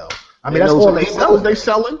games sell. I mean, that's all they sell. They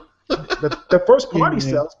selling. The first party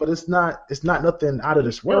sells, but it's not nothing out of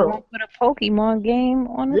this world. Put a Pokemon game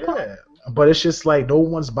on the console. But it's just like no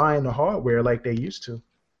one's buying the hardware like they used to.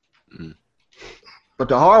 But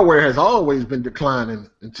the hardware has always been declining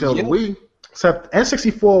until the Wii. Except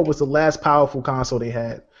N64 was the last powerful console they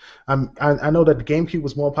had. I know that the GameCube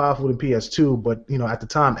was more powerful than PS2, but at the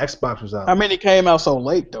time Xbox was out. I mean, it came out so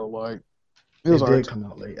late though. Like it did come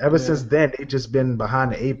out late. Ever since then, they've just been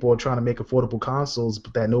behind the 8 ball trying to make affordable consoles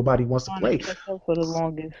that nobody wants to play. For the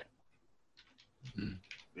longest.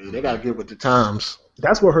 Yeah, they gotta get with the times.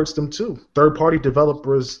 That's what hurts them too. Third-party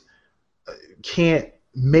developers can't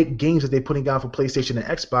make games that they're putting out for PlayStation and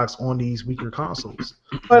Xbox on these weaker consoles.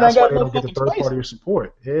 But that's why they don't get the third-party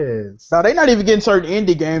support. Yes. Now they're not even getting certain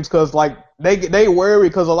indie games because like they worry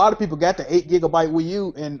because a lot of people got the 8 gigabyte Wii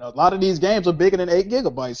U and a lot of these games are bigger than 8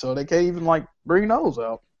 gigabytes, so they can't even like bring those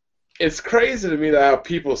out. It's crazy to me that how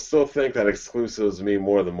people still think that exclusives mean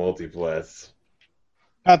more than multiplats.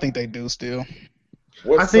 I think they do still.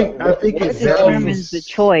 I think it determines the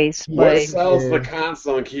choice, but what sells the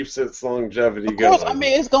console and keeps its longevity going? Of course, I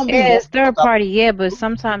mean it's gonna be it's third party, but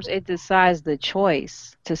sometimes it decides the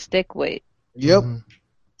choice to stick with. Yep.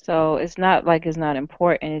 So it's not like it's not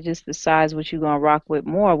important. It just decides what you're gonna rock with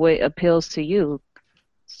more, what appeals to you.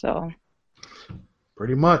 So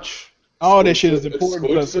pretty much. All this shit is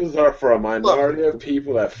important. Exclusives are for a minority of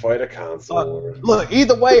people that fight a console. Look,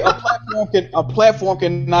 either way, a platform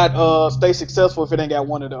cannot stay successful if it ain't got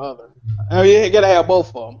one or the other. I mean, you gotta have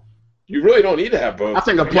both of them. You really don't need to have both. I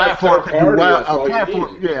think a platform could do well.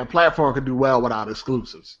 A platform could do well without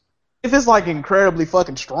exclusives. If it's like incredibly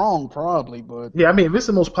fucking strong, probably, but Yeah, I mean, if it's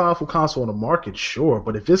the most powerful console on the market, sure.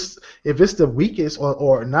 But if it's the weakest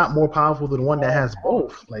or not more powerful than one that has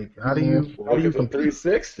both, like how do you Look at the compete?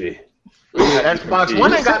 360. Xbox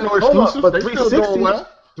One ain't got no Hold up, exclusives. but They still doing well.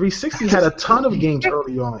 360 had a ton of games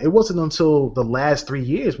early on. It wasn't until the last 3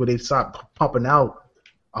 years where they stopped pumping out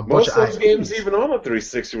a bunch Most of of those IPs. games, even on the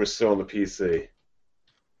 360, were still on the PC.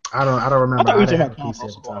 I don't remember. I thought we didn't had have a PC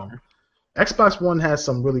consoles at the time. longer. Xbox One has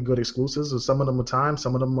some really good exclusives. Some of them are time,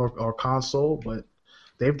 some of them are console, but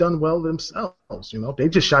they've done well themselves. You know, they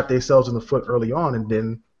just shot themselves in the foot early on, and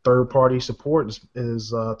then third-party support is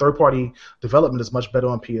third-party development is much better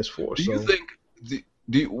on PS4. Do so you think?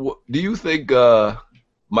 Do you think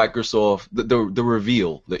Microsoft the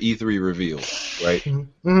reveal, the E3 reveal, right? Mhm.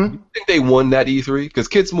 Do you think they won that E3? Because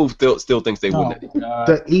Kids Move still thinks they won that. God.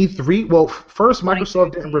 the E3. Well, first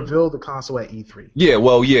Microsoft didn't reveal the console at E3. Yeah,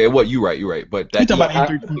 well, yeah, what you're right, but that You talking about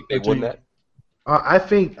I E3 think they won that. I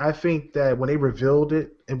think that when they revealed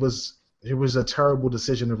it, it was a terrible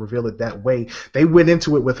decision to reveal it that way. They went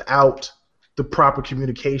into it without the proper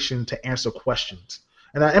communication to answer questions.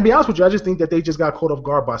 And be honest with you, I just think that they just got caught off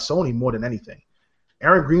guard by Sony more than anything.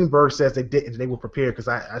 Aaron Greenberg says they didn't. They were prepared because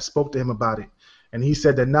I spoke to him about it, and he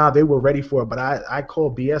said that they were ready for it, but I call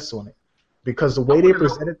BS on it because the way they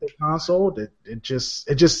presented the console, it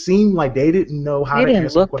just seemed like they didn't know how to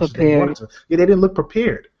answer questions they wanted to. Yeah, they didn't look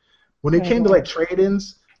prepared. When it came to like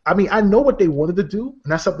trade-ins, I mean, I know what they wanted to do,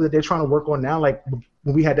 and that's something that they're trying to work on now. Like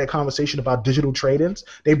when we had that conversation about digital trade-ins,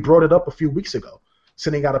 they brought it up a few weeks ago,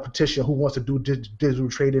 sending out a petition who wants to do digital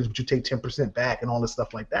trade-ins, but you take 10% back and all this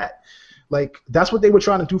stuff like that. Like that's what they were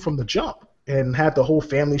trying to do from the jump, and have the whole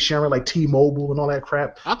family sharing like T-Mobile and all that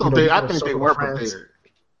crap. I think they were prepared.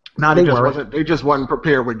 No, they weren't. They just wasn't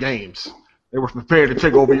prepared with games. They were prepared to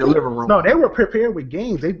take over your living room. No, they were prepared with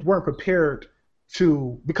games. They weren't prepared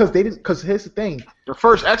because here's the thing. The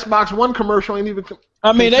first Xbox One commercial ain't even.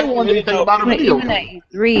 I mean, they wanted anything about a video Even at game.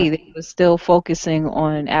 E3, they were still focusing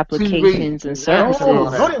on applications and services.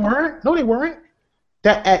 No, they weren't.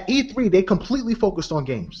 That at E3 they completely focused on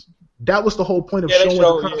games. That was the whole point of showing the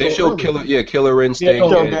console. They showed Killer Instinct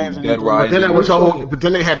and Dead Rising. But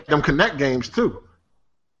then they had them Connect games too.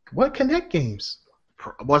 What Connect games?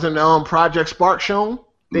 Wasn't Project Spark shown?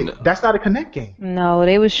 That's not a Connect game. No,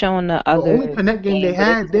 they were showing the other. The only Connect game they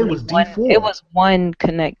had then was D4. It was one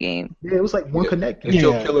Connect game. Yeah, it was like one Connect game. They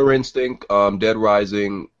showed Killer Instinct, Dead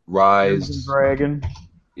Rising, Rise, Dragon.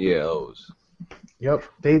 Yeah, those. Yep,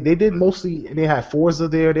 they did mostly. They had Forza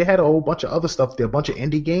there. They had a whole bunch of other stuff there, a bunch of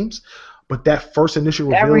indie games. But that first initial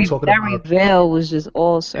reveal that reveal was just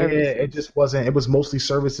all services. Yeah, it just wasn't. It was mostly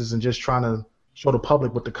services and just trying to show the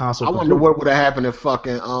public what the console. I wonder what would have happened if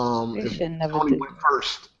fucking if Sony went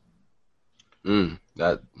first.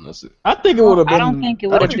 That's it. I think it would have been. I don't think it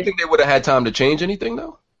would have Don't you been. think they would have had time to change anything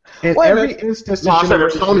though? In Wait a every minute. instance, No, I said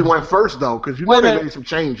if Sony went first though, because you know they made some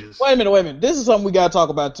changes. Wait a minute. This is something we gotta talk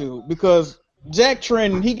about too, because Jack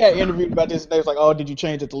Trin, he got interviewed about this, and they was like, "Oh, did you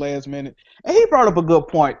change at the last minute?" And he brought up a good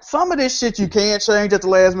point. Some of this shit you can't change at the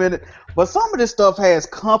last minute, but some of this stuff has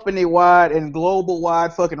company-wide and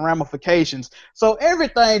global-wide fucking ramifications. So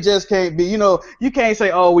everything just can't be, you can't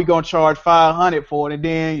say, "Oh, we gonna charge $500 for it," and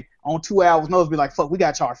then on 2 hours notice be like, "Fuck, we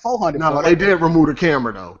gotta charge $400." No, for it. they did remove the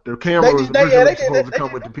camera though. The camera was originally supposed to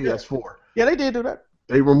come with the PS4. Yeah, they did do that.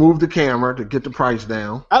 They removed the camera to get the price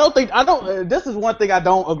down. This is one thing I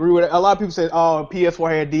don't agree with. A lot of people say, "Oh, PS4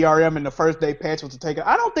 had DRM and the first day patch was to take it."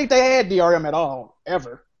 I don't think they had DRM at all,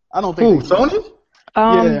 ever. I don't think. Sony?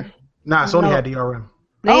 Yeah. Nah, Sony had DRM.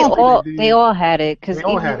 They all had it because they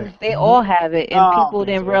all have it, and No, people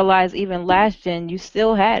didn't realize even last gen you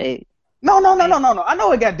still had it. No. I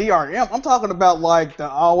know it got DRM. I'm talking about like the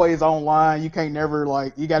always online. You can't never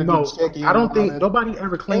you got to do check-in. I don't think nobody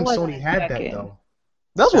ever claimed wasn't Sony had that checking. though.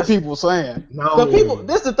 That's what people were saying. No.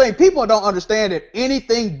 This is the thing. People don't understand that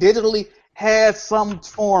anything digitally has some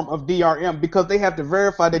form of DRM because they have to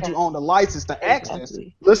verify that you own the license to access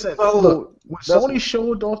it. Listen, So, look, when Sony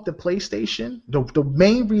showed off the PlayStation, the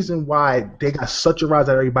main reason why they got such a rise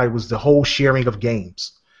out of everybody was the whole sharing of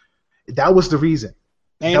games. That was the reason.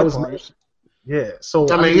 And that the was price. yeah. So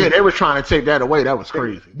I mean, they were trying to take that away. That was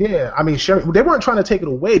crazy. Yeah, I mean, sharing, they weren't trying to take it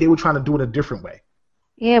away. They were trying to do it a different way.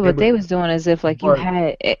 Yeah, but they was doing as if like you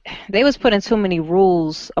had it. They was putting too many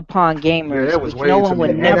rules upon gamers. Yeah, it was which way no too one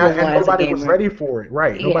would many. never And want as a nobody gamer. was ready for it,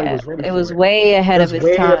 right? Nobody Yeah, was ready. it was for way ahead of its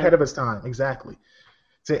way time. ahead of its time, exactly.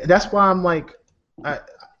 So that's why I'm like, I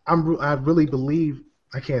really believe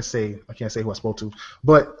I can't say who I spoke to,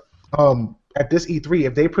 but at this E3,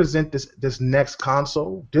 if they present this next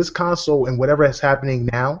console, and whatever is happening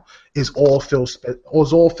now is all Phil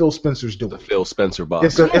Spencer's doing. The Phil Spencer box.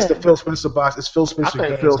 It's the Phil Spencer box. It's Phil Spencer. I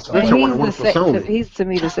think Phil Spencer want to work for Sony. He's to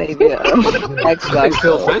me the savior of Xbox.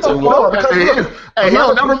 Phil Spencer. Hey,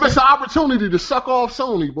 he'll never miss an opportunity to suck off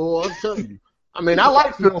Sony, boy. I'm telling you. I mean, I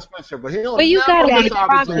like Phil Spencer, but he don't. But you never gotta miss give an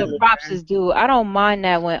props opportunity. to props is due. I don't mind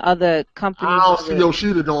that when other companies. I don't see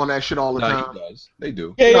Yoshida doing that shit all the No, time. he does. They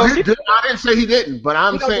do. Yeah, No, yo, he did. I didn't say he didn't, but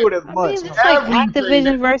I'm he don't saying. do it as I much. mean, it's like Everything Activision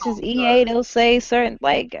that versus comes EA. They'll say certain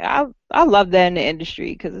I love that in the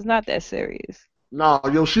industry because it's not that serious. No,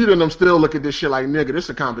 Yoshida and them still look at this shit like, nigga, this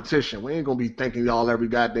is a competition. We ain't gonna be thanking y'all every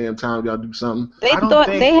goddamn time y'all do something. They I don't thought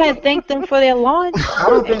think- they had thanked them for their launch. I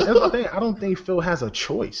don't think that's the thing. I don't think Phil has a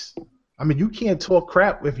choice. I mean, you can't talk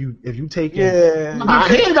crap if you take it. Yeah.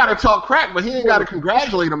 He ain't gotta talk crap, but he ain't gotta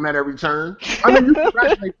congratulate him at every turn. I mean, you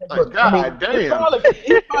congratulate them, Like, but, God I mean, damn.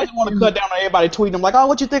 He probably want to cut down on everybody tweeting him like, oh,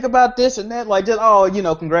 what you think about this and that? Like, just, oh,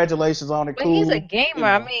 congratulations on it. But Cool. he's a gamer.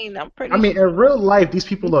 I mean, I'm pretty. I mean, in real life, these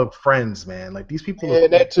people are friends, man. Like these people. Yeah, are,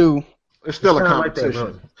 that too. It's still a kinda like that,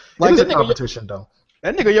 competition. bro. Like it is a that nigga- competition, though.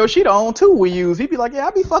 That nigga Yoshida own two Wii U's. He'd be like, yeah,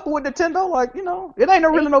 I be fucking with Nintendo. Like, it ain't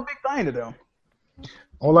really no big thing to them.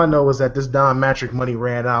 All I know is that this Don Matrick money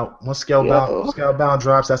ran out. Once Scalebound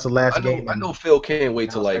drops, that's the last game. I know Phil can't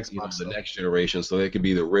wait till like Xbox, the though. next generation, so they could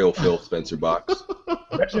be the real Phil Spencer box.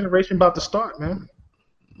 Next generation about to start, man.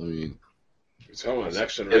 I mean, You're talking about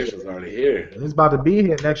next generation's already here. It's about to be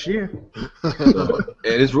here next year. and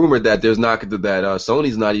it's rumored that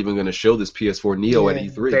Sony's not even going to show this PS4 Neo at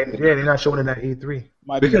E3 They're not showing it at E3.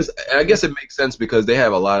 because I guess it makes sense because they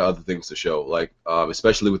have a lot of other things to show, like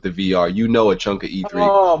especially with the VR. A chunk of E3.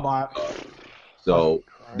 Oh my! So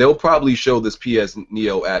they'll probably show this PS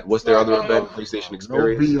Neo at what's their other event, PlayStation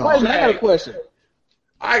Experience. VR. Wait a minute, I got a question.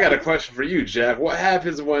 I got a question for you, Jack. What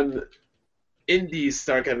happens when indies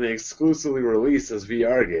start getting exclusively released as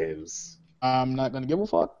VR games? I'm not gonna give a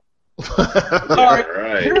fuck. All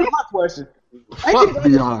right. Here's my question. Fuck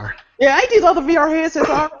VR. Ain't these other VR headsets?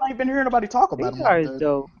 I ain't been hearing nobody talk about them. VR is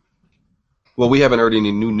dope. Well, we haven't heard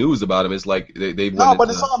any new news about them. It's like they No, went but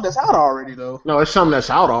into- it's something that's out already though. No, it's something that's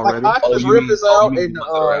out already. Like Oculus you Rift mean- is oh, out, you mean and ones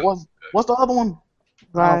that are out. what's the other one?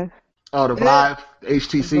 Vive. Oh, the Vive, the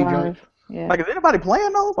HTC joint. Vive. Yeah. Like, is anybody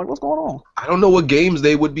playing those? Like, what's going on? I don't know what games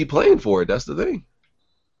they would be playing for it. That's the thing.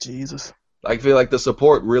 Jesus. I feel like the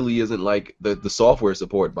support really isn't like the software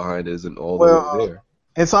support behind it isn't all the Well, way there.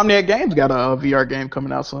 Insomniac Games got a VR game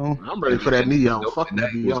coming out soon. I'm ready for that Neo. Nope, Fuck and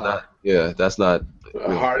that that was VR. not. Yeah, that's not.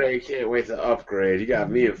 Heartache can't wait to upgrade. You got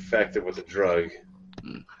me infected with the drug.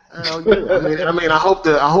 Hell yeah. I mean, I hope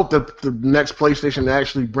the next PlayStation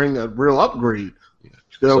actually bring a real upgrade.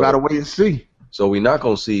 Still So- gotta wait and see. So we're not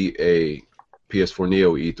gonna see a PS4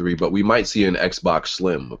 Neo E3, but we might see an Xbox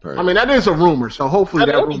Slim I apparently. mean, that is a rumor, so hopefully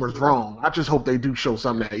that rumor's wrong. I just hope they do show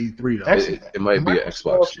something at E3 though. It might be an Xbox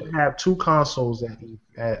Microsoft should Slim. have two consoles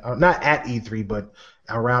not at E3, but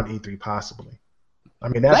around E3 possibly. I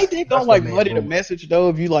mean, that's. Ain't they that's don't the like main muddy the rumor. message though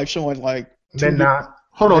if you like showing like They're not.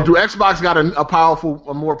 Hold on, do Xbox got a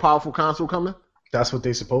more powerful console coming? That's what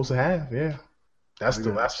they're supposed to have. Yeah, that's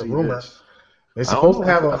the See rumor. this. They're I don't supposed to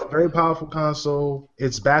know. have a very powerful console.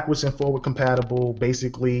 It's backwards and forward compatible.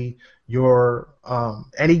 Basically, your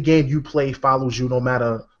any game you play follows you no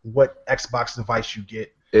matter what Xbox device you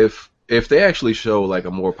get. If they actually show like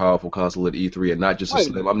a more powerful console at E3 and not just a Wait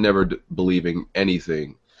a Slim, I'm never believing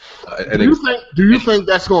anything. Do you think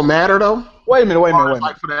that's gonna matter though? Wait a minute.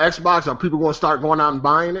 Like for the Xbox, are people gonna start going out and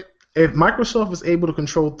buying it? If Microsoft is able to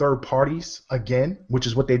control third parties again, which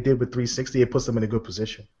is what they did with 360, it puts them in a good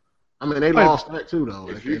position. I mean, they lost that too though.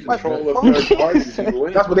 If you control the third parties, you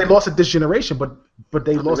win. That's what they lost at this generation, but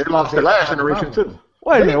they I mean, lost. they lost the last generation too.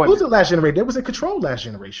 Wait a They minute. didn't lose the last generation. They was in control last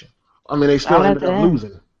generation. I mean, they still Not ended at up the end.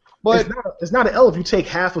 losing. But It's not an L if you take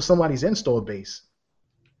half of somebody's install base.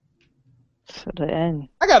 To the end.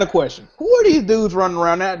 I got a question. Who are these dudes running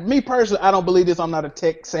around now? Me personally, I don't believe this. I'm not a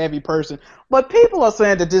tech savvy person, but people are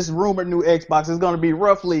saying that this rumored new Xbox is going to be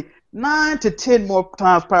roughly 9 to 10 more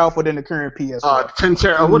times powerful than the current PS4. 10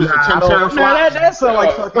 tera. What is it? 10 Nah, I don't- teraflops? that sounds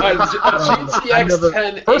like fucking. GTX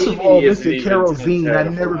 1080 First of all, isn't Mr. even Carol 10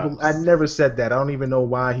 Zine, teraflops. I never said that. I don't even know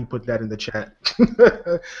why he put that in the chat.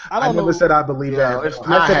 I don't never know. said I believe Yeah, that. it's I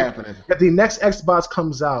not said happening. If the next Xbox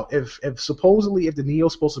comes out, if the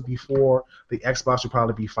Neo's supposed to be 4, the Xbox will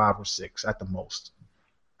probably be 5 or 6 at the most.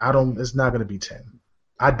 It's not going to be 10.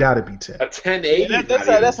 I doubt it'd be 10. A 1080.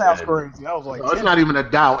 That sounds crazy. I was like, It's not even a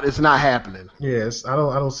doubt. It's not happening. Yes, I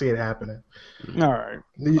don't see it happening. all right.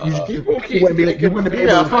 You People keep wouldn't be thinking able to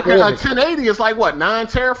Yeah, afford fucking a it. 1080 is like what, 9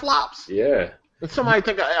 teraflops? Yeah. If somebody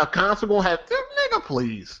think a console gonna have, nigga,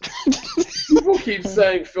 please. People keep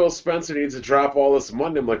saying Phil Spencer needs to drop all this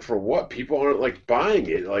money. I'm like, for what? People aren't like buying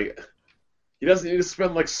it. Like, he doesn't need to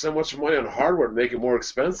spend like so much money on hardware to make it more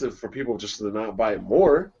expensive for people just to not buy it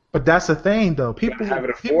more. But that's the thing, though. People have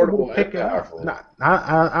it people affordable will pick and it up. powerful.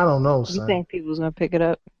 I don't know, You son. think people's gonna pick it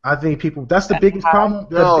up? I think people. That's the biggest problem.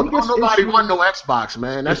 Yo, The biggest nobody issue- want no Xbox,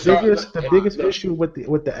 man. That's the biggest issue with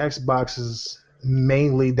the Xbox is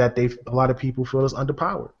mainly that a lot of people feel it's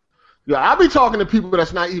underpowered. Yeah, I be talking to people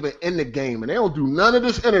that's not even in the game, and they don't do none of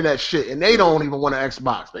this internet shit, and they don't even want an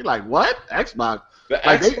Xbox. They like, what? Xbox? The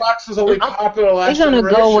Like, Xbox is only popular last They're gonna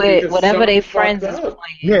go with generation whatever because their Sony friends fucked is up.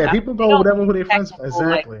 playing. Yeah, people go whatever who their friends. Technical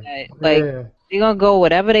like Exactly. that. Like, Yeah. they're gonna go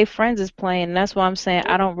whatever their friends is playing, and that's why I'm saying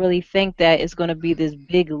I don't really think that it's gonna be this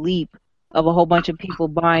big leap of a whole bunch of people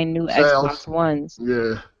buying new Sales. Xbox Ones.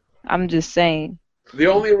 Yeah. I'm just saying. The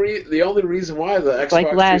only reason why the Xbox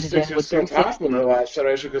Like last 360 gen was so with 360. popular last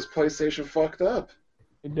generation because PlayStation fucked up.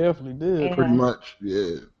 It definitely did. Yeah. Pretty much,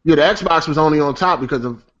 yeah. Yeah, the Xbox was only on top because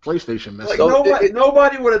of PlayStation messed Like up.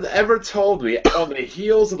 nobody would have ever told me on the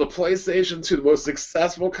heels of the PlayStation 2, the most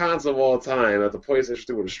successful console of all time, that the PlayStation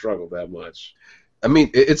 2 would have struggled that much. I mean,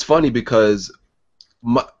 it's funny because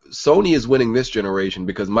Sony is winning this generation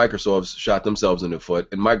because Microsoft shot themselves in the foot,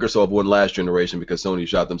 and Microsoft won last generation because Sony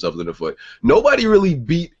shot themselves in the foot. Nobody really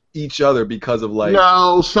beat each other because of like.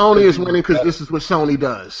 No, Sony is winning because this is what Sony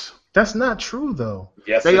does. That's not true, though.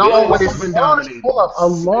 Yes, They it always is. been dominating. Hold up,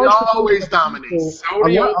 They always dominate.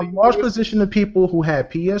 A large position of people who had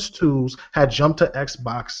PS2s had jumped to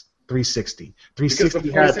Xbox 360.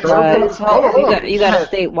 360 had PlayStation third. was- Hold up. You gotta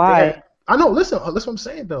state why. I know. Listen, that's what I'm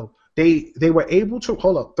saying though. They were able to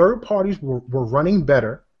hold up. Third parties were running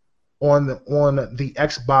better on the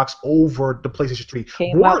Xbox over the PlayStation 3.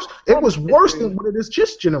 Came out It was worse than what it is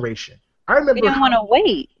this generation. I remember. They didn't want to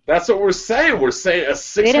wait. That's what we're saying. We're saying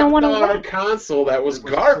a didn't wanna $600 wait. console that was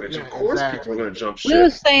garbage. Yeah, Of course, exactly. people are going to jump We were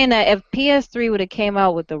ship. saying that if PS3 would have came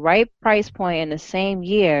out with the right price point in the same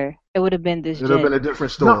year, it would have been this It would have been gen. a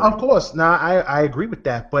different story. No, of course. No, I agree with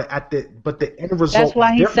that. But the end result. That's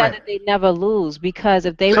why was he different. said that they never lose, because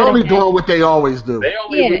if they would Sony have doing what they always do. They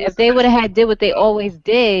only lose if they would have did what they always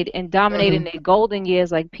did and dominated in their golden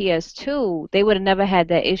years like PS2, they would have never had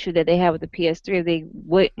that issue that they had with the PS3 if they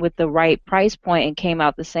went with the right price point and came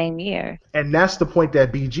out the same year. And that's the point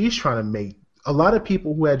that BG's trying to make. A lot of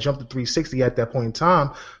people who had jumped to 360 at that point in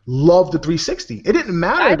time loved the 360. It didn't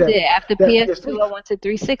matter I that did. After that PS2, I went to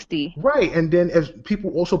 360. Right, and then if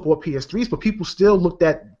people also bought PS3s, but people still looked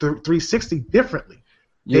at the 360 differently.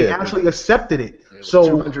 They Yeah. actually accepted it. So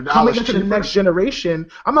 $200 coming into the cheaper. next generation,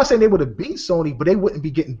 I'm not saying they would have beat Sony, but they wouldn't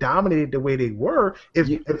be getting dominated the way they were if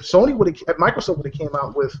Sony would have, if Microsoft would have came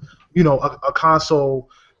out with, a console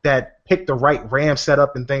that picked the right RAM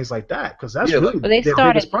setup and things like that, because that's really But they their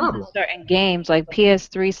started biggest doing problem. certain games, like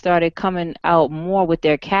PS3 started coming out more with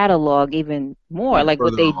their catalog, even more, like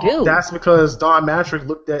what they do. That's because Don Matrick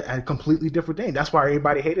looked at a completely different thing. That's why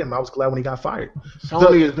everybody hated him. I was glad when he got fired.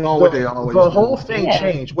 Sony is doing what they always The do. whole thing Yeah.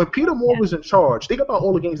 changed when Peter Moore was in charge. Think about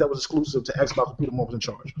all the games that was exclusive to Xbox when Peter Moore was in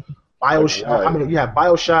charge. BioShock. I mean, you had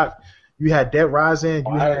BioShock. You had Dead Rising.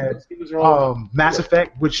 You had Mass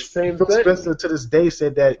Effect, which Same Phil thing. Spencer to this day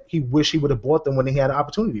said that he wished he would have bought them when he had an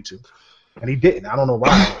opportunity to, and he didn't. I don't know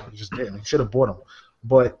why. He just didn't. He should have bought them.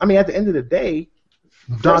 But I mean, at the end of the day,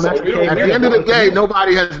 Don Matrick came At in the end of and the day,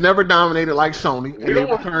 nobody has never dominated like Sony, and You they don't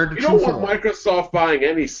want, returned to you don't true want form. Microsoft buying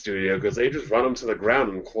any studio because they just run them to the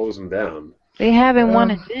ground and close them down. They haven't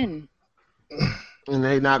won a gen. And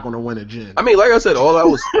they're not going to win a gen. I mean, like I said, all I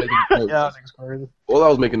was making the point, Yeah, that's crazy. all I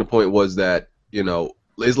was making the point was that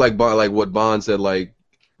it's like what Bond said. Like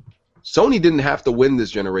Sony didn't have to win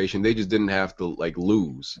this generation; they just didn't have to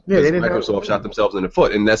lose. Yeah, they Because didn't have to Microsoft win. shot themselves in the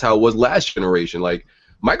foot, and that's how it was last generation. Like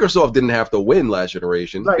Microsoft didn't have to win last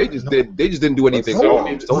generation; Right. they just didn't do anything No-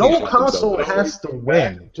 wrong. Sony No shot console themselves. has to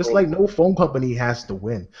win, just like no phone company has to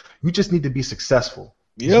win. You just need to be successful.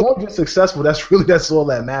 As Yep. long as you're successful, that's all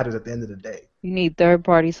that matters at the end of the day. You need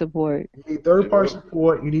third-party support. You need third-party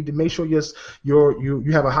support. You need to make sure you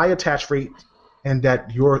have a high attach rate, and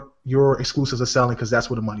that your exclusives are selling because that's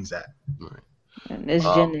where the money's at. And this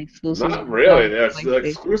gen exclusive. Not really. The PlayStation.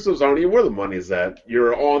 exclusives aren't even where the money's at.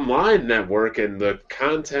 Your online network and the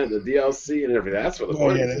content, the DLC and everything, that's where the Oh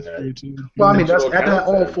yeah, money's that's at. true too. Well, I mean, that Digital all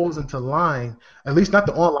content. falls into line. At least not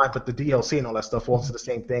the online, but the DLC and all that stuff falls into the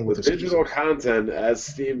same thing with The the digital content, as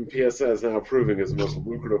Steam and PSN is now proving, is the most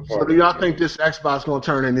lucrative part. So do y'all think this Xbox going to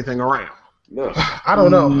turn anything around? No. I don't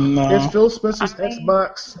know. No. It's Phil Spencer's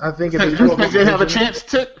Xbox. I think You think they have a chance,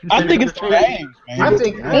 Tick? You I think they it's have a chance? games, man. I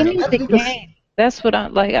think They need the I think it's- game. That's what I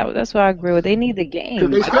like. That's what I agree with. They need the game.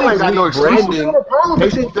 They still ain't got no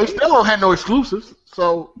exclusives. They still don't have no exclusives.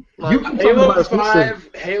 So like,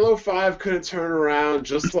 Halo 5 couldn't turn around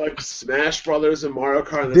just like Smash Brothers and Mario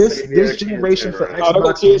Kart. This generation for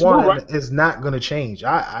Xbox One is not going to change.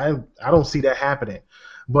 I don't see that happening.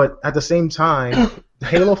 But at the same time,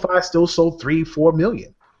 Halo 5 still sold 3-4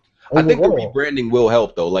 million. I think the rebranding will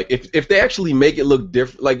help though. Like if they actually make it look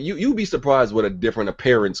different, like you'd be surprised what a different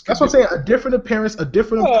appearance. That's what I'm saying. A different appearance, a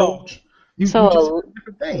different approach. You don't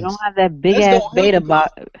have that big ass beta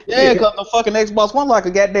box. Yeah, because the fucking Xbox One like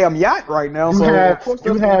a goddamn yacht right now. You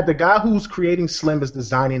have the guy who's creating Slim is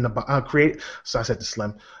designing the So I said the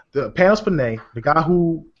Slim, the Panos Panay, the guy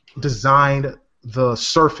who designed the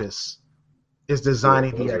Surface, is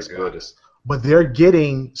designing the Xbox. But they're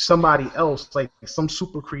getting somebody else, like some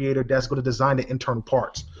super creator that's going to design the internal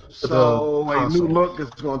parts. So a new look is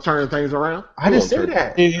going to turn things around? I didn't say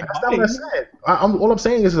that. That's not what I said. All I'm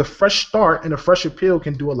saying is a fresh start and a fresh appeal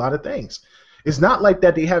can do a lot of things. It's not like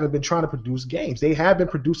that they haven't been trying to produce games. They have been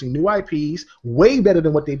producing new IPs way better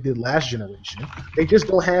than what they did last generation. They just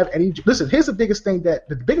don't have any. Listen, here's the biggest thing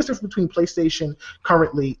the biggest difference between PlayStation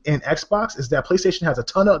currently and Xbox is that PlayStation has a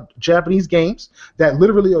ton of Japanese games that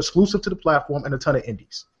literally are exclusive to the platform and a ton of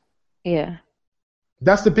indies. Yeah.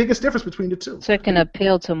 That's the biggest difference between the two. So it can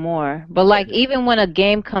appeal to more. But like even when a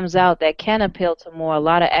game comes out that can appeal to more, a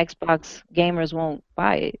lot of Xbox gamers won't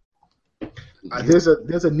buy it. There's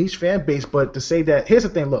a niche fan base, but to say that, here's the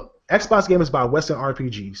thing. Look, Xbox gamers buy Western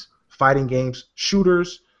RPGs, fighting games,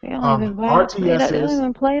 shooters, RTSs. They don't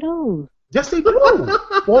even play those. Yes, they do.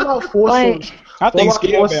 Fallout 4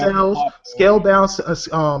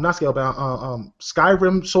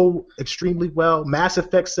 Skyrim sold extremely well. Mass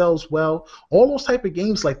Effect sells well. All those type of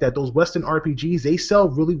games like that, those Western RPGs, they sell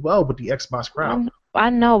really well with the Xbox crowd. I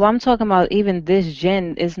know, but I'm talking about even this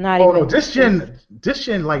gen is not even. Oh no, this gen,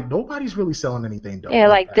 like nobody's really selling anything though. Yeah,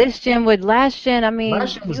 like this gen with last gen. I mean,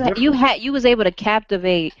 you was able to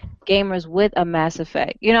captivate gamers with a Mass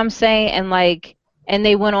Effect. You know what I'm saying? And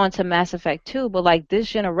they went on to Mass Effect 2, but like this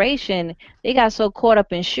generation, they got so caught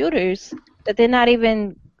up in shooters that they're not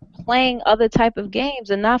even playing other type of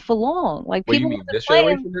games, and not for long. Like people you mean this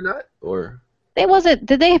generation they're not, or they wasn't?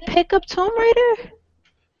 Did they pick up Tomb Raider?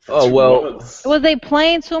 Oh well, was they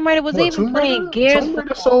playing Tomb Raider? Was they even playing Gears? Tomb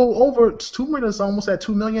Raider's almost at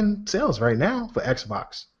 2 million sales right now for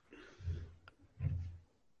Xbox.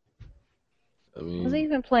 I mean, was they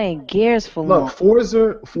even playing Gears for long?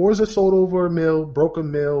 Look, Forza sold over 1 mil, broke 1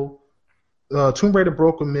 mil. Tomb Raider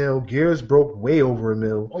broke 1 mil. Gears broke way over 1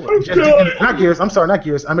 mil. Not Gears. I'm sorry, not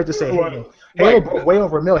Gears. I meant to say Halo. Halo broke way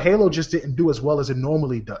over 1 mil. Halo just didn't do as well as it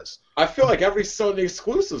normally does. I feel like every Sony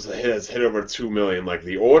exclusive has hit over 2 million. Like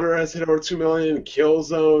The Order has hit over 2 million.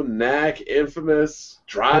 Killzone, Knack, Infamous,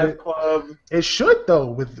 Drive Club. It should though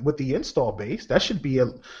with the install base. It should be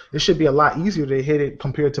a lot easier to hit it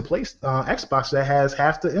compared to Xbox that has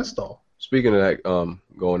half the install. Speaking of that,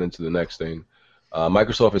 going into the next thing.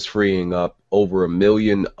 Microsoft is freeing up over 1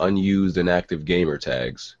 million unused and active gamer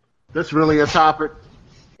tags. That's really a topic.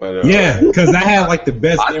 Yeah, because I had like the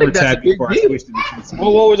best gamer tag before I switched to the PC.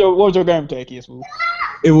 What was your gamer tag, Smooth?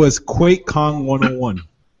 It was Quake Kong 101.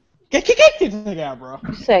 Get this out, bro.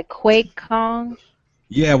 You said Quake Kong?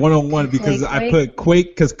 Yeah, 101 because I put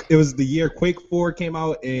Quake because it was the year Quake 4 came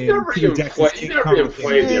out and Peter Jackson's You never even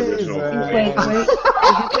played the original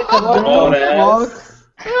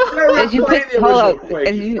Quake.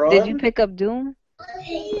 Did you pick up Doom?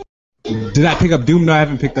 Did I pick up Doom? No, I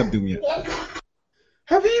haven't picked up Doom yet.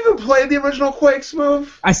 Have you even played the original Quake,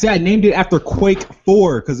 Smooth? I said I named it after Quake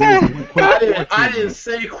 4 because it was Quake. I didn't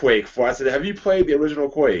say Quake 4. I said, have you played the original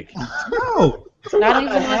Quake? No. So not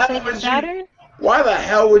even on Sega Saturn? Why the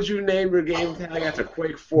hell would you name your game tag after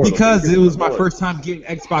Quake 4? Because it was my first time getting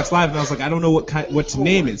Xbox Live, and I was like, I don't know what to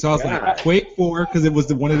name it. So I was like, Quake 4, because it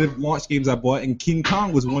was one of the launch games I bought, and King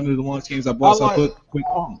Kong was one of the launch games I bought, so I put Quake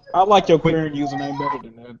Kong. I like your current username better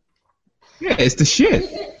than that. Yeah, it's the shit.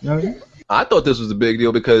 You know what I mean? I thought this was a big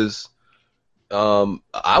deal because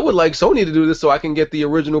I would like Sony to do this so I can get the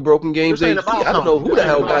original Broken Games HD. I don't know who the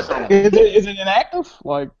hell got that. Is it inactive?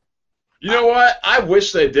 Like, you know what? I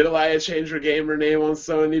wish they did allow you to change your gamer name on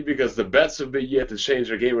Sony because the bets would be you have to change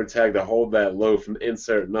your gamer tag to hold that low from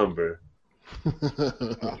insert number.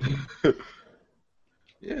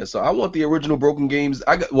 Yeah, so I want the original Broken Games.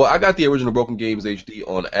 I got the original Broken Games HD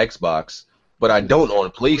on Xbox, but I don't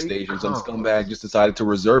on PlayStation. Some scumbag just decided to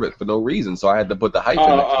reserve it for no reason, so I had to put the hype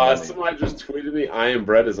in. Somebody just tweeted me, I Am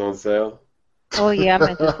Bread is on sale. Oh, yeah, I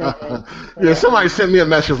meant to say that. Yeah, somebody sent me a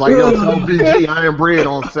message like, yo, tell BG I Am Bread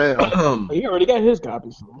on sale. He already got his copy.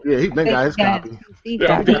 So. Yeah, he got his copy. See,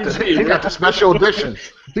 Yo, He got the special edition.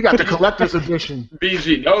 He got the collector's edition.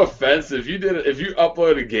 BG, no offense, if you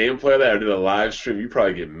uploaded gameplay that or did a live stream, you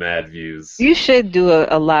probably get mad views. you should do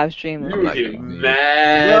a live stream. You would get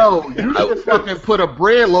mad. Yo, you should fucking put a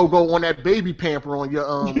bread logo on that baby pamper on your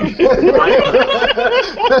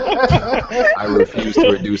I refuse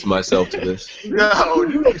to reduce myself to this. Yo,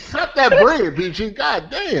 you accept that bread, BG. God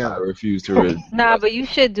damn. I refuse to. Nah, but you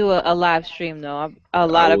should do a live stream though. A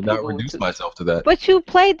lot I of will not people. reduce myself to that. But you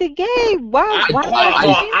played the game. Why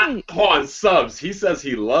not? On subs, he says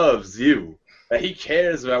he loves you. That he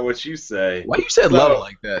cares about what you say. Why you said love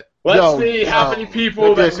like that? Let's see how many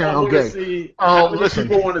people that want to see. How many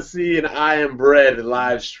people want to see an I Am Bread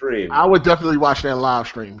live stream? I would definitely watch that live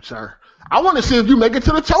stream, sir. I want to see if you make it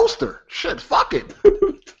to the toaster. Shit, fuck it.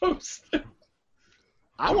 Toaster.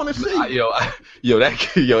 I want to see.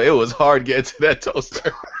 It was hard getting to that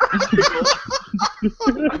toaster.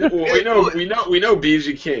 Well, we know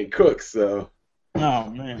BG can't cook, so. Oh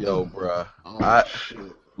man. Yo, bruh.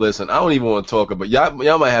 Listen, I don't even want to talk about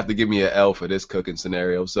y'all might have to give me an L for this cooking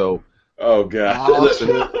scenario. So, oh god, listen,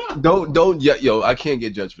 don't I can't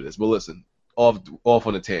get judged for this. But listen, off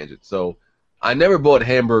on a tangent. So, I never bought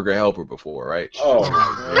Hamburger Helper before, right? Oh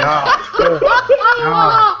my god.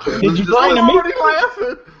 Did you find a meat?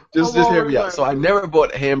 Just hear me out. So I never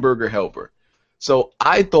bought Hamburger Helper. So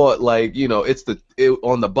I thought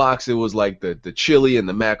on the box it was like the chili and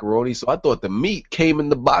the macaroni. So I thought the meat came in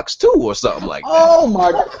the box too or something like that. Oh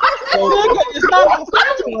my god! It's not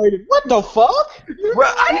refrigerated. What the fuck? Bro,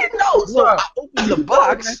 I didn't know. So I opened the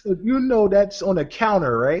box. You know that's on the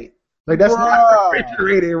counter, right? Like that's not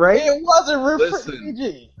refrigerated, right? It wasn't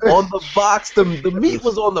refrigerated. On the box, the meat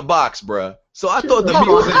was on the box, bruh. So I thought the meat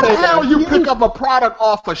was in How the there. hell you pick up a product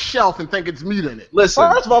off a shelf and think it's meat in it?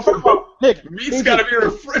 Listen, First of all, Nick, meat's gotta be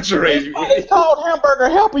refrigerated. It's called Hamburger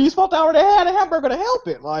Helper. You supposed to already have a hamburger to help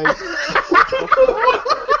it, like.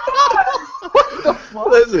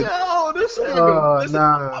 Listen. Yo, this nigga.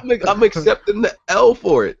 Nah. I'm accepting the L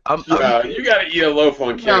for it. You gotta eat a loaf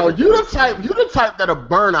on Yo, camera. you the type that'll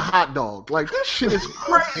burn a hot dog. Like this shit is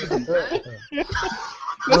crazy.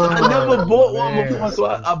 Listen, I never bought one before, so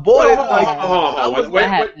I bought it.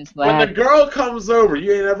 When the girl comes over,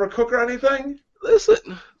 you ain't ever cook her anything?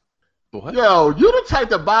 Listen. What? Yo, you the type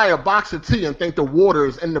to buy a box of tea and think the water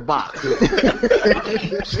is in the box.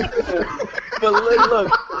 But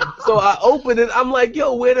look, so I opened it. I'm like,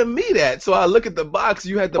 yo, where the meat at? So I look at the box.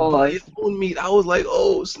 You had to buy your own meat. I was like,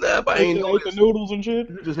 oh snap! I ain't know the noodles and shit.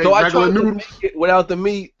 So I tried to make it without the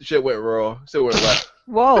meat. Shit went raw. Shit went left.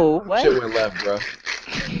 Whoa, what? Shit went left, bro.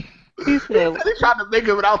 He tried to make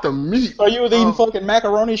it without the meat. So you was eating fucking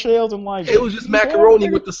macaroni shells and like. It was just macaroni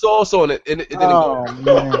with the sauce on it, and it didn't go.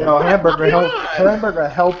 Man. Yo, Hamburger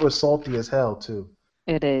Helper salty as hell too.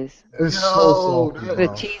 It is. It's so salty. The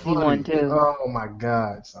cheesy one too. Oh my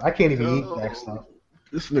god, I can't even eat that stuff.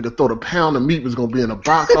 This nigga thought a pound of meat was gonna be in a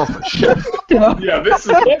box off a shelf. Yeah, this is.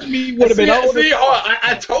 That meat would have been older.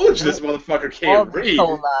 I told you this motherfucker can't read.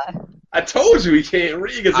 I told you he can't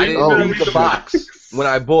read because I he didn't didn't read the box. When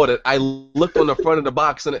I bought it, I looked on the front of the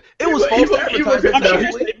box and it was false advertising. I'm sure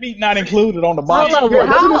it said meat not included on the box.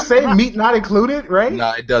 Doesn't it say meat not included, right?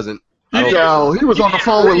 Nah, it doesn't. Yo, he was on the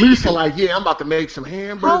phone with Lisa like, yeah, I'm about to make some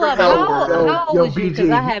hamburger. How old was you? Because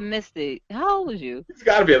I had missed it. How old was you? He's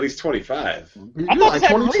got to be at least 25. I'm like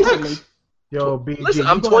 26. Yo, BG, listen,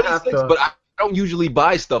 I'm 26, but I don't usually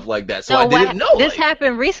buy stuff like that, so I didn't know. This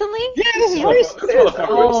happened recently? Yeah, this is recent.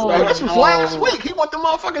 This was last week. He went to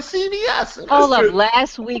motherfucking CVS. Hold up,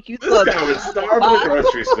 last week you thought This guy was starving at the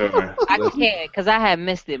grocery store. I can't, because I had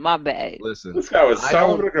missed it. My bad. Listen, This guy was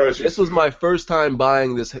starving at the grocery store. this was my first time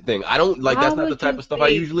buying this thing. I don't like. That's not the type of stuff I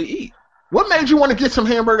usually eat. What made you want to get some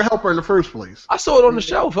Hamburger Helper in the first place? I saw it on the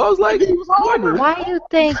shelf. I was like, why do you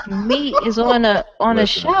think meat is on a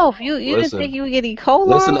shelf? You didn't think you would get E. coli?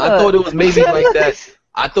 Listen, I thought it was maybe like that.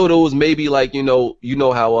 I thought it was maybe like you know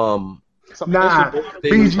how Nah,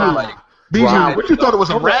 things BG, like BG, what you thought it was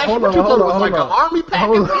a ration? What you thought it was like an army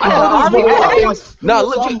packet? Nah,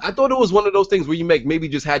 legit. I thought it was one of those things where you maybe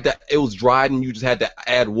just had to. It was dried and you just had to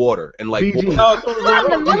add water and like. BG,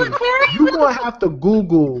 you're gonna have to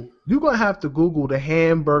Google. You're gonna have to Google the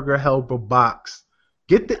Hamburger Helper box.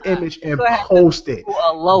 Get the image and post it.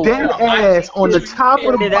 Dead ass on the top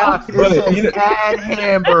of the box. It says add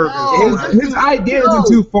hamburgers. His idea isn't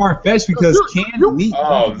too far fetched because canned meat.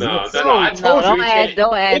 Oh no! I told you.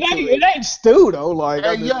 Don't add. It ain't stew though. Like,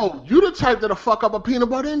 hey yo, you the type that'll fuck up a peanut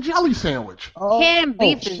butter and jelly sandwich. Canned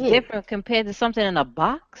beef is different compared to something in a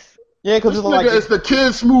box. Yeah, because This nigga is the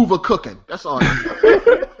Kid Smooth of cooking. That's all.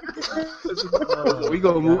 We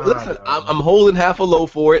gonna move. Listen, I'm holding half a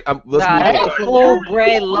loaf for it. Let's move That's on. a full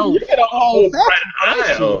bread loaf.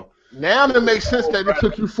 Now it makes sense that it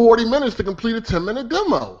took you 40 minutes to complete a 10-minute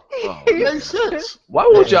demo. It makes sense. Why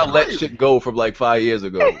won't y'all let shit go from like 5 years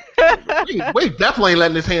ago? We definitely ain't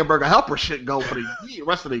letting this hamburger helper shit go for the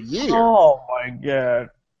rest of the year. Oh my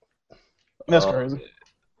god, that's crazy.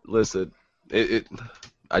 Listen,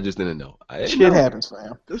 I just didn't know. Shit happens,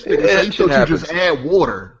 fam. This nigga said you thought you just add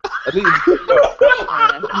water. I mean,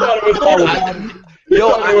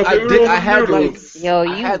 I had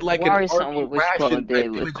like worry something with what you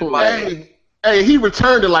did with cool. Hey, he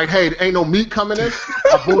returned it like, hey, ain't no meat coming in.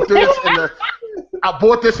 I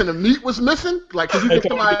bought this and the meat was missing. Like, could you get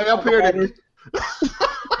somebody up here to...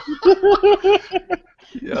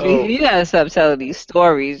 Yo. You gotta stop telling these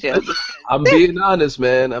stories, yo. I'm being honest,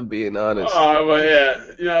 man. I'm being honest. Oh, well,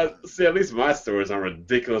 yeah. See, at least my stories aren't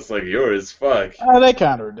ridiculous like yours. Fuck. Oh, they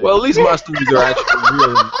kind of ridiculous. Well, at least my stories are actually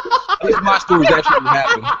real. At least my stories actually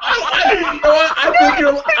happen.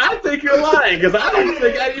 I think you're lying, because I don't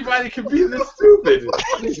think anybody can be this stupid.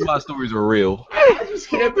 At least my stories are real. I just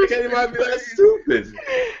can't think anybody be that stupid.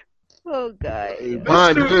 Oh god.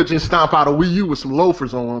 Brian did just stomp out a Wii U with some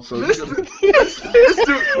loafers on. So this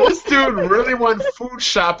dude really went food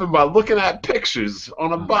shopping by looking at pictures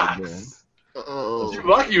on a box. You're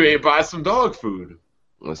lucky you ain't buy some dog food.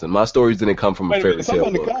 Listen, my stories didn't come from a fairy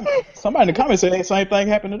tale. Somebody in the comments said the same thing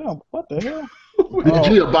happened to them. What the hell?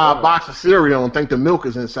 BG buy a box of cereal and think the milk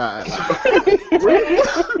is inside.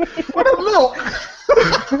 What a milk?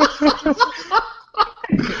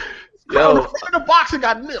 Yo, in the box it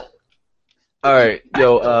got milk. All right,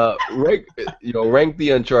 rank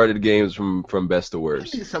the Uncharted games from best to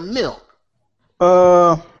worst. I need some milk.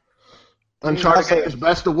 Uncharted games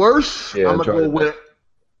best to worst. Yeah, I'm gonna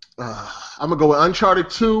go with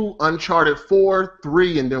Uncharted 2, Uncharted 4,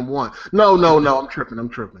 3, and then 1. No, I'm tripping.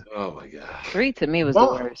 Oh my god. 3 to me was the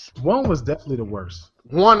worst. 1 was definitely the worst.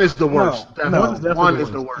 1 is the worst. One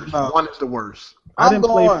is the worst. I didn't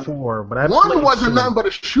play 4, but I played 1 wasn't 2. nothing but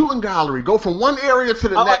a shooting gallery. Go from one area to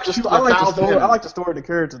the next. I like the story of the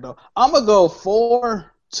character though. I'm gonna go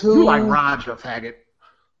 4, 2. You like Roger, faggot?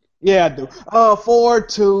 Yeah, I do. 4,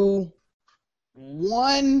 2,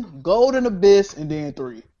 1, Golden Abyss, and then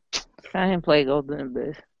 3. I didn't play Golden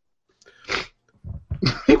Abyss.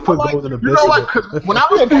 He put Golden Abyss. You know what? When I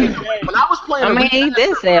was playing, I mean, he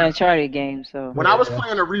did say Uncharted game, so. When I was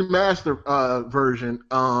playing a remaster version,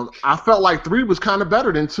 I felt like 3 was kind of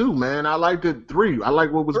better than 2, man. I liked it 3. I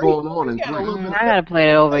like what was going on in 3. I gotta play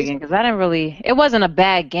it over again because I didn't really. It wasn't a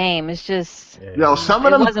bad game. It's just. Some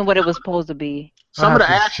of them. It wasn't what it was supposed to be. Some of the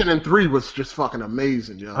action in 3 was just fucking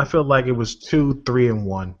amazing, yo. I feel like it was 2, 3, and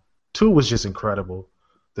 1. 2 was just incredible.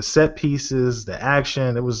 The set pieces, the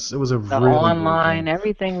action, it was a really online,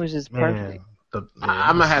 everything was just perfect.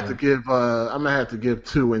 I'm gonna have to give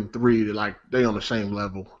 2 and 3 like they on the same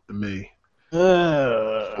level to me.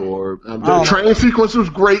 The train sequence was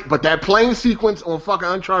great, but that plane sequence on fucking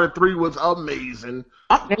Uncharted 3 was amazing.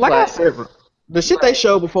 Like I said, the shit they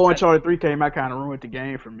showed before Uncharted 3 came out kind of ruined the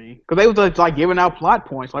game for me because they was like giving out plot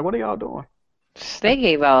points. Like, what are y'all doing? They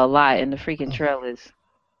gave out a lot in the freaking trailers.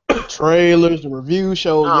 The review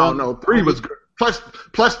shows. Oh no, 3 was good. Plus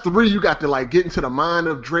 3, you got to like get into the mind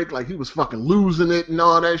of Drake, like he was fucking losing it and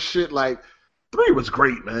all that shit. Like 3 was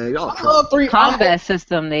great, man. Y'all I love 3. Combat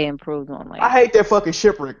system they improved on. Like I hate that fucking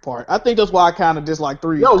shipwreck part. I think that's why I kind of dislike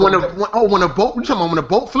 3. Yo, when a boat, you talking about when a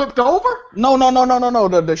boat flipped over? No.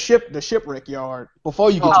 The shipwreck yard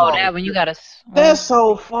before you get. Oh, that when you gotta. That's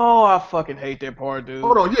so far. I fucking hate that part, dude.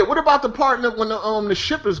 Hold on, yeah. What about the part when the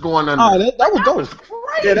ship is going under? Oh, that was dope.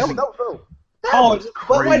 Crazy. Yeah, that was dope.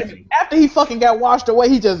 But wait a minute. After he fucking got washed away,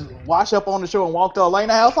 he just washed up on the shore and walked to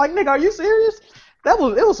Elena house. Like, nigga, are you serious? It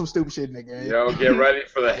was some stupid shit in that game. Yo, get ready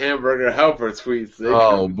for the hamburger helper tweets.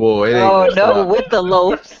 Oh boy! No, with the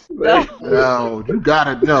loaves. No, you got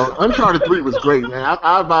it. No, Uncharted 3 was great, man.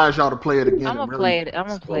 I advise y'all to play it again. I'm gonna play it. I'm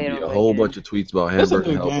gonna play it. A whole bunch of tweets about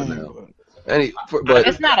hamburger helper now. But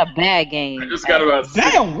it's not a bad game. I just got about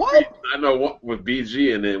what? I know what with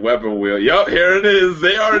BG and then Weapon Wheel. Yup, here it is.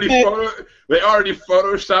 They already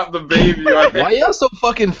photoshopped the baby. Why y'all so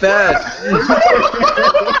fucking fast?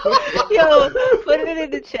 Yo, put it in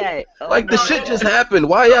the chat. Like the shit just happened.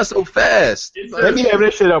 Why y'all so fast? Let me have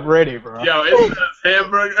this shit up ready, bro. Yo, it says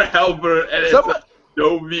hamburger helper and it's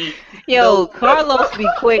No meat. Yo, Carlos be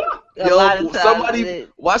quick a lot of times.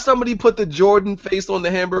 Why somebody put the Jordan face on the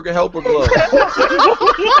hamburger helper glove? Hey,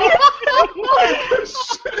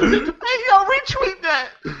 yo, retweet that.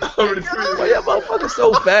 Why that motherfucker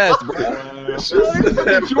so fast, bro?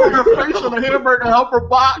 The Jordan face on the hamburger helper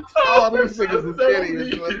box. Oh, this nigga's an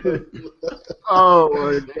idiot. Oh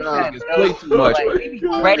my god. It's way too much,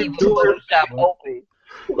 man. Ready before the shop open.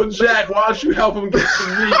 Well, Jack, why don't you help him get some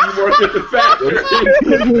meat? You work at the factory.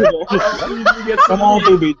 Come on,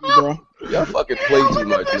 BB, bro. Y'all fucking play too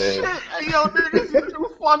much, man. Hey, yo, niggas is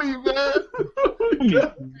too funny, man.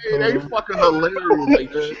 Hey, they fucking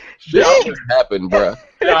hilarious, man. Shit just happened, bro.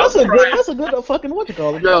 That's a good fucking what you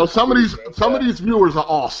call it. Yo, some of these viewers are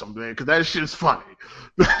awesome, man, because that shit's funny.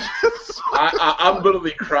 I'm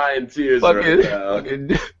literally crying tears right now.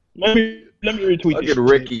 Let me retweet this. Fucking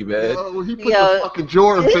Ricky, man. Yo, he put the fucking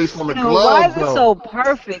Jordan face on the glove. Why is it so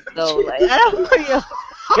perfect though? Like I don't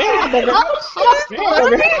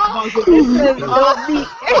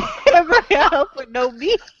know. No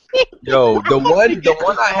meat. Yo, the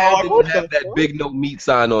one I had didn't have that big no meat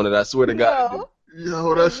sign on it. I swear to God.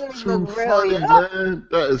 Yo, that's too funny, man.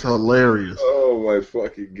 That is hilarious. Oh my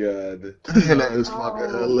fucking god. Man, that is fucking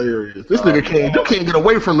hilarious. This nigga can't get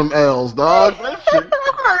away from them L's, dog. That shit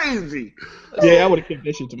crazy. Yeah, I would have kept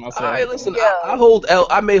that shit to myself. All right, listen, I hold L.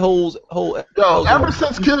 I may hold. Yo, ever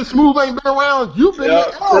since Kid Smooth ain't been around, you've been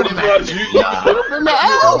the L pretty much. You've been the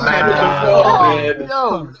L magnet.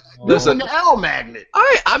 Yo, listen, the L magnet.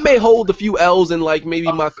 I may hold a few L's in like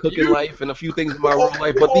maybe my cooking life and a few things in my real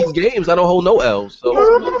life, but these games I don't hold no L's. So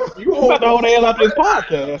you about to hold the L out this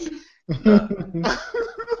podcast.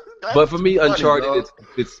 But for me, Uncharted,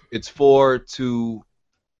 it's 4, 2,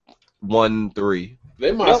 1, 3.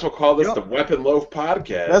 They might as well call this the Weapon Loaf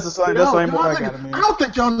podcast. That's the same. That's the same one I got. I don't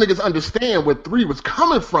think y'all niggas understand where 3 was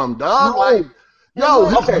coming from, dog. Like, yo,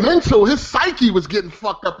 his mental, his psyche was getting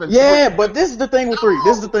fucked up in 3. Yeah, but this is the thing with 3.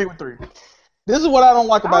 This is what I don't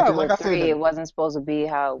like about it. Like I said, it wasn't supposed to be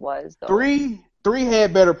how it was though. 3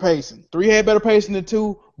 had better pacing. 3 had better pacing than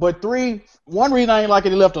 2, but 3. One reason I ain't like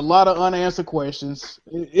it, it left a lot of unanswered questions.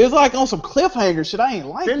 It's like on some cliffhanger shit. I ain't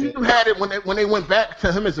like it. Then you had it when they went back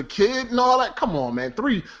to him as a kid and all that. Come on, man.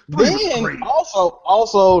 3 then was great.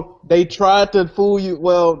 Also they tried to fool you.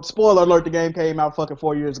 Well, spoiler alert: the game came out fucking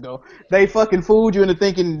 4 years ago. They fucking fooled you into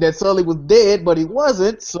thinking that Sully was dead, but he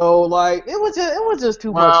wasn't. So like it was just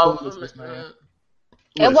too much foolishness, man.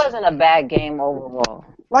 It wasn't a bad game overall.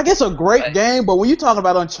 Like, it's a great game, but when you're talking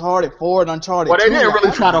about Uncharted 4 and Uncharted 2... Well, they didn't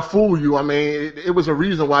really try to fool you. I mean, it was a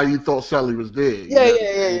reason why you thought Sully was dead. Yeah. I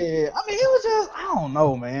mean, it was just... I don't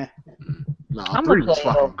know, man. No, 3 was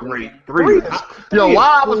fucking great. 3 while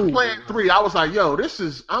I was playing 3, I was like, yo,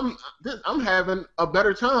 I'm having a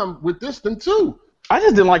better time with this than 2. I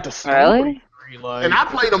just didn't like the story. Really? And I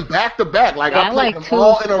played them back to back. Like, I played like them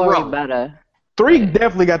all in a row. Better. 3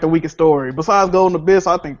 definitely got the weakest story. Besides Golden Abyss,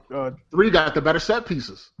 I think 3 got the better set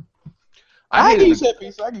pieces. I give you set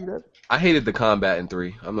pieces. I give you that. I hated the combat in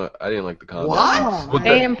 3. I didn't like the combat. What? With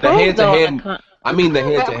They improved the hand-to-hand. I mean the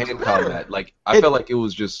hand-to-hand combat. Like I felt like it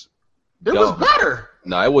was just. It was better.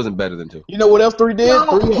 No, it wasn't better than 2. You know what else 3 did? No,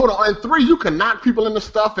 hold on. In 3, you could knock people into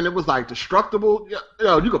stuff, and it was like destructible.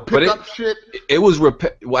 You could pick up shit. It was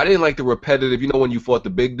I didn't like the repetitive. You know when you fought the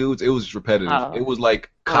big dudes, it was repetitive. Oh. It was like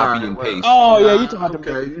copy and paste. Oh yeah, you talking about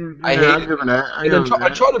okay. I hate it.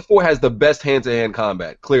 Uncharted 4 has the best hand-to-hand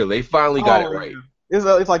combat. Clearly, they finally got it right.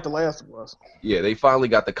 It's like The Last of Us. Yeah, they finally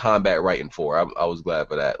got the combat right in 4. I was glad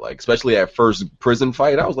for that. Like especially that first prison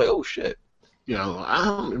fight, I was like, oh shit.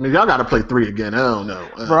 I mean, y'all got to play 3 again. I don't know.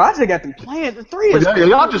 Bro, I just got to play it. The 3 is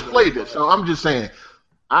y'all just played it, so I'm just saying.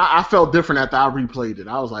 I felt different after I replayed it.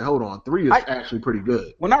 I was like, hold on, 3 is actually pretty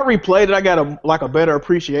good. When I replayed it, I got a better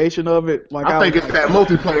appreciation of it. Like I think it's that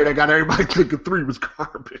multiplayer that got everybody thinking 3 was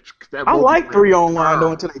garbage. I like 3 online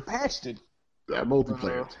though until they patched it. That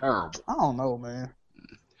multiplayer is terrible. I don't know, man.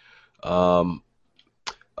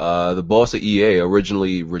 The boss of EA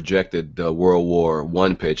originally rejected the World War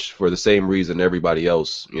I pitch for the same reason everybody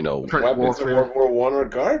else, Weapons of World War I are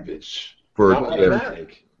garbage.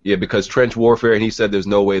 Because trench warfare, and he said there's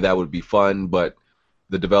no way that would be fun, but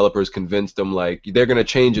the developers convinced him like they're going to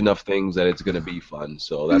change enough things that it's going to be fun,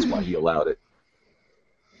 so that's why he allowed it.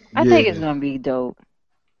 I think it's going to be dope.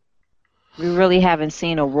 We really haven't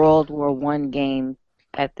seen a World War I game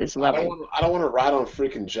at this level. I don't want to ride on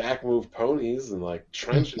freaking Jack Move ponies and like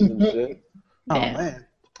trenches and shit. Oh man.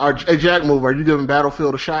 Hey Jack Move, are you giving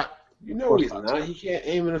Battlefield a shot? You know he's not. He can't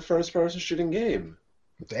aim in a first-person shooting game.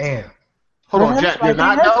 Damn. Hold on, Jack. You're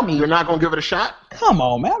not gonna give it a shot? Come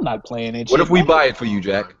on, man. I'm not playing it. What if we buy it for you,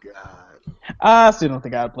 Jack? Oh, God. I still don't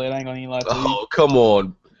think I'd play it. I ain't gonna even lie to you. Oh, come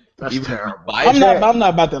on. That's Even terrible. buy I'm it?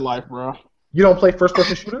 not about that life, bro. You don't play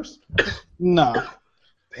first-person shooters? No.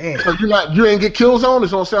 Damn. So you ain't get Killzone?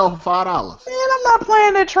 It's on sale for $5. Man, I'm not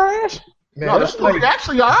playing that trash. Man, No, the that's story like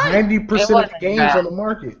actually alright. 90% of the wasn't games bad. on the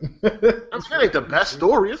market. It ain't the best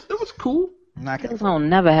story. It was cool. Nah, I can't. Killzone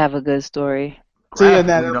never have a good story. See, and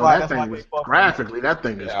Graphically, though, that's that why thing we is fuck graphically. That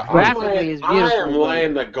thing is. Yeah, cool. Graphically is I am beautiful.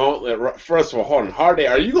 laying the gauntlet. First of all, hold on. Hardy,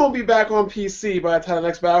 are you going to be back on PC by the time the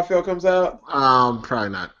next Battlefield comes out? Probably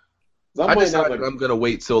not. 'Cause I I'm waiting decided on the- I'm gonna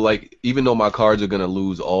wait till like, even though my cards are gonna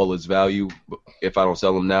lose all its value if I don't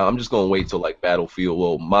sell them now, I'm just gonna wait till like Battlefield,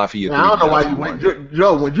 well, Mafia 3. Now, I don't know why you wait.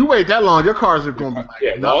 Yo, when you wait that long, your cards are gonna be like.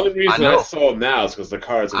 Yeah, the only reason I know. I sold now is because the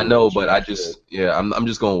cards. I know, but I'm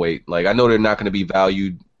just gonna wait. Like, I know they're not gonna be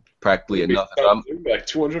valued practically at nothing. But It'd be like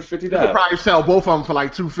 $250. You could probably sell both of them for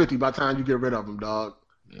like $250 by the time you get rid of them, dog.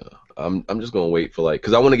 I'm just gonna wait for like,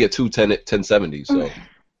 because I want to get two 1070s. So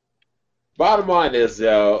Bottom line is,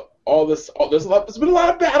 there's been a lot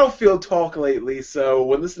of Battlefield talk lately. So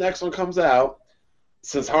when this next one comes out,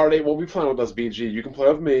 since Hardy won't be playing with us, BG, you can play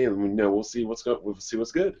with me, and we'll see what's good. We'll see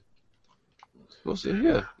what's good. we'll see.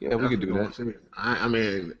 Yeah, we could do that. I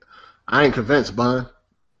mean, I ain't convinced, Bun.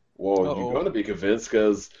 Well, Uh-oh. you're gonna be convinced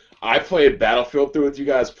because I played Battlefield through with you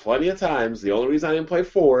guys plenty of times. The only reason I didn't play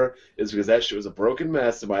 4 is because that shit was a broken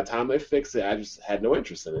mess, and by the time they fixed it, I just had no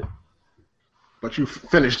interest in it. But you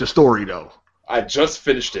finished the story though. I just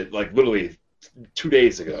finished it like literally 2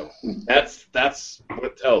 days ago. That's what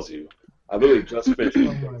it tells you. I literally just finished Oh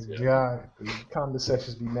it. my god, the comment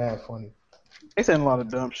sections be mad funny. They saying a lot of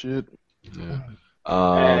dumb shit. Yeah.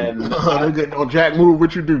 And They getting on Jack move.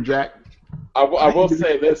 What you do, Jack? I will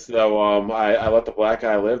say this though. I let the black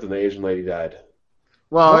guy live, and the Asian lady died.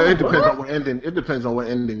 Well, it depends on what ending. It depends on what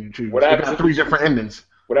ending you choose. What It happens got if 3 you- different endings.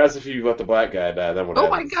 What happens if you let the black guy die? Then what Oh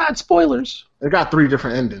my happens? God! Spoilers. It got 3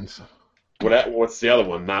 different endings. What's the other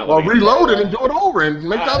one? Not Well, letting him reload die? it and do it over and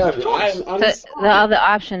make the other choice. The other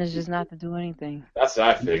option is just not to do anything. That's what I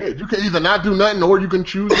Yeah, figured. you can either not do nothing or you can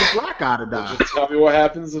choose the black guy to die. Just tell me what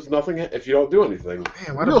happens if you don't do anything.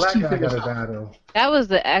 Man, why the You'll black see guy things gotta out. die though? That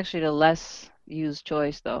was actually the less used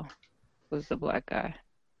choice though. Was the black guy.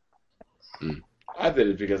 I did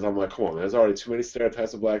it because I'm like, come on, there's already too many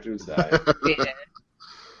stereotypes of black dudes die.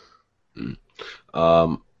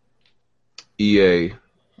 Yeah. EA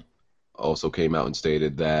also came out and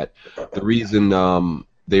stated that the reason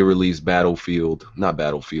they released Battlefront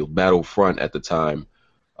at the time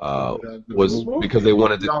was because they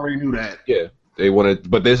wanted You to. already knew that. Yeah, they wanted,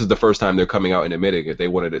 but this is the first time they're coming out and admitting it. They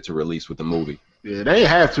wanted it to release with the movie. Yeah, they ain't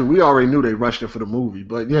have to. We already knew they rushed it for the movie,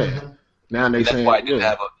 but yeah. Now they That's saying why it didn't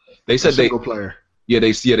have a. They a said they. single player. Yeah,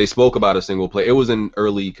 they spoke about a single player. It was in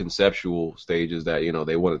early conceptual stages that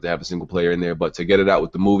they wanted to have a single player in there, but to get it out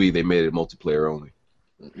with the movie, they made it multiplayer only.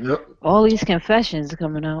 Yep. All these confessions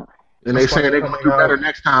coming out. And they That's why saying they're they're gonna do coming better out.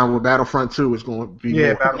 next time with Battlefront 2. It's gonna be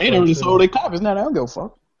Yeah, more. They don't just sold their copies now. They don't give a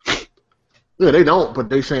fuck. Yeah, they don't, but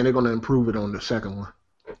they saying they're gonna improve it on the second one.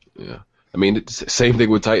 Yeah. I mean, it's the same thing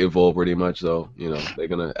with Titanfall, pretty much. Though, they're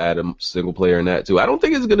gonna add a single player in that too. I don't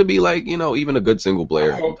think it's gonna be like even a good single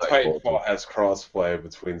player. I hope Titanfall has crossplay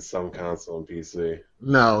between some console and PC.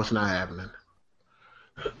 No, it's not happening.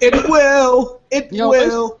 It will. It You know,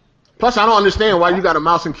 will. Plus, I don't understand why you got a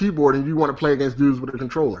mouse and keyboard and you want to play against dudes with a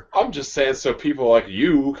controller. I'm just saying so people like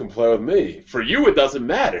you can play with me. For you, it doesn't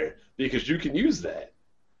matter because you can use that.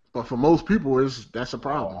 But for most people, that's a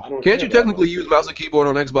problem. I don't Can't care you about technically that. use mouse and keyboard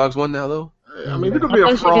on Xbox One now, though? I mean, you could I be a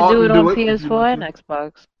thought you fraud could do it and on do it. PS4 and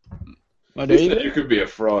Xbox. Oh, You there you said go. you could be a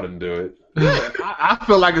fraud and do it. I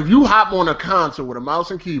feel like if you hop on a console with a mouse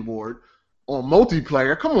and keyboard on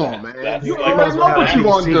multiplayer, come on, man. That's You like- already know what you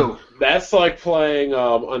want to do. That's like playing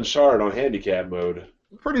Uncharted on handicap mode.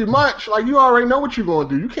 Pretty much. Like, you already know what you're going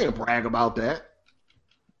to do. You can't brag about that.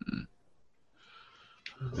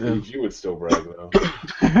 You would still brag though.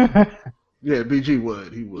 Yeah, BG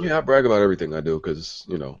would. He would. Yeah, I brag about everything I do because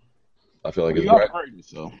I feel like it's You brag. upgraded,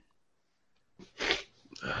 so.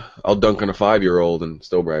 I'll dunk on a 5-year-old and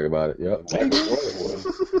still brag about it. Yep,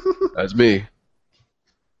 that's me.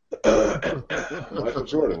 Michael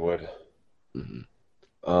Jordan would.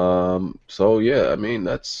 So yeah, I mean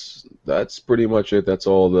that's pretty much it. That's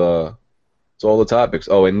all the topics.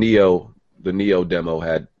 Oh, and the Neo demo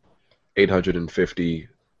had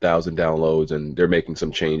 850,000 downloads, and they're making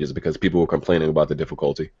some changes because people were complaining about the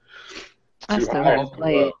difficulty. I Too still high. haven't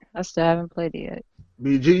played it. I still haven't played it yet.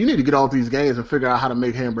 BG, you need to get off these games and figure out how to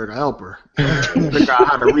make Hamburger Helper. Figure out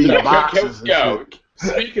how to read boxes. and Yo, shit.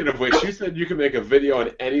 speaking of which, you said you can make a video on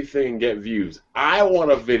anything and get views. I want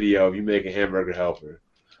a video of you making Hamburger Helper.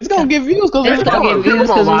 It's gonna get views because It's gonna get views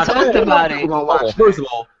because we talked about it. Oh, first of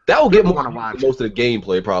all, that will get People more wanna watch than most of the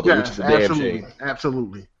gameplay probably, which Yes, is a damn absolutely, shame.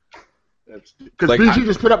 absolutely. Because Like, BG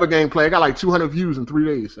just put up a gameplay. It got like 200 views in 3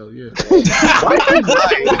 days. So yeah.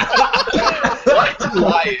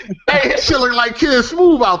 Hey, his shit look like Kid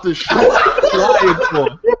Smooth out this shit. Lying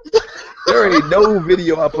for. There ain't no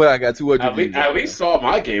video I put. I got 200 views. At least all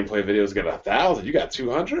my gameplay videos get 1,000. You got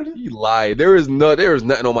 200? You lied. There is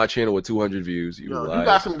nothing on my channel with 200 views. You Yo, lied. you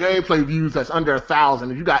got some gameplay views that's under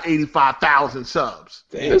 1,000, and you got 85,000 subs.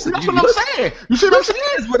 Damn. Listen, That's you- what I'm saying. You see what I'm saying?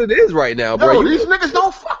 It's what it is right now, bro. Yo, You- these niggas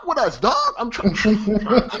don't fuck with us, dog. I'm trying.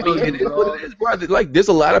 I mean, it is what it is, bro. Like, there's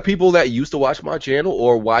a lot of people that used to watch my channel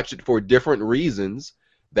or watch it for different reasons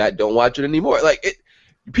that don't watch it anymore. Like,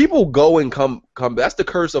 people go and come. That's the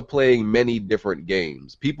curse of playing many different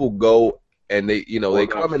games. People go and they Or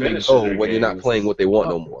come not and they finishing go their when you're not games. playing what they want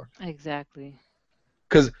no more. Exactly.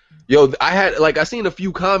 Cause yo, I seen a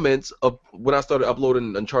few comments of when I started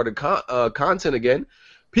uploading Uncharted content again.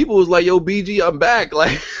 People was like, "Yo, BG, I'm back."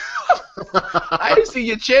 Like, I didn't see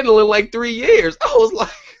your channel in like 3 years. I was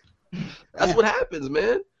like, that's what happens,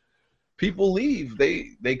 man. People leave.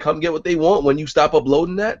 They come get what they want when you stop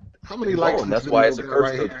uploading that. How many they're likes? gone. this That's why video it's a got curse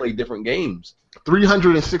right to here? play different games.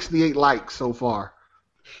 368 likes so far.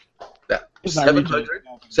 That, It's not reaching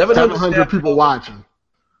 700, 700 people watching.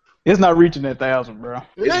 It's not reaching that 1,000, bro.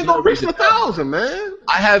 It ain't gonna reach 1,000, man.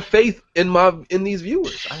 I have faith in these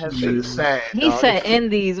viewers. I have Shit faith. is sad. He dog. said in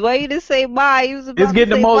these. Why you didn't say bye? He was about It's getting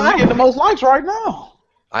to the say most. bye. It's getting the most likes right now.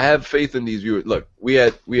 I have faith in these viewers. Look, we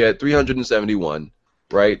had 371,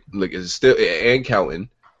 right? Look, it's still and counting.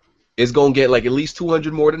 It's gonna get like at least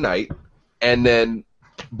 200 more tonight, and then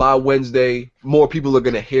by Wednesday, more people are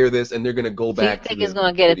gonna hear this and they're gonna go So you back. think to it's the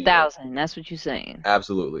gonna get video. 1,000? That's what you're saying.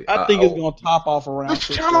 Absolutely. I think it's gonna top off around. This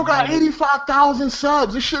channel got 85,000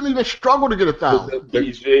 subs. It shouldn't even struggle to get 1,000.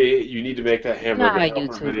 BG, you need to make that You know how hamburger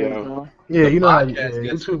helper YouTube is, video. though. Yeah, you know how podcast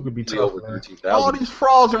gets YouTube could be easily tough, over man. 13,000. All these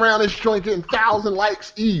frauds around this joint getting 1,000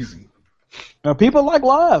 likes easy. Now, people like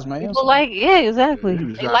lies, man. People like, yeah, exactly. You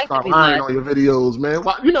just They gotta like to stop be lying nice. on your videos, man.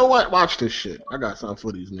 You know what? Watch this shit. I got something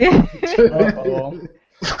for these niggas. Uh-oh.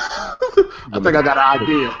 I think I got an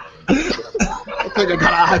idea. I think I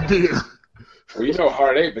got an idea. Well, you know,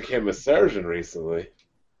 Hard 8 became a surgeon recently.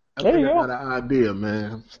 I There think you I go. got an idea,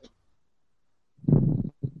 man.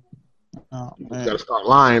 Oh, You man. gotta start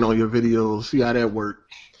lying on your videos. See how that work.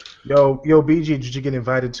 Yo, BG, did you get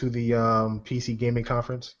invited to the PC gaming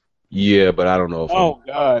conference? Yeah, but I don't know if Oh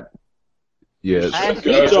God. yeah. I should have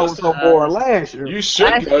go. He to was so bored last year. You should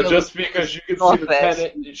I go feel- just because you can see the Northwest.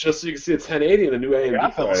 10, just so you can see the 1080 in the new AMD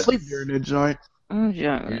I fell cards. asleep during that joint. I'm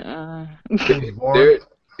joking. It was boring. There,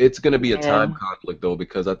 it's gonna be a Yeah. time conflict though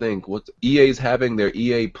because I think what EA's having their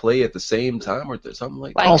EA Play at the same time or something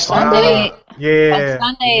like that. Like Sunday, Yeah. like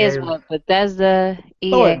Sunday is yeah. what Bethesda,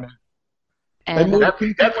 EA, Oh, wait a minute. and moved- That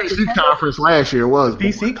PC conference last year was.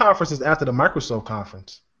 PC conference is after the Microsoft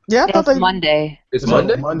conference. Yeah, I thought it's they. Monday. It's It's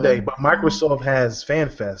Monday. Monday, but Microsoft has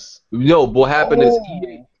FanFest. No, what happened is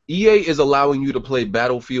Oh. EA is allowing you to play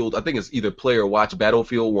Battlefield. I think it's either play or watch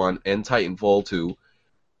Battlefield 1 and Titanfall 2.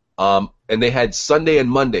 And they had Sunday and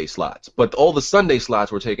Monday slots, but all the Sunday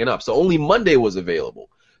slots were taken up, so only Monday was available.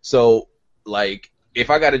 So, like, if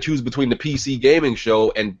I got to choose between the PC gaming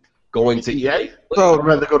show and going to EA, I'd So,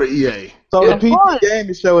 rather go to EA. so Yeah. the PC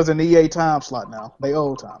gaming show is an EA time slot now. They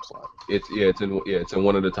old time slot. it's in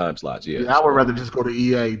one of the time slots. Yeah, Yeah, I would rather just go to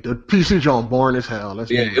EA. The PC joint boring as hell. Let's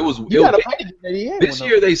yeah, move it on. was. You gotta It, pay to get that EA this one,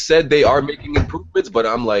 year they said they are making improvements, but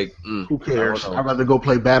I'm like, Who cares? I don't know. I'd rather go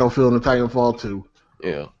play Battlefield and Titanfall 2.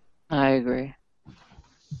 yeah. I agree.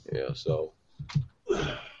 Yeah, so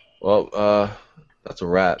well, that's a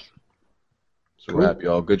wrap. It's a wrap,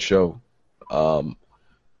 y'all. Good show.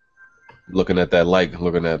 Looking at that like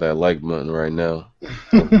button right now.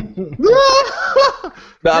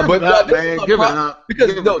 Nah, Give it up, this man. is a Give it problem, up. because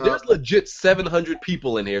Give it no, up. there's legit 700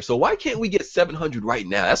 people in here. So why can't we get 700 right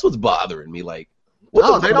now? That's what's bothering me. Like, what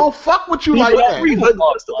No, the they fuck? don't fuck with you People like at that. 300.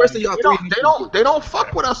 What's the rest of y'all? They don't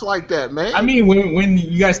fuck with us like that, man. I mean, when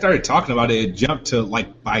you guys started talking about it, it jumped to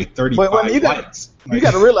like by 35 But when you got- likes. You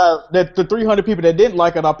got to realize that the 300 people that didn't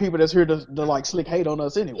like it are people that's here to like slick hate on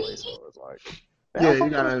us anyway. So it's like, yeah, you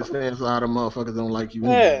gotta understand. So a lot of motherfuckers don't like you. Yeah.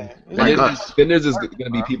 anyway. And Like then, us. then there's just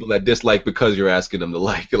gonna be people that dislike because you're asking them to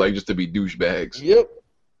like just to be douchebags. Yep.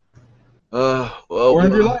 Well,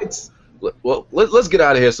 400 likes. Well, let's get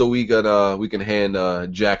out of here so we can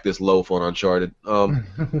hand Jack this loaf on Uncharted.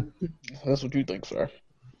 That's what you think, sir.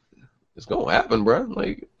 It's gonna happen, bro.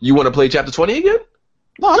 Like, you want to play Chapter 20 again?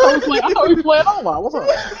 No, I thought we playing online. What's up?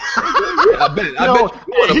 Yeah, I bet. Yo, You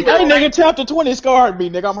wanna he play. Hey, nigga, chapter 20 scarred me,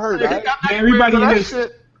 nigga. I'm hurt. He Right? got that Everybody for in that this-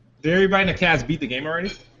 shit. Did everybody in the cast beat the game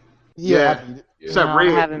already? Yeah. I beat it. Except No, I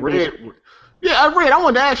haven't Red. Yeah, Red. I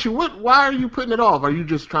wanted to ask you, why are you putting it off? Are you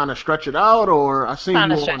just trying to stretch it out, or I seen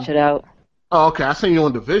Trying you to stretch it out. Oh, okay. I seen you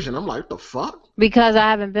on Division. I'm like, what the fuck? Because I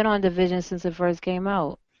haven't been on Division since it first came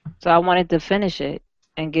out. So I wanted to finish it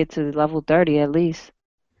and get to level 30 at least.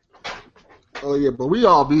 Oh yeah, but we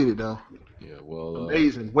all beat it though. Yeah, well,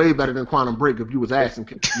 Amazing. Way better than Quantum Break if you was asking.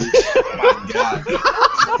 Oh my God.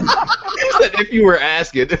 You said if you were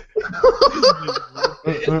asking.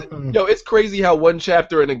 Yo, it's crazy how one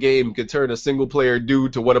chapter in a game could turn a single player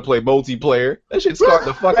dude to want to play multiplayer. That shit scarred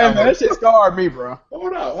the fuck out of me. That shit scarred me, bro.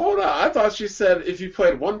 Hold on. I thought she said if you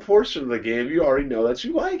played one portion of the game, you already know that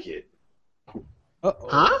you like it.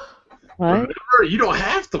 Huh? What? Remember, you don't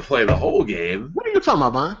have to play the whole game. What are you talking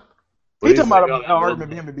about, Brian? He talking about an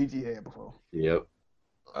argument him and BG had before. Yep.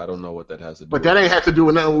 I don't know what that has to do But that ain't have to do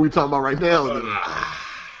with nothing what we talking about right now.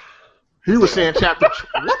 He was saying chapter.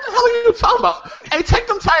 What the hell are you talking about? Hey, take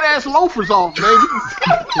them tight ass loafers off, man.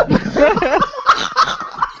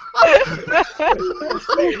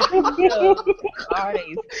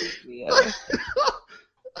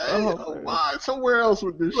 Why? Somewhere else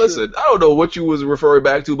with this. Listen, shit. I don't know what you was referring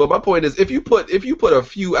back to, but my point is, if you put a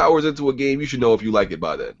few hours into a game, you should know if you like it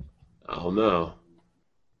by then. I don't know.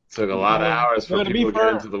 Took a lot of hours for people to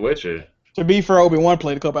get into The Witcher. To be fair, Obi-Wan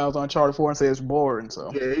played a couple hours on Uncharted 4 and said it's boring.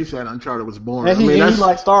 So Yeah, he said Uncharted was boring. and he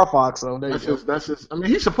like Star Fox, so there you go. That's just. I mean,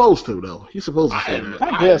 he's supposed to though. He's supposed to say that.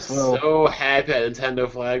 I guess I'm so. so happy that Nintendo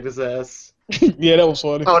flagged his ass. Yeah, that was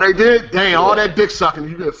funny. Oh, they did. Dang, all that dick sucking.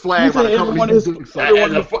 You get flagged by the company.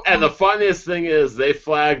 And the funniest thing is they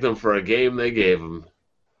flagged him for a game they gave him.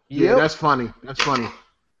 Yeah, that's funny. That's funny.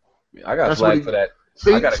 I got That's flagged what for that.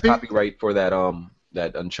 I got a copyright for that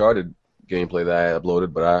that Uncharted gameplay that I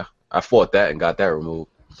uploaded, but I fought that and got that removed.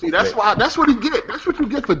 See, that's why. That's what he get. That's what you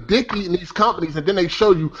get for dick eating these companies, and then they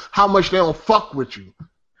show you how much they don't fuck with you.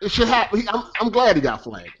 It should happen. I'm glad he got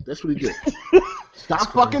flagged. That's what he gets.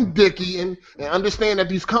 Stop fucking dick eating and understand that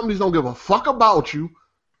these companies don't give a fuck about you,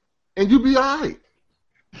 and you be alright.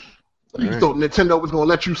 You thought Nintendo was gonna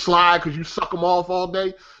let you slide because you suck them off all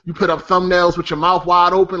day? You put up thumbnails with your mouth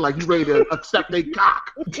wide open like you ready to accept they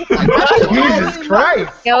cock. Jesus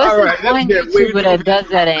Christ! Yo, it's All right, this one let's get YouTuber that does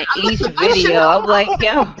that in each video. I'm like,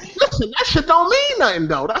 yo. Listen, that shit don't mean nothing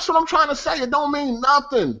though. That's what I'm trying to say. It don't mean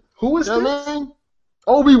nothing. Who is You know this? what I mean?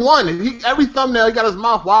 Obi-Wan, every thumbnail he got his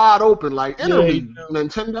mouth wide open, like enter Yeah, me,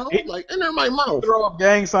 Nintendo, like enter my mouth. Throw up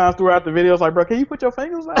gang signs throughout the videos, like, bro, can you put your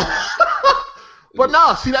fingers out? But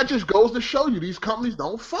nah, see that just goes to show you these companies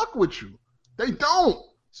don't fuck with you. They don't.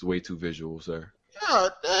 It's way too visual, sir.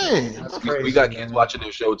 God dang. We got kids watching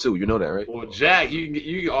this show too. You know that, right? Well, Jack,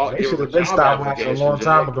 you all They should have been stopped watching a long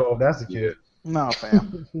time ago if that's the kid. No,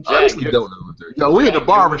 fam. Honestly, don't know. Yo, we in the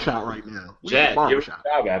barbershop right now. We in Jack, the give us barbershop. a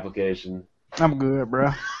job application. I'm good, bro.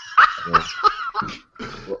 Hey,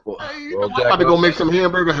 I'm about to go make some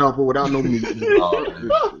hamburger helper without no meat.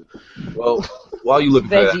 Well, while you look for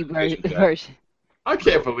that, Veggie version. I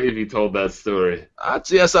can't believe you told that story.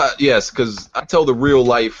 yes, because I tell the real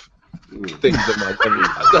life things of my.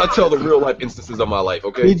 I tell the real life instances of my life.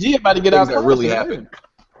 Okay, BG about to get things out. that really happened.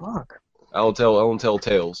 Fuck. I don't tell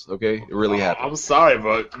tales. Okay, it really happened. I'm sorry,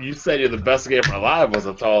 but you said you're the best gamer alive was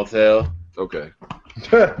a tall tale. Okay,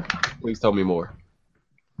 please tell me more.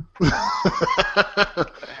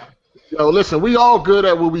 Yo, listen, we all good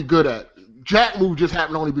at what we good at. Jack Move just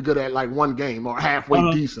happened to only be good at like one game or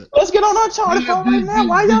halfway decent. Let's get on Uncharted right now.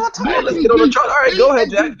 Why y'all talking? Let's get on the chart. All right, go ahead,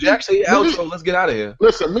 Jack. Jack, say your outro. Let's get out of here.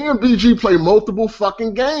 Listen, me and BG play multiple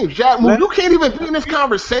fucking games. Jack Move, you can't even be in this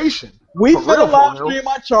conversation. We For finna real, live for real.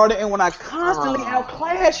 stream Uncharted, and when I constantly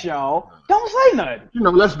outclass y'all, don't say nothing. You know,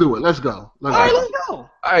 let's do it. Let's go. All right, let's go. All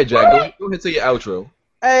right, Jack. Go ahead to your outro.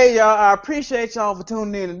 Hey, y'all, I appreciate y'all for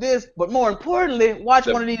tuning in to this, but more importantly, watch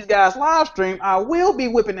one of these guys live stream. I will be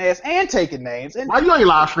whipping ass and taking names. And Why you ain't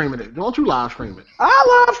live streaming it? Don't you live stream it?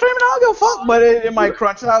 I live stream it, I don't give a fuck, but it might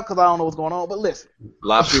crunch out because I don't know what's going on. But listen,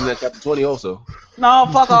 Live stream that chapter 20 also. no,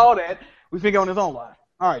 fuck all that. We figure on his own live.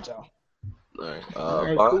 All right, y'all. All right. All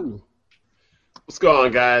right, Bob? cool. What's going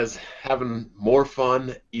on, guys? Having more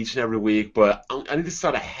fun each and every week, but I need to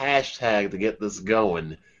start a hashtag to get this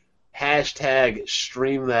going. Hashtag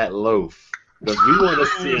stream that loaf. Because we want to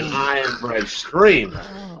see an Iron Bread stream.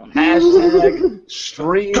 Hashtag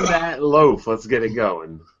stream that loaf. Let's get it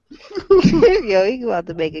going. Yo, you about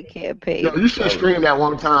to make a campaign. Yo, you should stream that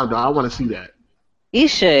one time, though. I want to see that. You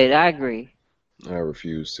should. I agree. I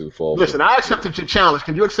refuse to fall. Listen, I accepted your challenge.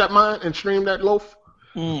 Can you accept mine and stream that loaf?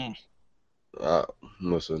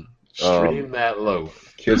 Listen, Stream that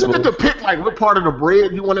loaf. Kids You get Move. to pick like what part of the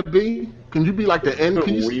bread you want to be. Can you be like the end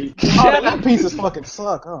piece? Wheat. Oh, the end pieces fucking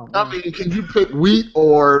suck. Oh, I mean, can you pick wheat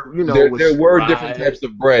or There were Right. different types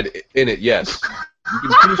of bread in it. Yes, you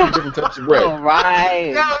can choose from different types of bread. All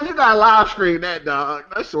right. Yeah, you got live stream that, dog.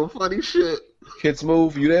 That's some funny shit. Kids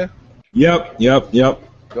Move, you there? Yep.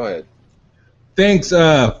 Go ahead. Thanks for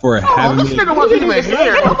Oh, having this me. nigga wasn't even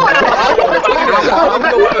here.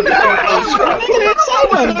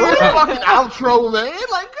 Fucking outro, man.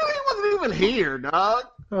 Like, he wasn't even here, dog.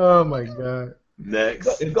 Oh my god.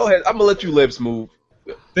 Next. Go ahead. I'm gonna let you live, Smooth.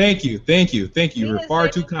 Thank you. You're far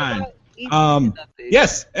too kind.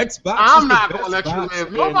 Yes, Xbox. I'm is not the gonna let best you box.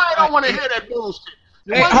 live. Nobody don't want to hear that bullshit.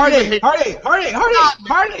 You Hey, wasn't even here. Heartache. No,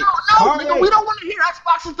 nigga, we don't want to hear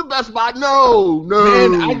Xbox is the best buy. No.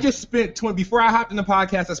 Man, I just spent before I hopped in the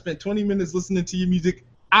podcast, I spent 20 minutes listening to your music.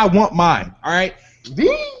 I want mine. All right.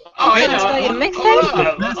 Oh, Can I tell you a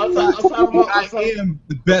mixtape? Let's I am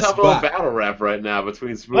the best talk about spot. battle rap right now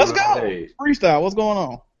between Smooth Let's and go. Hey. Freestyle. What's going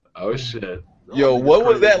on? Oh shit. Yo, what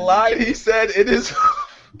was that line he said? It is.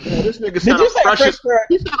 Yeah, this nigga Did said you I'm say fresh as, fresh?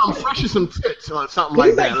 he said I'm fresh as some tits or something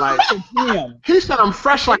like that. Like Damn. he said I'm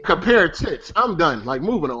fresh like a pair of tits. I'm done. Like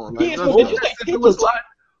moving on. Like, Yeah, that's did you it. say Syphilis line?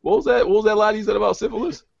 What was that? What was that line he said about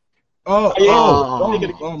syphilis? Oh, that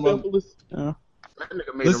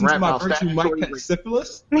nigga made Listen a to rap my about virtue statutory Mike rape.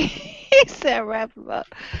 syphilis. He said rap about.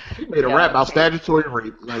 He made a rap about statutory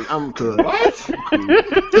rape. Like I'm good. What?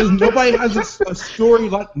 Because nobody has a story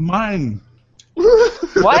like mine.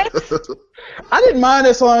 What? I didn't mind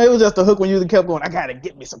that song. It was just a hook when you kept going, I gotta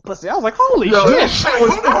get me some pussy. I was like, holy Yo, shit. that shit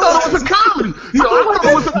was, I thought it was a comedy. Yo, I thought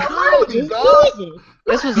it was a comedy, dog.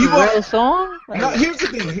 This was a People- real song? No, here's the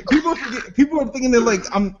thing. People are thinking that like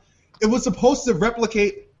it was supposed to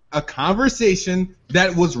replicate a conversation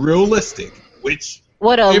that was realistic, which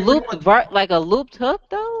What, a Everyone- like a looped hook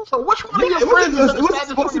though? So which one of your it friends is wasn't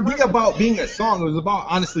supposed to be about being a song. It was about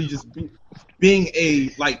honestly just being a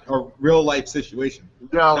real life situation.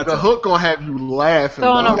 Yo, That's the a- hook gonna have you laughing.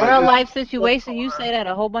 So in a dog. real life situation, you say that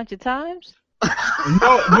a whole bunch of times?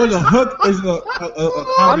 No, the hook is a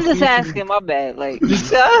I'm just conversation. asking. My bad. Like,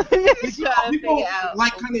 just trying to People figure out.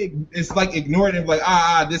 like kind of it's like ignoring it, like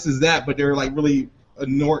this is that, but they're like really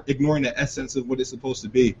ignoring the essence of what it's supposed to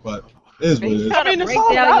be. But it is what it is. Trying to the break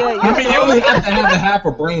song- down your I mean, you only have to have a half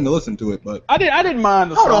a brain to listen to it, but I didn't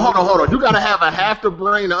mind the Hold song. on. You gotta have a half the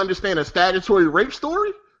brain to understand a statutory rape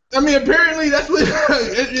story. I mean, apparently that's what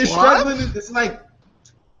you're struggling. It's like,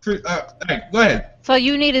 hey, go ahead. So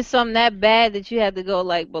you needed something that bad that you had to go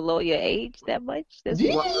like below your age that much? That's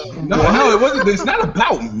No, it wasn't. It's not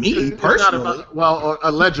about me It's not personally. about, well,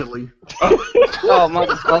 allegedly. oh,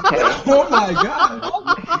 okay. Oh my god!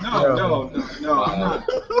 No, I'm not.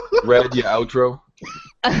 Red, your outro.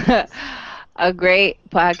 A great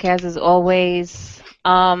podcast as always.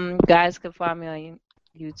 Guys can find me on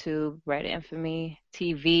YouTube, Red Infamy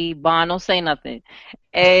TV, Bond. Don't say nothing.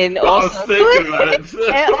 And I was also, thinking about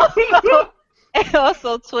it. and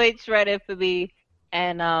also Twitch, Red Infamy,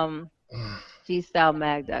 and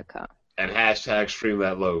gstylemag.com. And hashtag stream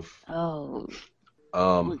that loaf. Oh,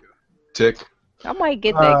 Tick. I might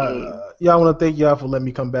get that game. Yeah, I want to thank y'all for letting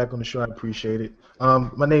me come back on the show. I appreciate it.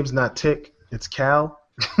 My name's not Tick. It's Cal.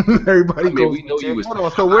 Everybody I mean, goes we know you was Hold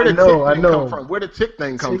on. So where did I know, Tick thing I know. come from? Where did Tick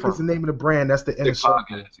thing come Tick is the from? name of the brand. That's the inner Tick circle.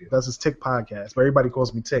 Podcast. Yeah. That's his Tick podcast. But everybody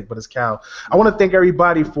calls me Tick, but it's Cal. I want to thank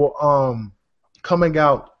everybody for coming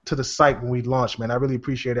out to the site when we launched, man. I really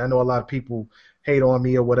appreciate it. I know a lot of people hate on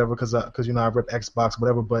me or whatever because I rep Xbox,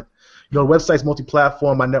 whatever. But the website's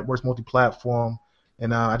multi-platform, my network's multi-platform,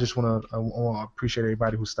 and I just want to appreciate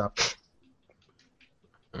everybody who stopped.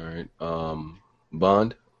 All right.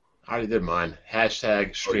 Bond. I already did mine.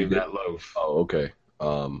 Hashtag stream that loaf. Oh, okay.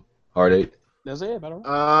 Heartache. That's it, better.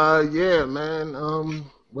 Yeah, man.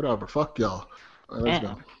 Whatever. Fuck y'all. All right, let's go.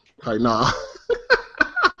 All right, nah.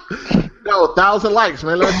 Yo, 1,000 likes,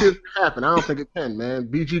 man. Let's see if it can happen. I don't think it can, man.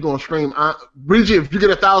 BG gonna stream. BG, if you get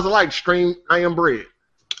 1,000 likes, stream I Am Bread.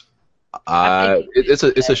 It's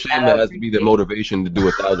a shame that has to be the motivation to do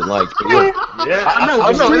 1,000 likes. But yeah, Yeah, I know.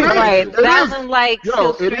 Right, It is. 1,000 likes.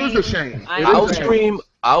 Yo, to it is a stream. shame. I It am is a Bread. shame.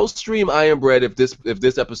 I'll stream I Am Bread if this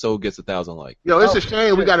episode gets 1,000 likes. Yo, it's a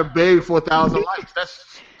shame we gotta beg for 1,000 likes.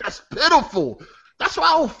 That's pitiful. That's why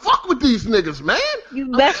I don't fuck with these niggas, man. You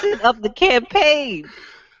messing up the campaign.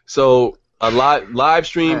 So a live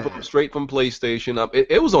stream straight from PlayStation.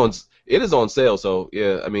 It is on sale. So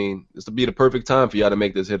yeah, I mean, this would be the perfect time for y'all to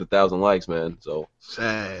make this hit 1,000 likes, man. So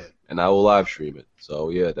Sad. and I will live stream it. So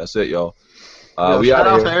yeah, that's it, y'all. Yo, We shout out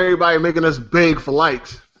out here. to everybody making us beg for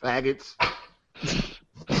likes, faggots.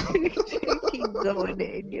 Keep going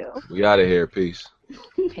in, yo. We out of here. Peace.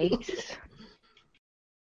 Peace.